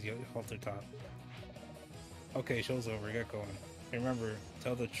jazzy halter top. Okay, show's over, get going. Remember,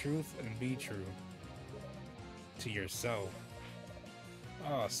 tell the truth and be true. To yourself.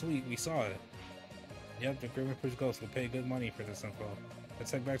 Oh, sweet, we saw it. Yep, the Grim Reaper's ghost will pay good money for this info. Let's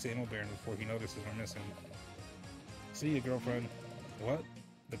head back to Ammo Baron before he notices we're missing. See you, girlfriend. What?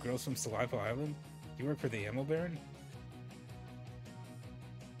 The girls from Saliva Island? You work for the Ammo Baron?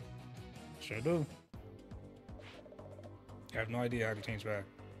 Sure do. I have no idea how to change back.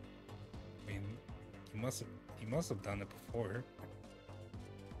 I mean, he must have done it before.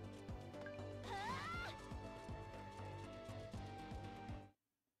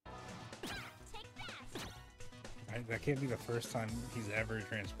 That can't be the first time he's ever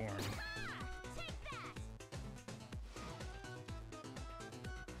transformed.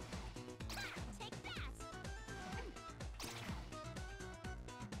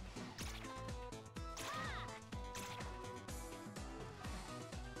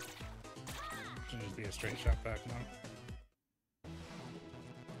 be a straight shot back now.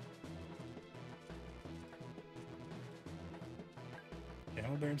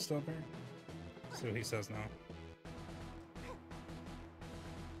 Ammo Baron's still there? See what he says now.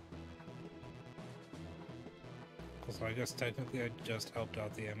 So I guess technically I just helped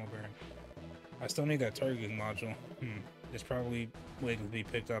out the Ammo Baron. I still need that targeting module. It's probably waiting to be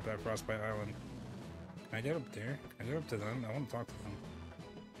picked up at Frostbite Island. Can I get up there? Can I get up to them? I want to talk to them.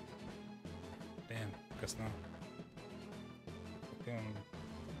 Damn, guess not. There's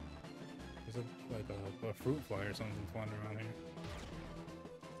like a fruit fly or something flying around here.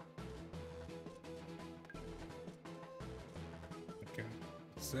 Okay,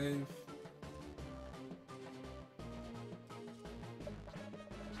 save.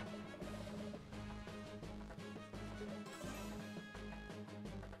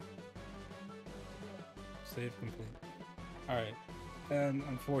 Save complete. Alright, and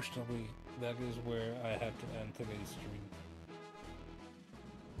unfortunately, that is where I have to end today's stream.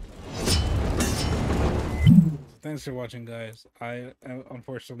 So thanks for watching, guys. I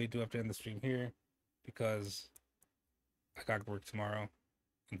unfortunately do have to end the stream here because I gotta work tomorrow.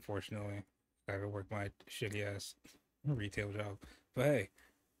 Unfortunately, I gotta work my shitty ass retail job. But hey,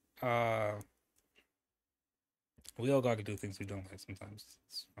 we all gotta do things we don't like sometimes.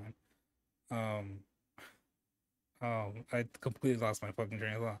 It's fine. I completely lost my fucking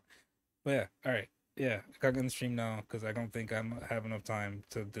train of thought. But yeah, alright. Yeah, I gotta get in the stream now because I don't think I have enough time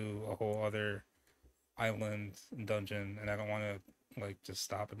to do a whole other island and dungeon, and I don't want to like just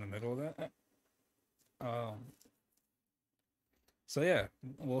stop in the middle of that. So yeah,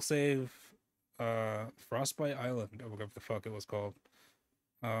 we'll save Frostbite Island or whatever the fuck it was called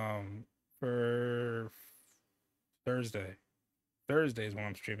for Thursday. Thursday is when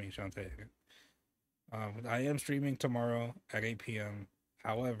I'm streaming Shantae. I am streaming tomorrow at 8 p.m.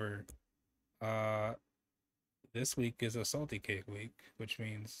 However, this week is a salty cake week, which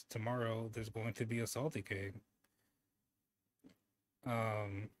means tomorrow there's going to be a salty cake.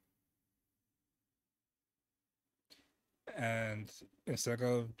 And instead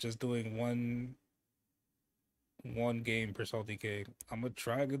of just doing one game per salty cake, I'm gonna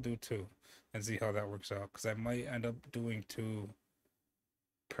try to do 2 and see how that works out, because I might end up doing 2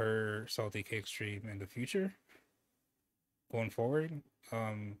 per salty cake stream in the future going forward,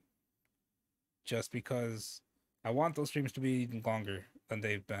 just because I want those streams to be longer than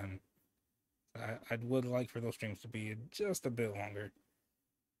they've been. I would like for those streams to be just a bit longer.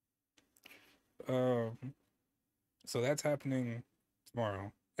 So that's happening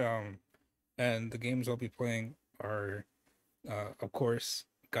tomorrow. And the games I'll be playing are, of course,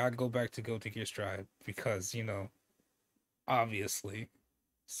 gotta go back to Guilty Gear Strive because, you know, obviously,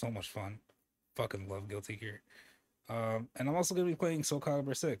 so much fun. Fucking love Guilty Gear. And I'm also gonna be playing Soul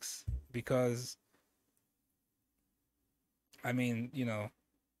Calibur 6 because, I mean, you know,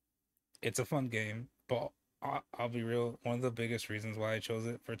 it's a fun game, but I'll be real. One of the biggest reasons why I chose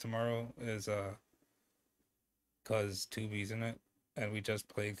it for tomorrow is because 2B's in it, and we just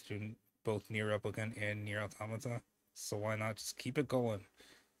played through both Nier Replicant and Nier Automata, so why not just keep it going?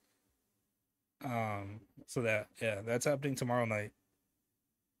 So that, yeah, that's happening tomorrow night.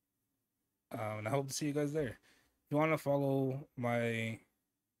 And I hope to see you guys there. If you want to follow my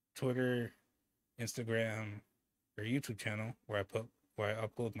Twitter, Instagram, or YouTube channel where I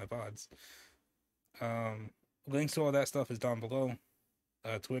upload my pods, links to all that stuff is down below.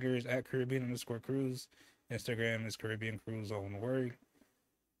 Twitter is at Caribbean_Cruise. Instagram is Caribbean Cruise, all in one word.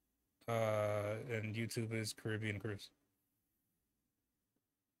 And YouTube is Caribbean Cruise.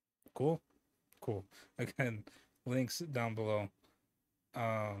 Cool. Again, links down below.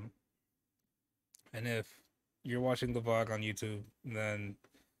 And if you're watching the vlog on YouTube, then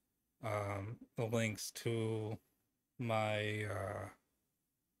the links to my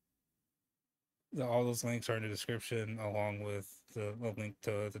all those links are in the description, along with the link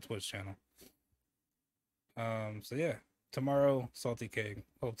to the Twitch channel. So yeah, tomorrow, salty cake.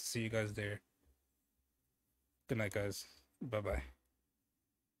 Hope to see you guys there. Good night, guys. Bye bye.